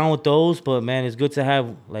get down with those, but man, it's good to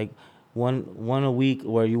have one a week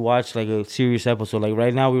where you watch a serious episode. Like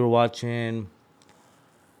right now, we're watching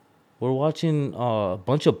a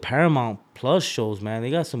bunch of Paramount Plus shows. Man,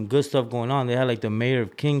 they got some good stuff going on. They had the Mayor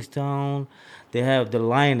of Kingstown. They have The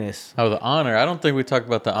Lioness. Oh, The Honor. I don't think we talked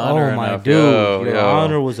about The Honor Oh my enough. dude, Yo, Your yo.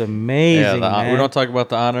 Honor was amazing, man. we don't talk about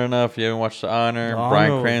The Honor enough. You haven't watched The Honor. The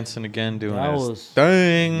Brian Honor- Cranston again doing that his was-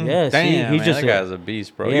 thing. Yeah, see, Damn, he's man, just that guy's a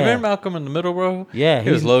beast, bro. yeah. You remember Malcolm in the Middle, bro? Yeah,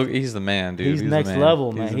 he's the man, dude. He's the next man.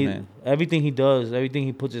 level, He's man. the man. Everything he does, everything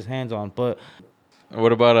he puts his hands on. But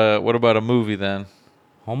What about a movie then?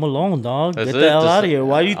 Home Alone, dog. That's Get it? the hell Just out of here.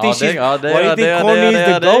 Why do you all think day, she's? all day, Why do you all day, think all Courtney day, is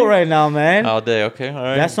all the day, goat all day? right now, man? All day, okay, all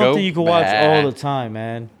right. That's something go. you can watch all the Bah. time,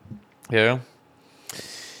 man. Yeah.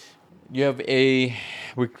 You have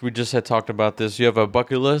we just had talked about this. You have a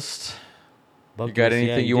bucket list. You got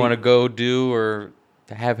anything you want to go do or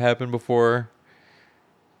to have happen before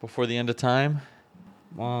the end of time?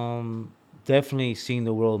 Definitely seeing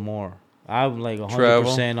the world more. I'm 100%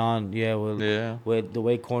 Travel? on. Yeah, with the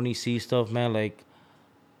way Courtney sees stuff, man.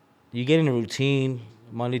 You get in a routine,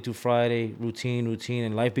 Monday through Friday, routine,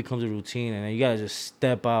 and life becomes a routine, and then you gotta just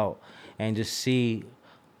step out and just see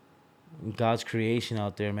God's creation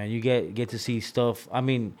out there, man. You get to see stuff. I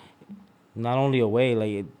mean, not only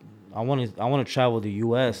away, I want to travel the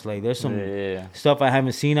U.S. There's some Yeah. stuff I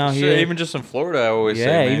haven't seen out Shit, here. even just in Florida, I always say,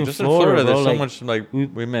 Yeah, man. even Just Florida, in Florida, bro, there's so much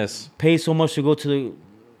we miss. Pay so much to go to the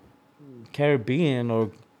Caribbean,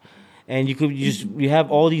 and you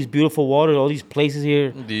have all these beautiful waters, all these places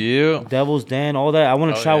here, Yeah. Devil's Den, all that. I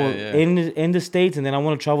want to Oh, travel yeah. in the States, and then I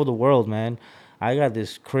want to travel the world, man. I got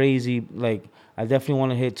this crazy I definitely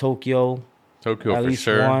want to hit Tokyo Tokyo at for least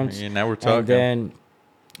sure. once. Yeah, now we're and talking. then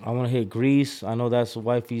I want to hit Greece. I know that's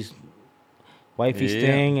wifey's Yeah.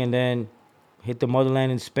 thing, and then hit the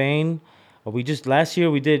motherland in Spain. We just last year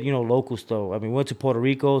we did local stuff. I mean, we went to Puerto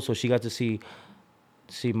Rico, so she got to see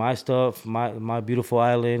my stuff, my beautiful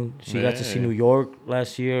island. She got to see Yeah. New York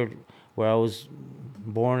last year, where I was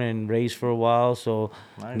born and raised for a while. So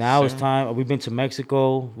Nice, now it's yeah. time. We've been to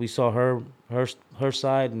Mexico. We saw her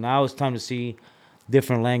side. Now it's time to see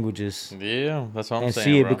different languages Yeah, that's what I'm and saying,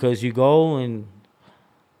 see it, bro. because you go and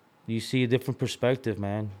you see a different perspective,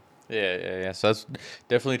 man. Yeah. So that's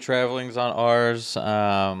definitely traveling's on ours.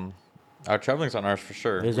 Our traveling's on ours for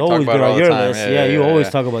sure. It's We talk always about been it all on the your time. list. Yeah, you always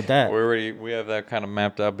talk about that. We have that kind of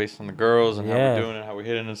mapped out based on the girls and how Yeah. we're doing it, how we're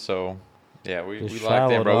hitting it. So yeah, we Just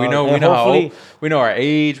locked in, travel, bro. We dog. know And how old, hopefully- we know our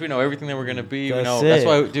age, we know everything that we're gonna be. We That's know that's it.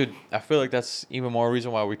 why, dude. I feel like that's even more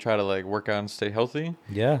reason why we try to like work out and stay healthy.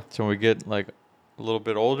 Yeah. So when we get like a little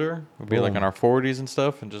bit older, we'll be like Boom. in our 40s and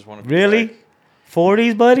stuff, and just want to Really?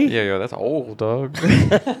 40s, buddy? Yeah, yo, that's old, dog.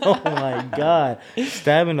 Oh my God.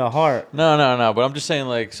 Stab in the heart. No. But I'm just saying,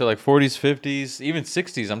 like, so like 40s, 50s, even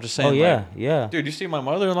 60s. I'm just saying, Oh, yeah. like, Yeah. dude, you see my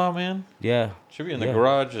mother-in-law, man? Yeah. She'll be in the Yeah.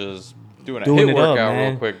 garage just doing a Doing hit it up, workout real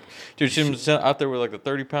man. quick. Dude, she's out there with like the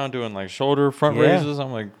 30-pound doing like shoulder front Yeah. raises.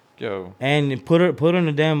 I'm like, yo, And put her in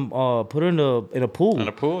the damn put her in a pool. in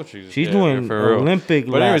a pool, she's She's yeah, doing for real. Olympic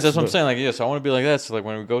But anyways, laps, that's what I'm but- saying. Like, yeah, so I want to be like that. So like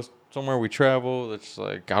when we go somewhere, we travel. It's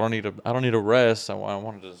like I don't need a rest. I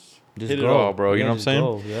want to just hit it go. all, bro. Yeah, You know what I'm just saying?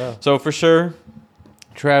 go, yeah. So for sure,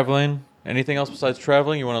 traveling. Anything else besides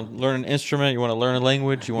traveling? You want to learn an instrument? You want to learn a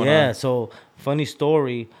language? You want to? Yeah, so funny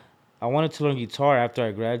story. I wanted to learn guitar after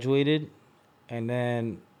I graduated, and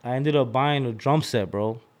then I ended up buying a drum set,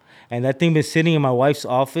 bro. And that thing been sitting in my wife's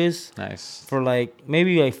office Nice. for like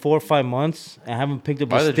maybe like 4 or 5 months. And I haven't picked up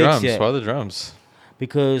Why the the sticks drums? yet. Why the drums?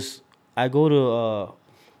 Because I go to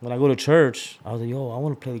when I go to church, I was like, yo, I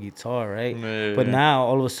want to play the guitar, right? Yeah. But now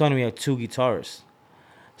all of a sudden we have 2 guitarists.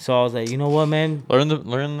 So I was like, you know what, man? Learn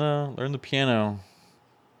the piano.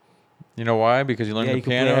 You know why? Because you learn Yeah, the you can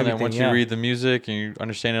play piano, and then everything, once yeah. you read the music and you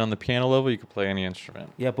understand it on the piano level, you can play any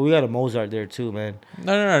instrument. Yeah, but we got a Mozart there too, man.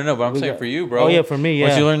 No. But I'm We saying got- for you, bro. Oh, yeah, for me,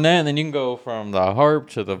 Once yeah. you learn that, and then you can go from the harp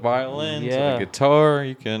to the violin to Yeah. the guitar.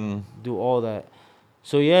 You can. Do all that.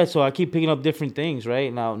 So yeah, so I keep picking up different things,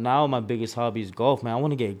 right? Now my biggest hobby is golf, man. I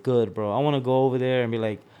want to get good, bro. I want to go over there and be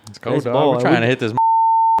like, Let's go, Let's dog. go. We're trying to hit this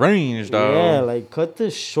range, dog. yeah, like cut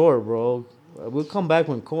this short, bro. We'll come back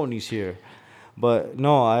when Courtney's here. But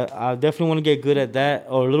no, I definitely want to get good at that,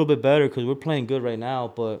 or a little bit better, because we're playing good right now.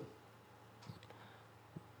 But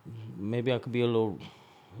maybe I could be a little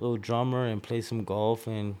drummer and play some golf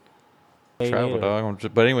and Travel, dog.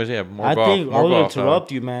 But anyways, yeah, more I golf. think more I was gonna golf, dog.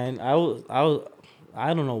 interrupt you, man.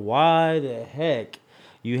 I don't know why the heck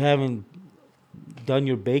you haven't done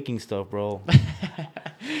your baking stuff, bro.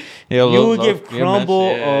 Yeah, You would give yeah,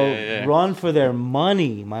 Crumble yeah. a run for their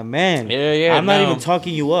money, my man. Yeah, I'm not no. even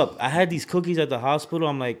talking you up. I had these cookies at the hospital.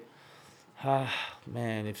 I'm like,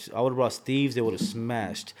 man, if I would have brought Steve's, they would have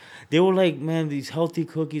smashed. They were like, man, these healthy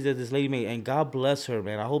cookies that this lady made, and God bless her,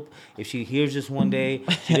 man. I hope if she hears this one day,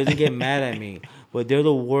 she doesn't get mad at me. But they're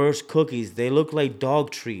the worst cookies. They look like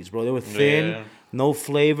dog treats, bro. They were thin, Yeah. no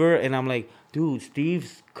flavor, and I'm like, dude,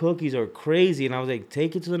 Steve's cookies are crazy. And I was like,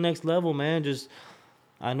 take it to the next level, man. Just,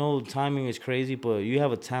 I know timing is crazy, but you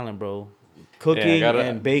have a talent, bro. Cooking gotta-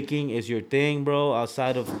 and baking is your thing, bro.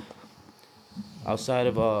 Outside of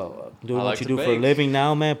doing I what like you to do for a bake. living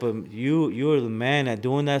now, man. But you're the man at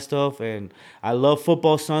doing that stuff, and I love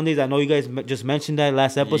football Sundays. I know you guys just mentioned that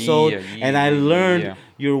last episode, and I learned yeah.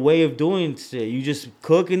 your way of doing shit. You just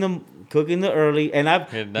cook in the early, and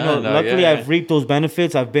I've Get done, dog, luckily yeah. I've reaped those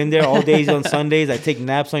benefits. I've been there all days on Sundays. I take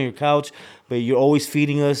naps on your couch, but you're always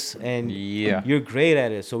feeding us, and Yeah. you're great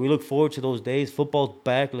at it. So we look forward to those days. Football's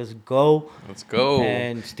back. Let's go. Let's go.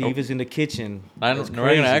 And Steve is in the kitchen. I'm That's not gonna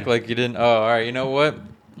crazy. act like you didn't. Oh, all right. You know what?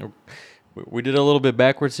 We did a little bit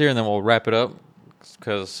backwards here, and then we'll wrap it up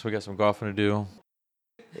because we got some golfing to do.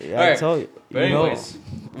 Yeah, All I right. tell you. But you know, anyways,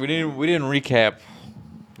 we didn't recap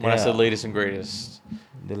when I Yeah. said latest and greatest.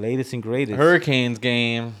 the latest and greatest. Hurricanes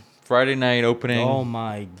game, Friday night opening. Oh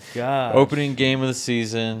my god. Opening game of the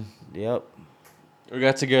season. Yep. We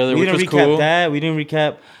got together, We which didn't was recap cool. that. We didn't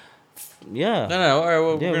recap. Yeah. No. All right,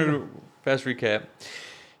 well, Yeah, we're gonna do a fast recap.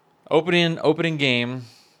 Opening game,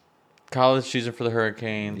 college season for the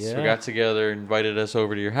Hurricanes. We Yeah. got together, invited us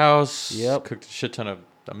over to your house. Yep. Cooked a shit ton of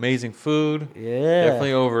amazing food. Yeah.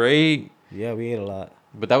 Definitely overate, Yeah, we ate a lot.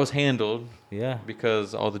 but that was handled Yeah.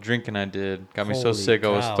 because all the drinking I did got me so Holy sick I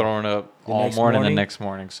was cow. throwing up The all next morning the morning? next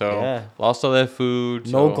morning. So Yeah. lost all that food.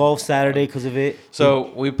 No so- golf Saturday because of it.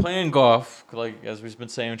 So we playing golf, like as we've been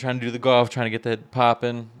saying, trying to do the golf, trying to get that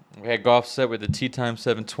popping. We had golf set with the Tea Time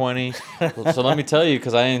 720. So let me tell you,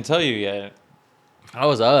 because I didn't tell you yet. I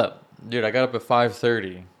was up. Dude, I got up at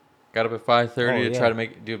 5:30. Got up at 5:30 to try to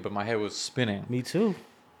make... Dude, but my head was spinning. Me too.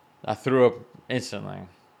 I threw up instantly.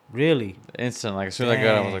 Really? Instantly. Like, as soon as I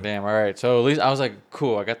got up, I was like, damn, all right. So at least I was like,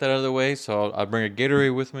 cool. I got that out of the way. So I'll bring a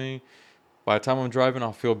Gatorade with me. By the time I'm driving,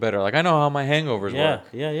 I'll feel better. Like, I know how my hangovers work.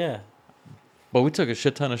 Yeah. But we took a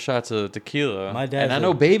shit ton of shots of tequila. My dad's and I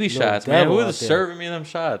know baby shots, man. Who was there. serving me them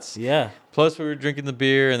shots? Yeah. Plus, we were drinking the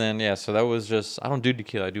beer, and then, so that was just... I don't do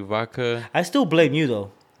tequila. I do vodka. I still blame you,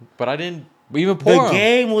 though. But I didn't even pour The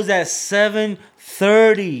game was at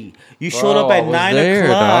 7:30. You showed up at 9 o'clock.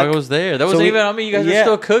 Dog, I was there. That wasn't even... I mean, you guys were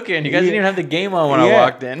still cooking. You guys didn't even have the game on when I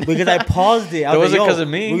walked in. Because I paused it. That wasn't because of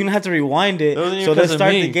me. We're going to have to rewind it. That wasn't even so let's because of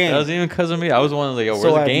start me. the game. That wasn't even because of me. I was one of the... Yo, where's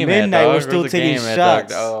So the at game midnight, at, dog? we're still Where's the taking game at,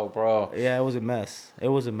 shots. dog? Oh, bro. Yeah, it was a mess. It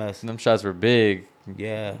was a mess. And them shots were big.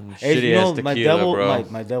 Yeah. Shitty ass tequila, bro.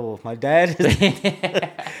 My dad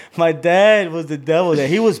my dad was the devil there.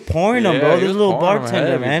 He was pouring them, bro. This little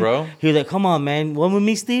bartender, man. Bro. He was like, come on, man. One with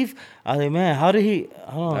me, Steve? I was like, man, how did he...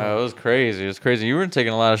 I don't know. It was crazy. It was crazy. You were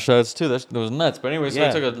taking a lot of shots, too. That was nuts. But anyway, so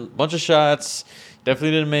I took a bunch of shots.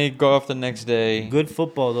 Definitely didn't make golf the next day. Good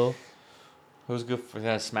football, though. It was good.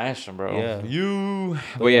 I smashed them, bro. Yeah.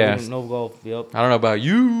 But yeah. No golf. Yep. I don't know about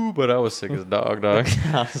you, but I was sick as dog.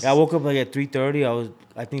 I woke up like at 3:30.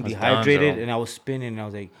 I think dehydrated, down, and I was spinning. And I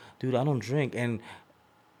was like, dude, I don't drink. And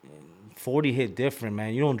 40 hit different,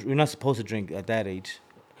 man. You're not supposed to drink at that age.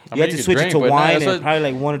 You have to switch it to wine and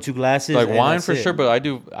probably like 1 or 2 glasses. Like wine for sure, but I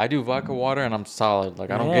do vodka water and I'm solid. Like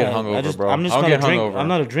I don't get hungover, bro. I'm just I don't not get hungover. I'm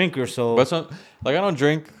not a drinker, so. But like I don't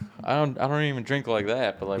drink. I don't even drink like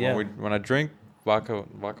that. But like when I drink vodka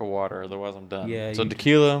water, otherwise I'm done. Yeah. So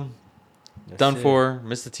tequila, done for.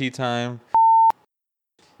 Missed the tea time.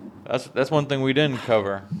 That's one thing we didn't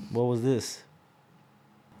cover. What was this?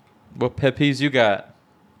 What pet peeves you got?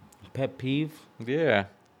 Pet peeve? Yeah.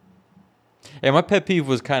 Yeah, my pet peeve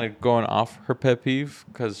was kind of going off her pet peeve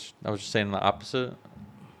because I was just saying the opposite.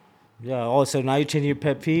 Yeah. Oh, so now you're changing your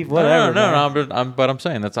pet peeve? Whatever. No. But I'm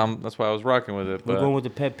saying that's why I was rocking with it. We're going with the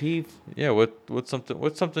pet peeve. Yeah. What's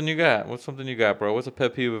something you got? What's something you got, bro? What's a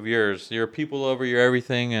pet peeve of yours? You're a people lover. You're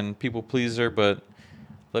everything and people pleaser, but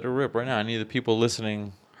let it rip right now. I need the people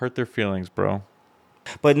listening hurt their feelings, bro.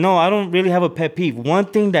 But no, I don't really have a pet peeve. One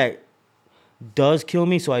thing that does kill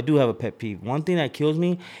me, so I do have a pet peeve. One thing that kills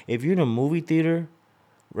me, if you're in a movie theater,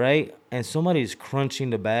 right, and somebody's crunching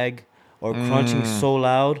the bag or crunching so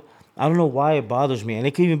loud, I don't know why it bothers me. And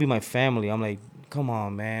it could even be my family. I'm like, come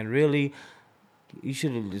on, man, really? You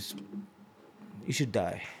should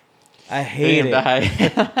die. I hate it. I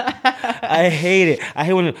hate it. I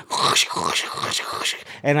hate when it...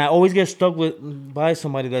 And I always get stuck by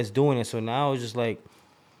somebody that's doing it. So now it's just like,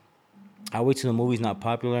 I wait till the movie's not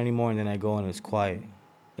popular anymore, and then I go and it's quiet.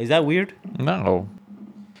 Is that weird? No.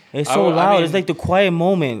 It's so loud. I mean, it's like the quiet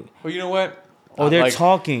moment. Well, you know what? Or they're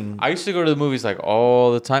talking. I used to go to the movies like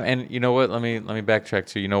all the time, and you know what? Let me backtrack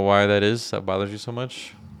too. You know why that is? That bothers you so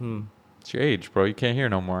much? It's your age, bro. You can't hear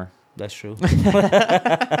no more. That's true. No.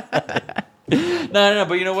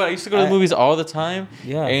 But you know what? I used to go to the movies all the time.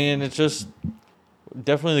 Yeah. And it's just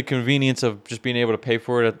definitely the convenience of just being able to pay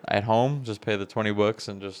for it at home. Just pay the $20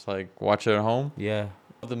 and just like watch it at home. Yeah.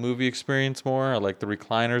 The movie experience more. I like the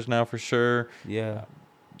recliners now for sure. Yeah.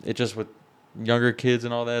 It just with younger kids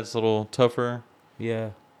and all that, it's a little tougher.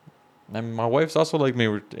 Yeah. And my wife's also like me.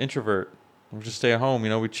 We're introvert. We just stay at home.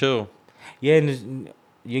 We chill. Yeah, and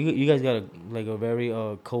you guys got a very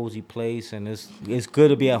cozy place, and it's good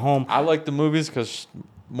to be at home. I like the movies because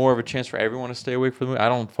more of a chance for everyone to stay awake for the movie. I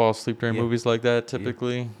don't fall asleep during movies like that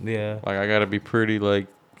typically. Yeah. Like I gotta be pretty like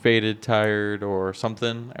faded, tired, or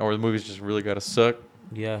something, or the movie's just really gotta suck.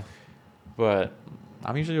 Yeah. But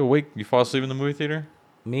I'm usually awake. You fall asleep in the movie theater?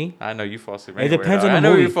 Me? I know you fall asleep It anywhere. depends dog. on the I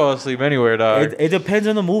know movie. you fall asleep anywhere, dog. It depends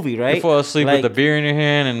on the movie, right? You fall asleep like, with the beer in your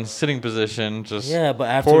hand and sitting position. Just but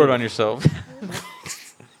after pour it on yourself.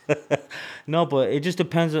 No, but it just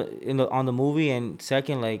depends on the movie. And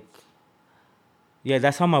second, like, yeah,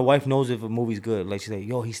 that's how my wife knows if a movie's good. Like, she's like,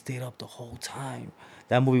 yo, he stayed up the whole time.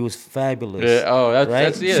 That movie was fabulous. Yeah, right?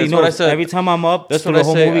 that's knows what I said. Every time I'm up, that's for what the I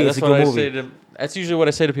whole say. movie, That's it's a what good I movie. say to. That's usually what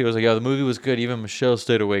I say to people. Is like, yo, the movie was good. Even Michelle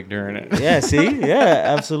stayed awake during it. Yeah, see?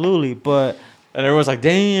 Yeah, absolutely. But... And everyone's like,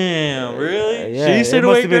 damn, really? Yeah, She stayed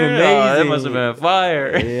awake during it? Oh, that must have been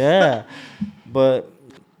fire. Yeah. But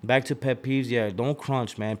back to pet peeves. Yeah, don't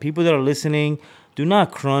crunch, man. People that are listening, do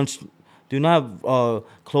not crunch Do not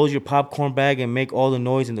close your popcorn bag and make all the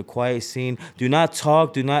noise in the quiet scene. Do not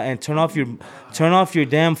talk. And turn off your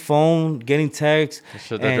damn phone, getting texts,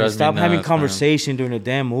 and stop having conversation during the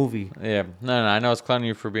damn movie. Yeah, no, I know it's clowning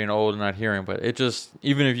you for being old and not hearing, but it just,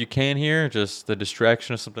 even if you can hear, just the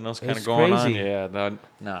distraction of something else kind of going on. Yeah,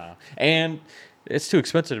 no. And it's too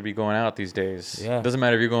expensive to be going out these days. Yeah. It doesn't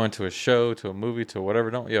matter if you're going to a show, to a movie, to whatever.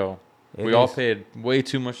 We all paid way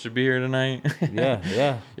too much to be here tonight.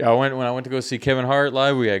 Yeah. Yeah, when I went to go see Kevin Hart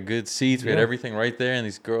live, we had good seats. We had everything right there, and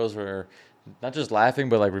these girls were not just laughing,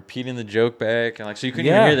 but like repeating the joke back, and like so you couldn't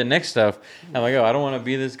even hear the next stuff. I'm like, I don't want to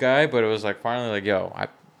be this guy, but it was like finally like,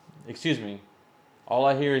 excuse me, all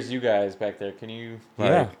I hear is you guys back there. Can you?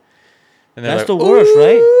 Like, and that's like, the worst,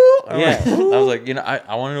 right? Yeah. I was like,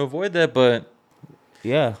 I wanted to avoid that, but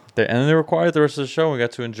yeah. And they were quiet the rest of the show. We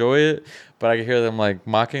got to enjoy it, but I could hear them like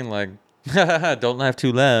mocking, like, don't laugh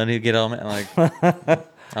too loud. He'd get all mad. Like, I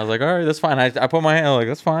was like, all right, that's fine. I put my hand like,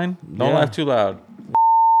 that's fine. Don't laugh too loud.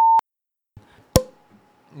 I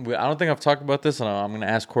don't think I've talked about this, and I'm going to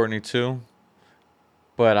ask Courtney too.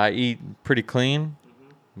 But I eat pretty clean.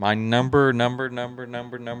 My number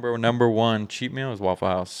one cheat meal is Waffle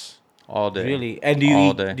House all day. Really? And do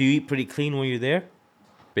you eat pretty clean when you're there?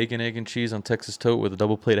 Bacon, egg, and cheese on Texas toast with a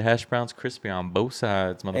double plate of hash browns, crispy on both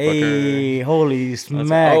sides, motherfucker. Hey, holy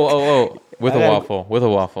smack. With a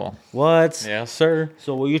waffle. What? Yes, sir.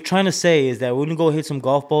 So what you're trying to say is that we're going to go hit some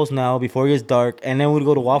golf balls now before it gets dark, and then we're going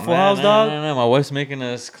to go to Waffle House, dog? No. My wife's making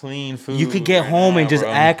us clean food. You could get home and just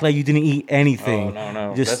act like you didn't eat anything. Oh,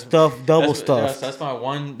 no. Just double stuff. That's my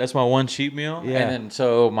one cheat meal. Yeah. And then,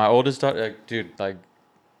 so my oldest daughter,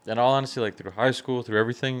 in all honesty, like through high school, through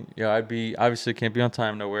everything, obviously can't be on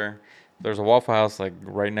time nowhere. There's a Waffle House like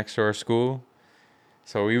right next to our school.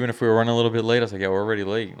 So even if we were running a little bit late, I was like, we're already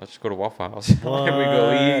late. Let's just go to Waffle House. We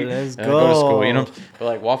go eat. Let's and go to school. But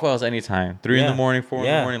like Waffle House anytime. 3 in the morning, 4 in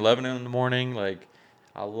the morning, 11 in the morning. Like,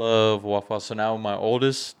 I love Waffle House. So now my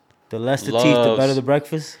oldest, the less the teeth, the better the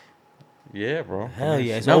breakfast. Yeah, bro. Hell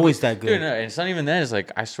yeah. It's always that good. Dude, no, it's not even that. It's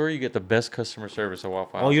like, I swear you get the best customer service at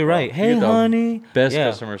Waffle House. Oh, you're right. Hey, honey. Best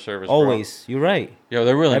customer service, always. Bro. You're right. Yo,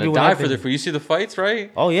 they're willing to die for their food. You see the fights,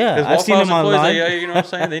 right? Oh, yeah. I've seen them online. Like, you know what I'm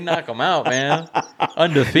saying? They knock them out, man.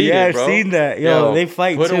 Undefeated, yeah, bro. I've seen that. Yo, they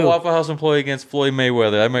fight too. Put a Waffle House employee against Floyd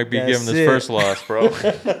Mayweather. I might be giving this first loss, bro.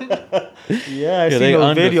 Yeah, I've seen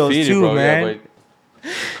those videos too, bro. Man.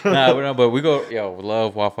 Yeah, but we go, we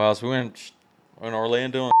love Waffle House. We went in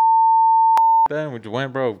Orlando. Then we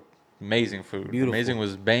went, bro. Amazing food. Beautiful. Amazing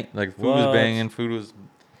was food was banging. Food was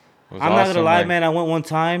I'm not gonna lie, man. I went one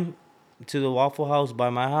time to the Waffle House by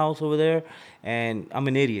my house over there, and I'm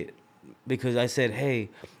an idiot because I said, hey,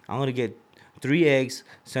 I'm gonna get 3 eggs,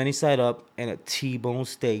 sunny side up, and a T-bone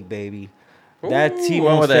steak, baby. That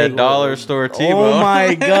T-bone steak, that dollar store T-bone. Oh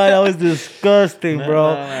my god, that was disgusting,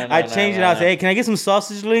 bro. I changed it out. I said, hey, can I get some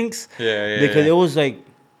sausage links? Yeah. Because it was like,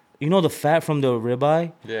 you know the fat from the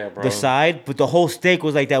ribeye? Yeah, bro. The side, but the whole steak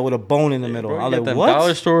was like that with a bone in the middle. Bro, I was like, what?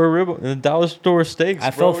 Dollar store steaks.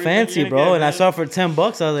 I felt fancy, bro, and I saw it for $10. I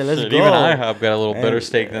was like, let's go. Even IHOP got a little better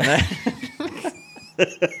steak than that.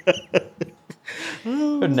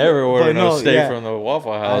 I'd never order no steak from the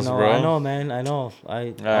Waffle House, bro. I know, man. I know. All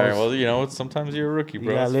right, well, sometimes you're a rookie,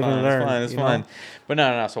 bro. Yeah, live and learn. It's fine. But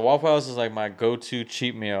no. So Waffle House is like my go-to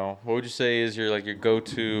cheat meal. What would you say is your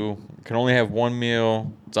go-to? You can only have one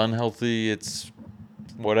meal. It's unhealthy. It's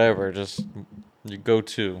whatever. Just your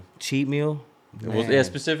go-to cheat meal.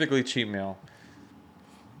 Specifically cheat meal.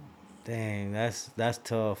 Dang, that's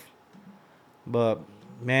tough. But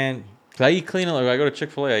man. Cause I eat clean. Like I go to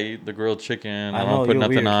Chick-fil-A, I eat the grilled chicken. I don't put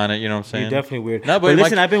nothing on it. You know what I'm saying? You're definitely weird. No, but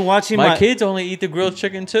listen, I've been watching my kids only eat the grilled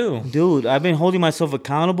chicken too. Dude, I've been holding myself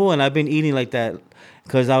accountable, and I've been eating like that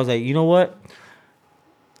because I was like, you know what?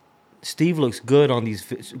 Steve looks good on these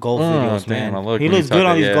golf videos, man. He looks good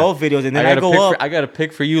on these golf videos, and then I go up. I got a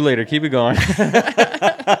pick for you later. Keep it going.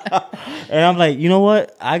 And I'm like, you know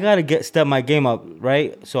what? I gotta step my game up,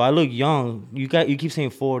 right? So I look young. You keep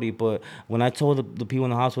saying 40, but when I told the people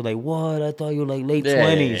in the hospital, like, what? I thought you were like late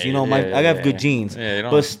 20s. I got good genes.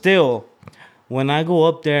 But still, when I go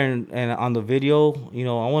up there and on the video,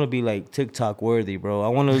 I want to be like TikTok worthy, bro. I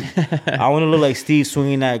want to look like Steve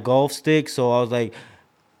swinging that golf stick. So I was like,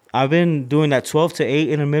 I've been doing that 12 to 8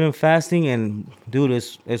 intermittent fasting, and dude,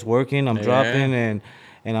 it's working. I'm dropping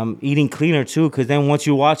and I'm eating cleaner too, because then once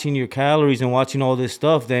you're watching your calories and watching all this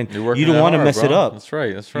stuff, then you don't want to mess it up. That's right.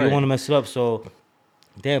 You don't want to mess it up. So,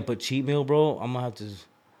 damn, but cheat meal, bro, I'm going to have to.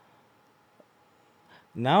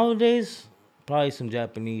 Nowadays, Probably some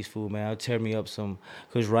Japanese food, man. I'll tear me up some.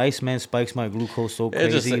 Because rice, man, spikes my glucose so It's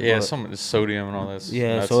crazy. just some sodium and all that.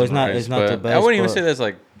 Yeah, so it's not the best. I wouldn't even but- say that's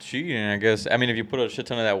like cheating. I guess. I mean, if you put a shit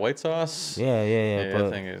ton of that white sauce. Yeah. Yeah, But I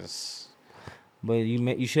think is. But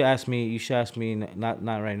you should ask me. You should ask me not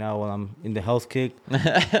right now while I'm in the health kick. Well,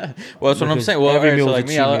 that's what I'm Because saying. Well, every alright, so meal is like a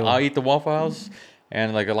me, cheat meal. I'll eat the Waffle House,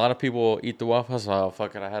 and like a lot of people eat the Waffle House. Oh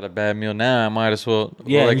fuck it, I had a bad meal. Now I might as well.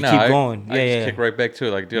 Yeah, well, like, you nah, keep I- going. I Yeah, just yeah. kick right back to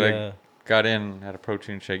it. Like, dude, Yeah. I got in, had a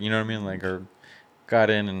protein shake. You know what I mean? Like, or got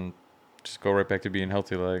in and just go right back to being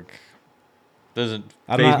healthy. Like, doesn't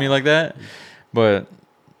I'm phase not- me like that. But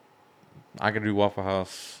I could do Waffle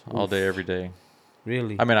House all day, every day.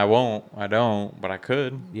 Really? I mean, I won't. I don't, but I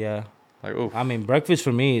could. Yeah. Like, oof. I mean, breakfast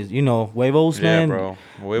for me is huevos, Yeah, man. bro.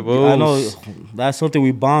 Huevos. I know that's something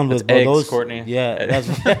we bond with. That's eggs, those, Courtney. Yeah,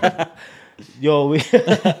 that's yo.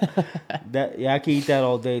 I can eat that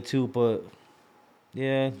all day too. But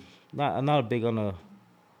yeah, I'm not a big on a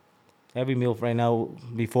every meal right now.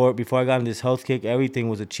 Before I got in this health kick, everything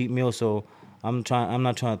was a cheat meal. So I'm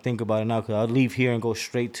not trying to think about it now because I'll leave here and go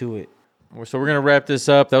straight to it. So we're going to wrap this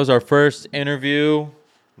up. That was our first interview.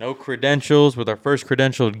 No credentials with our first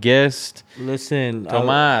credentialed guest. Listen,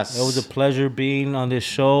 Tomas. it was a pleasure being on this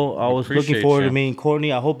show. I was looking appreciate forward you. to meeting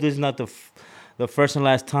Courtney. I hope this is not the first and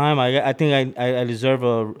last time. I think I deserve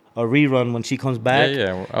a rerun when she comes back.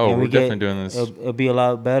 Yeah. Oh, And we're we get- definitely doing this. It'll be a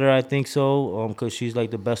lot better, I think so, because she's like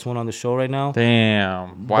the best one on the show right now.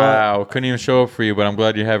 Damn. Wow. Couldn't even show up for you, but I'm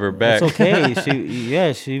glad you have her back. It's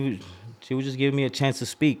okay. She was just giving me a chance to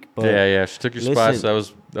speak. But yeah. She took your spot, listen,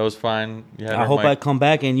 so that was fine. You had I her hope mic. I come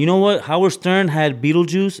back. And you know what? Howard Stern had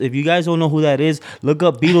Beetlejuice. If you guys don't know who that is, look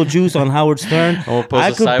up Beetlejuice on Howard Stern. We'll post I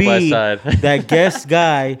it could side by be side. that guest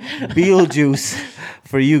guy, Beetlejuice,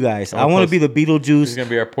 for you guys. I want to be the He's Beetlejuice. going to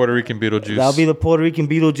be our Puerto Rican Beetlejuice. That'll be the Puerto Rican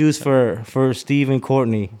Beetlejuice for Steve and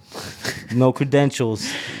Courtney. No credentials.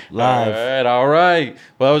 Live. All right.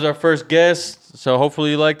 Well, that was our first guest. So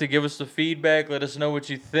hopefully you like to give us the feedback. Let us know what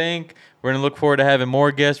you think. We're going to look forward to having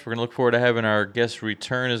more guests. We're going to look forward to having our guest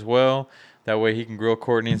return as well. That way he can grill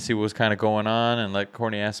Courtney and see what's kind of going on and let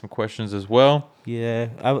Courtney ask some questions as well. Yeah,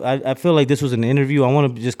 I feel like this was an interview. I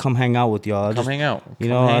want to just come hang out with y'all. Hang out. You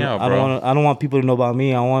know, I don't want people to know about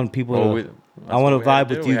me. I want people to. I want to vibe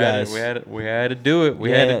with you guys. We had to do it.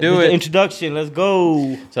 We Yeah, had to do this is the it. introduction. Let's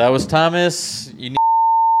go. So that was Thomas. You need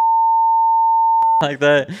like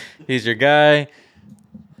that. He's your guy.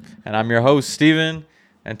 And I'm your host, Steven.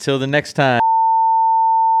 Until the next time.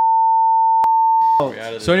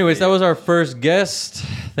 So anyways, that was our first guest.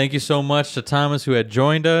 Thank you so much to Thomas who had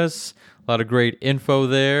joined us. A lot of great info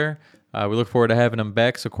there. We look forward to having him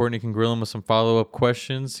back so Courtney can grill him with some follow-up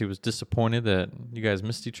questions. He was disappointed that you guys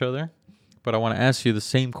missed each other. But I want to ask you the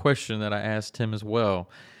same question that I asked him as well.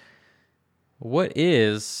 What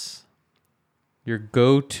is your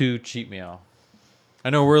go-to cheat meal? I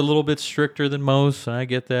know we're a little bit stricter than most, and I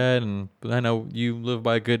get that. And I know you live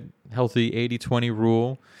by a good, healthy 80-20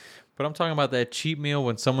 rule. But I'm talking about that cheat meal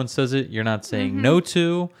when someone says it, you're not saying no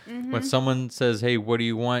to. When someone says, hey, what do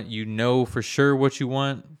you want? You know for sure what you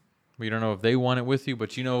want. We don't know if they want it with you,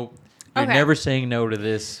 but you know you're Okay. never saying no to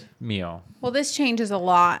this meal. Well, this changes a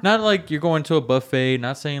lot. Not like you're going to a buffet,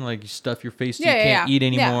 not saying like you stuff your face, Yeah, you yeah, can't yeah. eat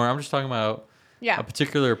anymore. Yeah. I'm just talking about Yeah. a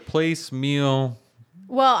particular place, meal.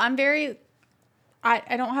 Well, I'm very.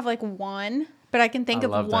 I don't have like one, but I can think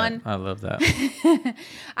of one. I love that.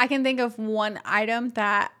 I can think of one item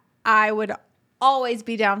that I would always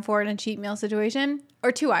be down for in a cheat meal situation,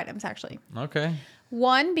 or two items actually. Okay.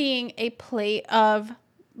 One being a plate of,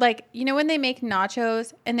 like, you know when they make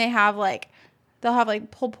nachos and they'll have like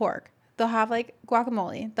pulled pork, they'll have like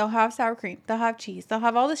guacamole, they'll have sour cream, they'll have cheese, they'll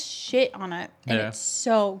have all this shit on it, and Yeah. it's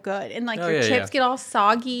so good. And like Oh, your yeah, chips yeah. get all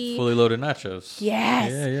soggy. Fully loaded nachos.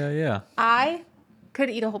 Yes. Yeah. I could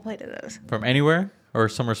eat a whole plate of those. From anywhere or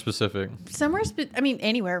somewhere specific?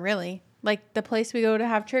 Anywhere really. Like the place we go to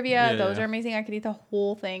have trivia, Yeah, those yeah. are amazing. I could eat the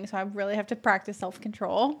whole thing, so I really have to practice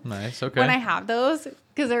self-control Nice. Okay. when I have those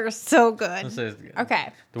because they're so good. This is- Okay.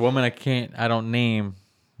 The woman I don't name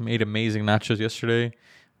made amazing nachos yesterday.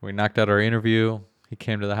 We knocked out our interview. He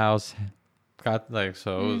came to the house. Got like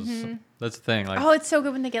so it was that's the thing. Like Oh, it's so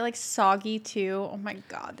good when they get like soggy too. Oh my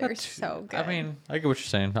god, they're so good. I mean, I get what you're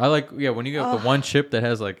saying. I like when you get the one chip that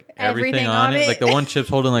has like everything Everything on on it. it. Like the one chip's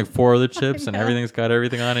holding like four other chips and know. everything's got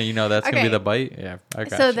everything on it. You know that's gonna be Okay. the bite. Yeah, I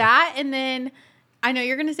got so you. that, and then I know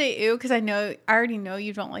you're gonna say ew because I already know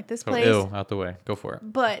you don't like this So place. ew, out the way. Go for it.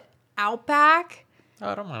 But Outback. Oh,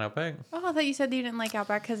 I don't mind Outback. Oh, I thought you said that you didn't like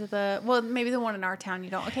Outback because of maybe the one in our town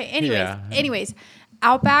you don't. Okay, Yeah. anyways,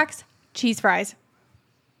 Outback's cheese fries.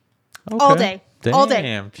 All day. Damn, all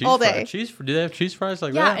day, cheese all fries. day. Do they have cheese fries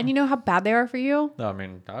like Yeah, that? and you know how bad they are for you? No, I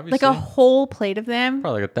mean, obviously. Like a whole plate of them,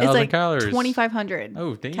 Probably like is 1,000 like calories. 2,500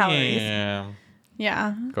 Oh, damn. calories.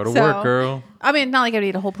 Yeah. Go to So, work, girl. I mean, not like I'd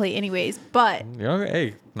eat a whole plate anyways, but You know,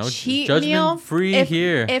 hey, no cheat judgment meal free if,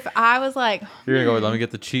 here. If I was like, You're going to go, let me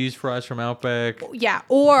get the cheese fries from Outback. yeah, Let me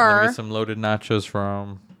or get some loaded nachos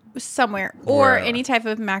from... somewhere, or Wherever. any type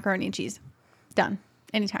of macaroni and cheese. Done.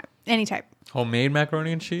 Anytime. Any type. Homemade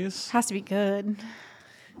macaroni and cheese? Has to be good.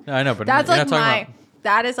 No, I know, but That's you're like not talking about...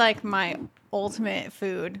 that is like my ultimate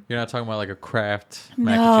food. You're not talking about like a Kraft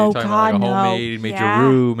mac No, and cheese. You're talking about like a God, no. homemade, made Yeah. your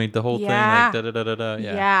roux, made the whole Yeah. thing, like da-da-da-da-da.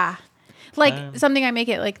 Yeah. Yeah. Like something I make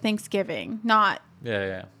at like Thanksgiving, not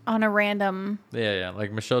Yeah. on a random.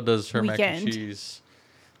 Like Michelle does her mac and Weekend. cheese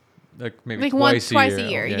like maybe Like twice a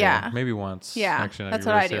year, yeah. Maybe once. Yeah, Actually, now that's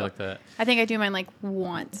you what really I say it do. like that. I think I do mine like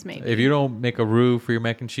once maybe. If you don't make a roux for your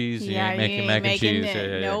mac and cheese, you Yeah, ain't you making ain't mac and making cheese.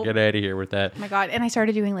 it. Yeah. Nope. Get out of here with that. Oh my God. And I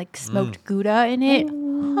started doing like smoked Gouda in it.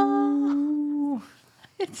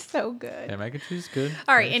 It's so good. Yeah, mac and cheese is good.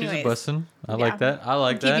 All right, Mac and cheese is anyways. bussin'. I Yeah. like that. I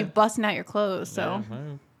like Keep that. you busting out your clothes. So Yeah,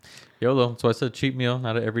 well, YOLO. So I said cheap meal,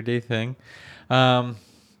 not an everyday thing. Well,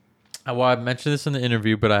 I mentioned this in the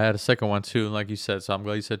interview, but I had a second one too, like you said. So I'm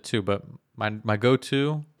glad you said two. But my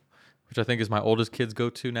go-to, which I think is my oldest kid's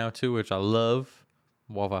go-to now too, which I love,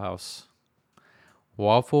 Waffle House.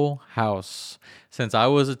 Waffle House. Since I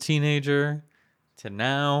was a teenager to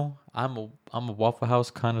now, I'm a Waffle House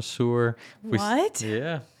connoisseur. What?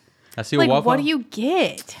 Yeah. I see like, a Waffle. what do you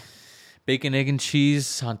get? Bacon, egg, and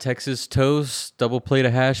cheese on Texas toast, double plate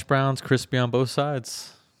of hash browns, crispy on both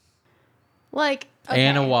sides, Like, okay.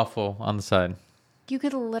 and a waffle on the side. You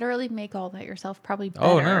could literally make all that yourself, probably better.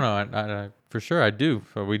 Oh, no. I for sure, I do.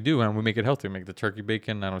 So we do, and we make it healthy. We make the turkey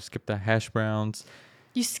bacon. I don't skip the hash browns.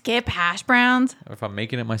 You skip hash browns? If I'm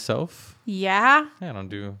making it myself, Yeah. I don't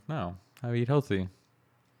do. No, I eat healthy.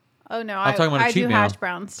 Oh no, I'm talking about a I cheat do meal. hash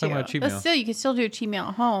browns too. Talking about a cheat But meal. still, you can still do a cheat meal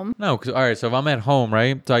at home. No, because all right. So if I'm at home,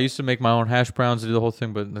 right? So I used to make my own hash browns to do the whole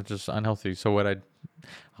thing, but that's just unhealthy. So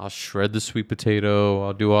I'll shred the sweet potato.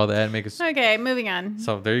 I'll do all that and make it. Okay, moving on.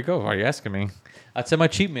 So there you go. Why are you asking me? I'd say my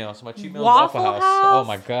cheat meal. So my cheat meal Waffle is Waffle House. House? Oh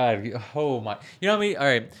my god. Oh my. You know what I mean? All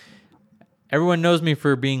right. Everyone knows me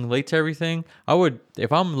for being late to everything.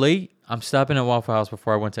 If I'm late, I'm stopping at Waffle House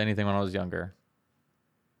before I went to anything when I was younger.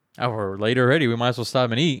 Oh, we're late already. We might as well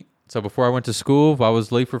stop and eat. So before I went to school, if I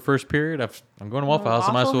was late for first period, I'm going to Waffle House.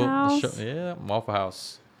 I might as well. Waffle Waffle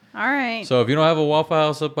House. All right. So if you don't have a Waffle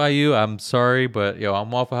House up by you, I'm sorry, but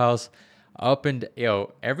I'm Waffle House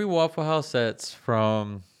every Waffle House that's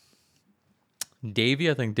from Davie.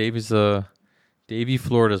 I think Davie,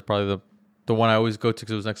 Florida is probably the one I always go to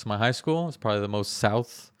because it was next to my high school. It's probably the most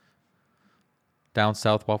down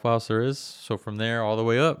south Waffle House there is. So from there all the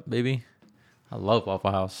way up, baby, I love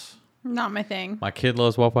Waffle House. Not my thing. My kid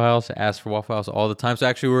loves Waffle House. Asks for Waffle House all the time. So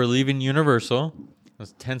actually, we were leaving Universal. It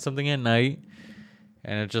was 10 something at night.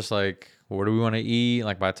 And it's just like, what do we want to eat?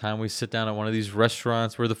 Like by the time we sit down at one of these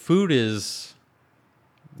restaurants where the food is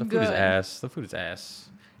Good. ass. The food is ass.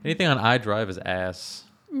 Anything on iDrive is ass.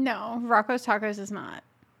 No, Rocco's Tacos is not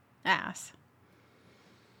ass.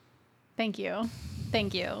 Thank you.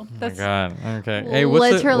 That's Oh my God. Okay. Hey,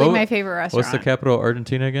 literally my favorite restaurant. What's the capital of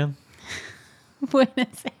Argentina again? Buenos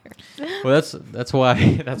Aires. Well, that's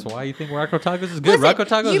why you think Rocco Tacos is good. Listen, Rocco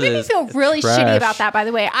Tacos you made me is feel really trash. shitty about that, by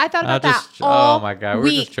the way. I thought about that all oh my God, we're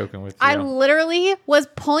week. just joking with you. I literally was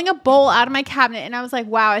pulling a bowl out of my cabinet and I was like,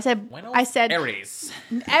 wow. I said, Aries.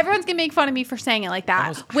 everyone's going to make fun of me for saying it like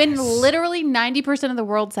that. Buenos When Aires. literally 90% of the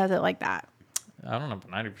world says it like that. I don't know,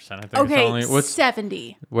 90%. I think Okay, it's only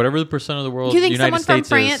 70. whatever the percent of the world. You think United someone from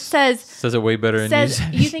States France says it way better than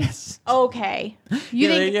you think okay. You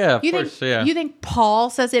Yeah, think yeah, of you course, think yeah. you think Paul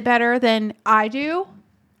says it better than I do?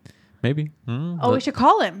 Maybe. Oh, we should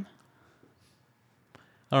call him.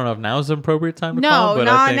 I don't know if now's the appropriate time to call No, him,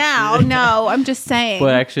 but not I think, now. No, I'm just saying.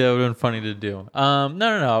 But actually, that would have been funny to do.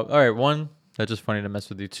 No. All right, one, that's just funny to mess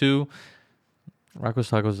with you. Two, Rocco's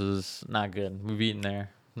Tacos is not good. We've eaten there.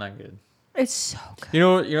 Not good. It's so good. You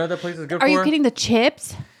know what that place is good for? Are you getting the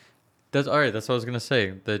chips? That's all right. That's what I was gonna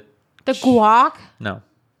say. The guac? No,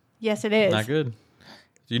 Yes, it is. not good.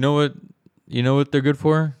 You know what they're good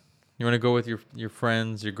for? You want to go with your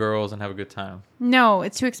friends, your girls, and have a good time. No,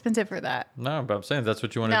 it's too expensive for that. No, but I'm saying that's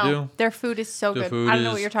what you want to No, do. their food is so The good. food I don't know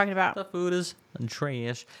is- what you're talking about. The food is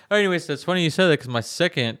trash. All right, anyways, that's funny you said that because my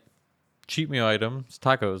second cheat meal item is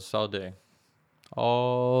tacos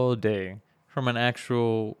all day from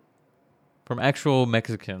actual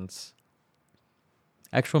Mexicans.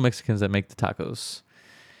 Actual Mexicans that make the tacos.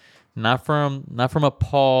 Not from a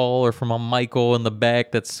Paul or from a Michael in the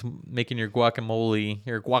back that's making your guacamole.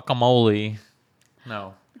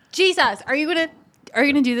 No. Jesus, are you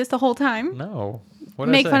gonna do this the whole time? No. What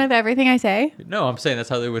Make fun of everything I say? No, I'm saying that's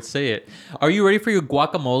how they would say it. Are you ready for your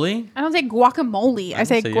guacamole? I don't say guacamole. I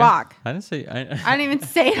say didn't guac. You. I didn't say. I didn't even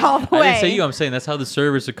say it all the way. I didn't say you. I'm saying that's how the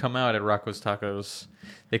servers would come out at Rocco's Tacos.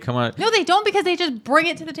 They come out. No, they don't because they just bring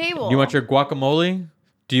it to the table. You want your guacamole?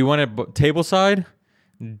 Do you want it table side?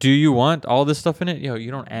 Do you want all this stuff in it? Yo, you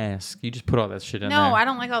don't ask. You just put all that shit in there. No, I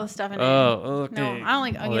don't like all the stuff in it. Oh, okay. No, I don't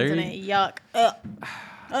like onions there in it. Yuck.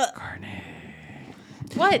 Carne.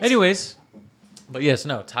 What? Anyways, but yes,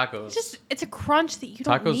 no tacos. It's a crunch that you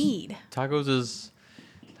don't need. Tacos is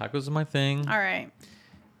my thing. All right.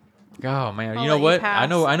 Oh man, I'll you know let what? you pass. I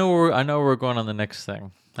know where we're going on the next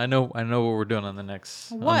thing. I know what we're doing on the next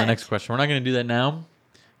question. We're not going to do that now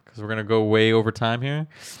because we're going to go way over time here.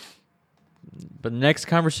 But the next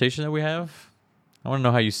conversation that we have, I want to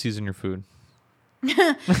know how you season your food.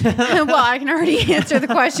 Well, I can already answer the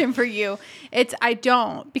question for you. I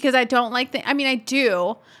don't because I don't like I mean, I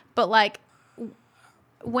do, but like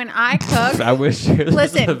when I cook, I wish this was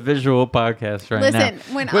Listen. a visual podcast right now.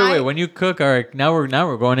 Listen, when you cook, all right, now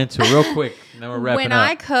we're going into it real quick. Now we're wrapping when up.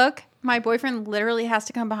 I cook, my boyfriend literally has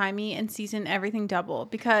to come behind me and season everything double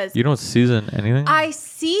because You don't season anything? I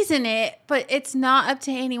season it, but it's not up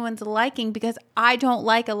to anyone's liking because I don't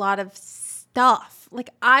like a lot of stuff. Like,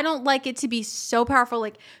 I don't like it to be so powerful.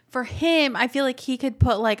 Like, for him, I feel like he could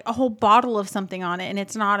put like a whole bottle of something on it and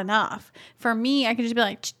it's not enough. For me, I could just be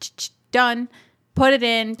like, done. Put it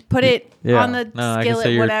in. Put it on the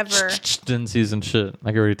skillet, whatever. Didn't season shit. I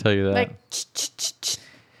can already tell you that. Like,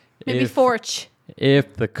 maybe forch.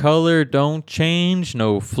 If the color don't change,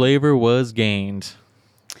 no flavor was gained.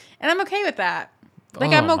 And I'm okay with that.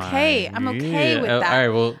 Like, I'm okay. I'm okay with that. All right,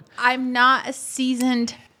 well. I'm not a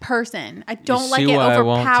seasoned person. I don't like it See why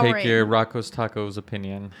overpowering. I won't take your Rocco's Tacos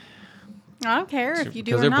opinion. I don't care if you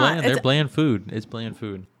do or they're not. They're bland food. It's bland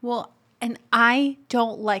food. Well, and I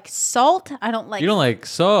don't like salt. I don't like... You don't like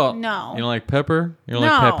salt? No. You don't like pepper? You don't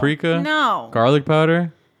like paprika? No. Garlic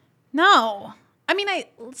powder? No. I mean, I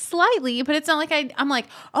slightly, but it's not like I'm like,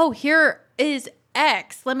 oh, here is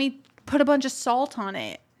X. Let me put a bunch of salt on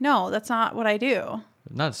it. No, that's not what I do.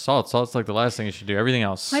 Not salt. Salt's like the last thing you should do. Everything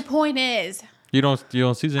else. My point is... You don't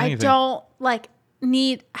season anything. I don't like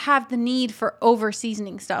have the need for over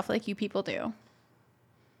seasoning stuff like you people do.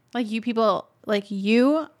 Like you people, like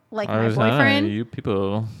you, like my boyfriend. You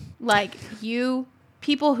people. Like you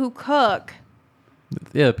people who cook.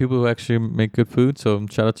 Yeah, people who actually make good food. So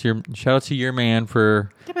shout out to your man for.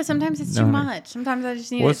 Yeah, but sometimes it's too much. Sometimes I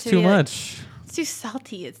just need What's it to too be much? Like, it's too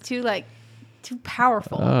salty. It's too too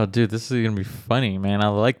powerful. Oh, dude, this is gonna be funny, man. I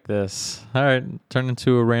like this. All right, turn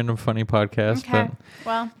into a random funny podcast. Okay.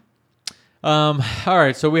 Well. All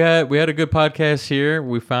right. So we had a good podcast here.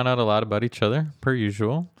 We found out a lot about each other, per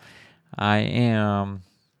usual. I am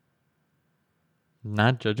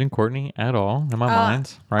not judging Courtney at all in my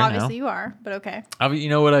mind right obviously you are, but okay. You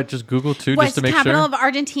know what I just Googled too, What's just to make the capital sure. of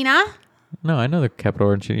Argentina? No, I know the capital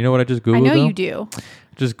of Argentina. You know what I just Googled? I know though? you do.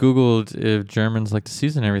 Just Googled if Germans like to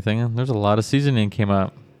season everything, and there's a lot of seasoning came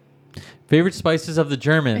up. Favorite spices of the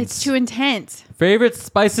Germans. It's too intense. Favorite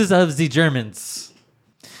spices of the Germans.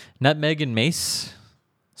 Nutmeg and mace.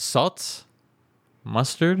 Salt.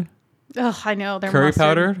 Mustard. Ugh, I know. They're Curry mustard.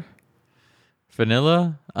 powder.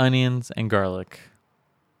 Vanilla. Onions. And garlic.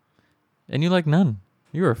 And you like none.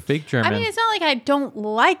 You're a fake German. I mean, it's not like I don't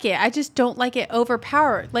like it. I just don't like it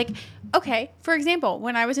overpowered. Like, okay, for example,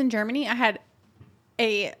 when I was in Germany, I had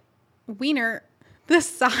a wiener the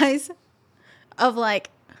size of I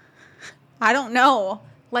don't know,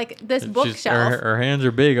 like this bookshelf. Her hands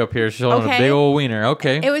are big up here. She's holding a big old wiener.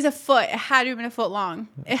 Okay. It was a foot. It had to have been a foot long.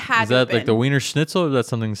 It had Is to have that like the been. wiener schnitzel or is that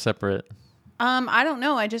something separate? I don't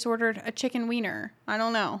know. I just ordered a chicken wiener. I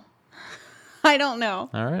don't know. I don't know.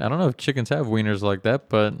 All right. I don't know if chickens have wieners like that,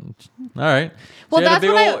 but all right. Well, you that's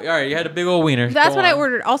what all right, you had a big old wiener. That's Go what I on.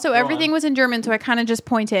 ordered. Also, Go everything on. was in German, so I kind of just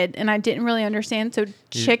pointed, and I didn't really understand. So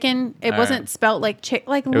chicken, it wasn't spelled like chick.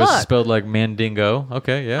 Like, It look, was spelled like Mandingo.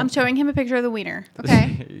 Okay, yeah. I'm showing him a picture of the wiener.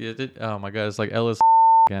 Okay. Oh my god, it's like Ellis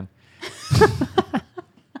again.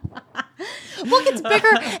 Look, it's bigger.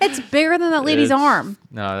 It's bigger than that lady's arm.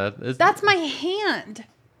 No, That's my hand.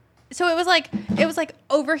 So it was like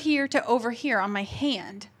over here to over here on my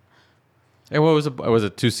hand. And what was it? Was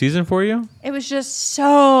it too seasoned for you? It was just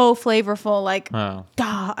so flavorful. Like, Oh,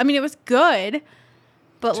 God. I mean, it was good,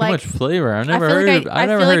 but too like much flavor. I've never I feel heard. like I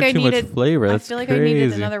never heard too needed, much flavor. That's I feel like crazy. I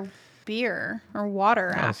needed another beer or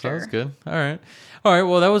water Oh, after. sounds good. All right.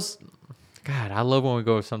 Well, that was. God, I love when we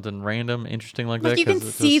go with something random, interesting like that. Like you can 'cause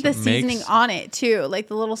it see just the seasoning makes- on it too, like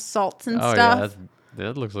the little salts and Oh stuff. yeah,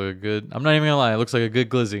 that looks like a good. I'm not even gonna lie. It looks like a good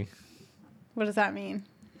glizzy. What does that mean?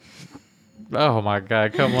 Oh my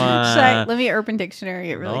God, come on. Let me Urban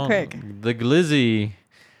Dictionary it really quick. The glizzy.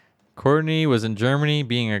 Courtney was in Germany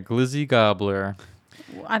being a glizzy gobbler.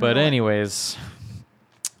 But anyways.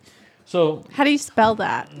 So. How do you spell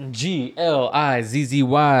that? Glizzy. All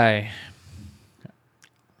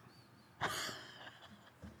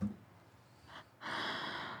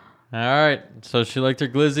right. So she liked her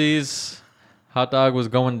glizzies. Hot dog was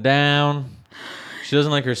going down. She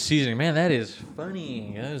doesn't like her seasoning. Man, that is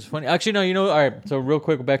funny. That is funny. Actually, no, you know, all right. So real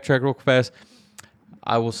quick, we'll backtrack real fast.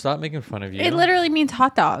 I will stop making fun of you. It literally means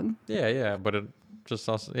hot dog. Yeah. But it just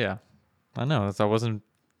also, yeah. I know. I wasn't,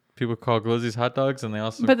 people call glizzies hot dogs and they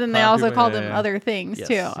also. But then they also call them other things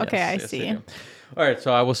too. Okay, I see. All right.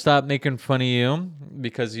 So I will stop making fun of you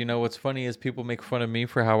because you know what's funny is people make fun of me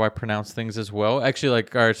for how I pronounce things as well. Actually,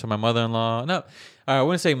 like, all right. So my mother-in-law, no, I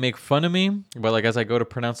wouldn't say make fun of me, but like as I go to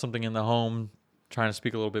pronounce something in the home, trying to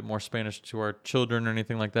speak a little bit more Spanish to our children or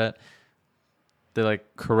anything like that, they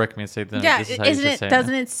like correct me and say, yeah, this is how you should say it.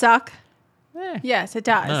 Doesn't it suck? Yes, it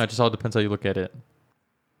does. No, it just all depends how you look at it.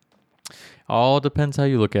 All depends how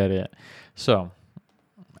you look at it. So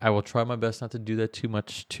I will try my best not to do that too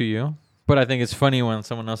much to you. But I think it's funny when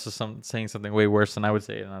someone else is saying something way worse than I would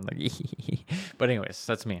say it. And I'm like, but anyways,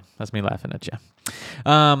 that's me. That's me laughing at you.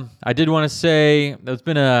 I did want to say that's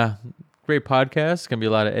been a great podcast. Going to be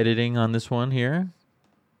a lot of editing on this one here.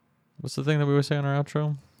 What's the thing that we always say on our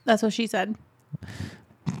outro? That's what she said.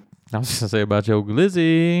 I was going to say about your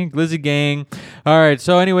Glizzy gang. All right.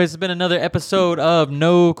 So anyways, it's been another episode of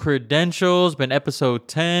No Credentials. Been episode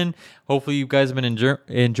 10. Hopefully you guys have been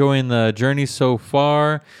enjoying the journey so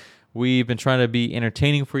far. We've been trying to be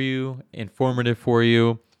entertaining for you, informative for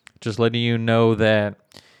you. Just letting you know that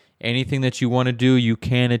anything that you want to do, you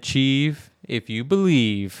can achieve if you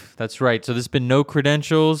believe. That's right. So this has been No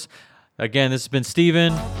Credentials. Again, this has been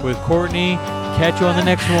Steven with Courtney. Catch you on the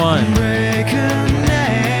next one.